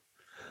kicked in.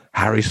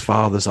 Harry's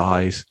father's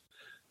eyes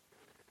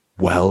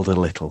welled a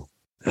little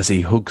as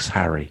he hugs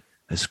Harry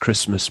as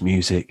Christmas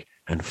music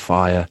and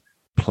fire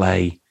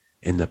play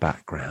in the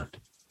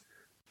background.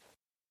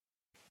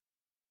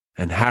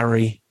 And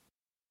Harry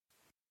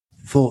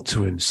thought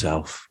to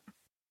himself,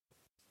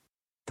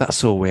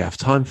 that's all we have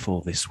time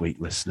for this week,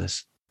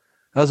 listeners.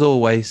 As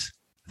always,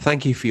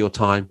 thank you for your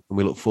time, and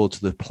we look forward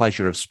to the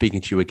pleasure of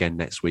speaking to you again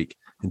next week.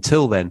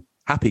 Until then,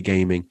 happy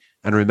gaming,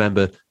 and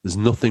remember, there's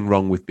nothing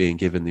wrong with being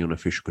given the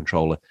unofficial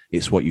controller.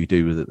 It's what you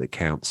do with it that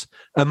counts.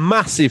 A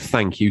massive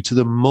thank you to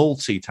the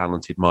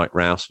multi-talented Mike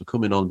Rouse for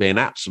coming on, being an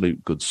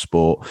absolute good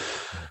sport.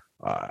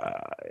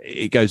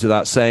 It goes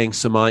without saying,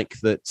 Sir Mike,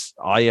 that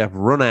I have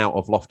run out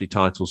of lofty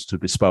titles to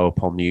bestow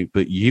upon you,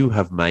 but you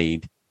have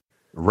made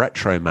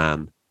Retro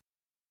Man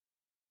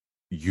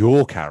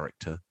your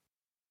character.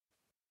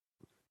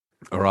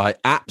 All right,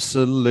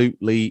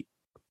 absolutely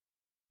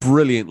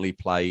brilliantly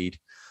played.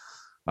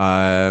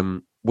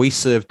 We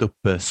served up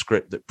a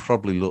script that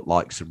probably looked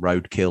like some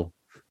roadkill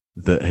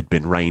that had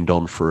been rained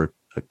on for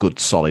a good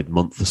solid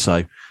month or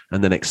so,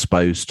 and then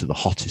exposed to the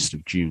hottest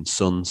of June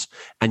suns.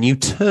 And you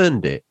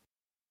turned it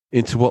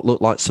into what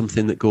looked like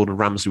something that Gordon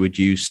Ramsay would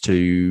use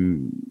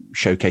to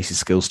showcase his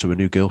skills to a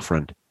new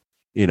girlfriend.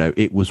 You know,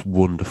 it was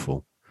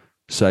wonderful.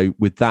 So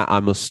with that,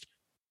 I must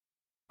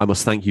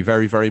thank you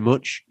very, very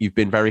much. You've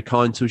been very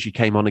kind to us. You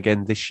came on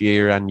again this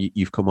year, and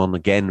you've come on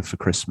again for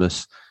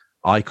Christmas.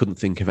 I couldn't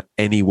think of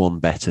anyone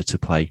better to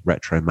play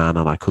Retro Man,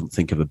 and I couldn't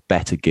think of a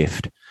better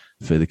gift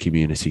for the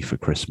community for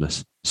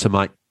Christmas. So,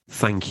 Mike,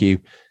 thank you.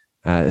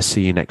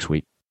 See you next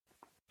week.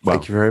 Well,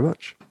 thank you very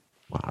much.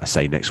 Well, I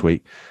say next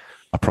week.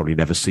 I'll probably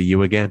never see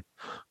you again.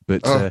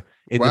 But I'm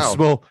off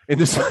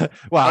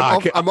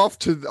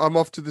to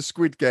the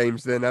Squid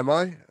Games then, am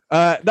I?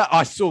 No,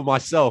 I saw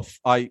myself.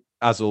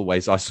 As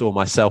always, I saw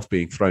myself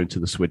being thrown to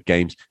the Squid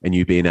Games and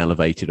you being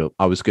elevated up.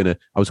 I was gonna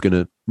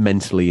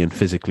mentally and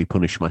physically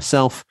punish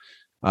myself,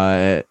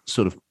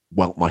 sort of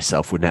welt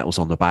myself with nettles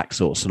on the back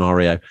sort of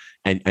scenario,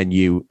 and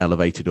you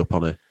elevated up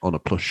on a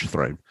plush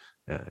throne.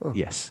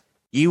 Yes,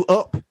 you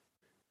up,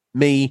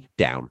 me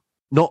down.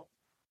 Not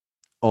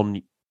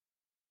on.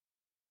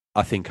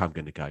 I think I'm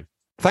going to go.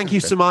 Thank you,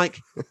 Sir Mike.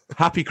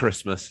 Happy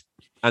Christmas,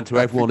 and to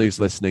everyone who's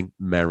listening,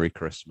 Merry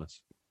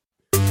Christmas.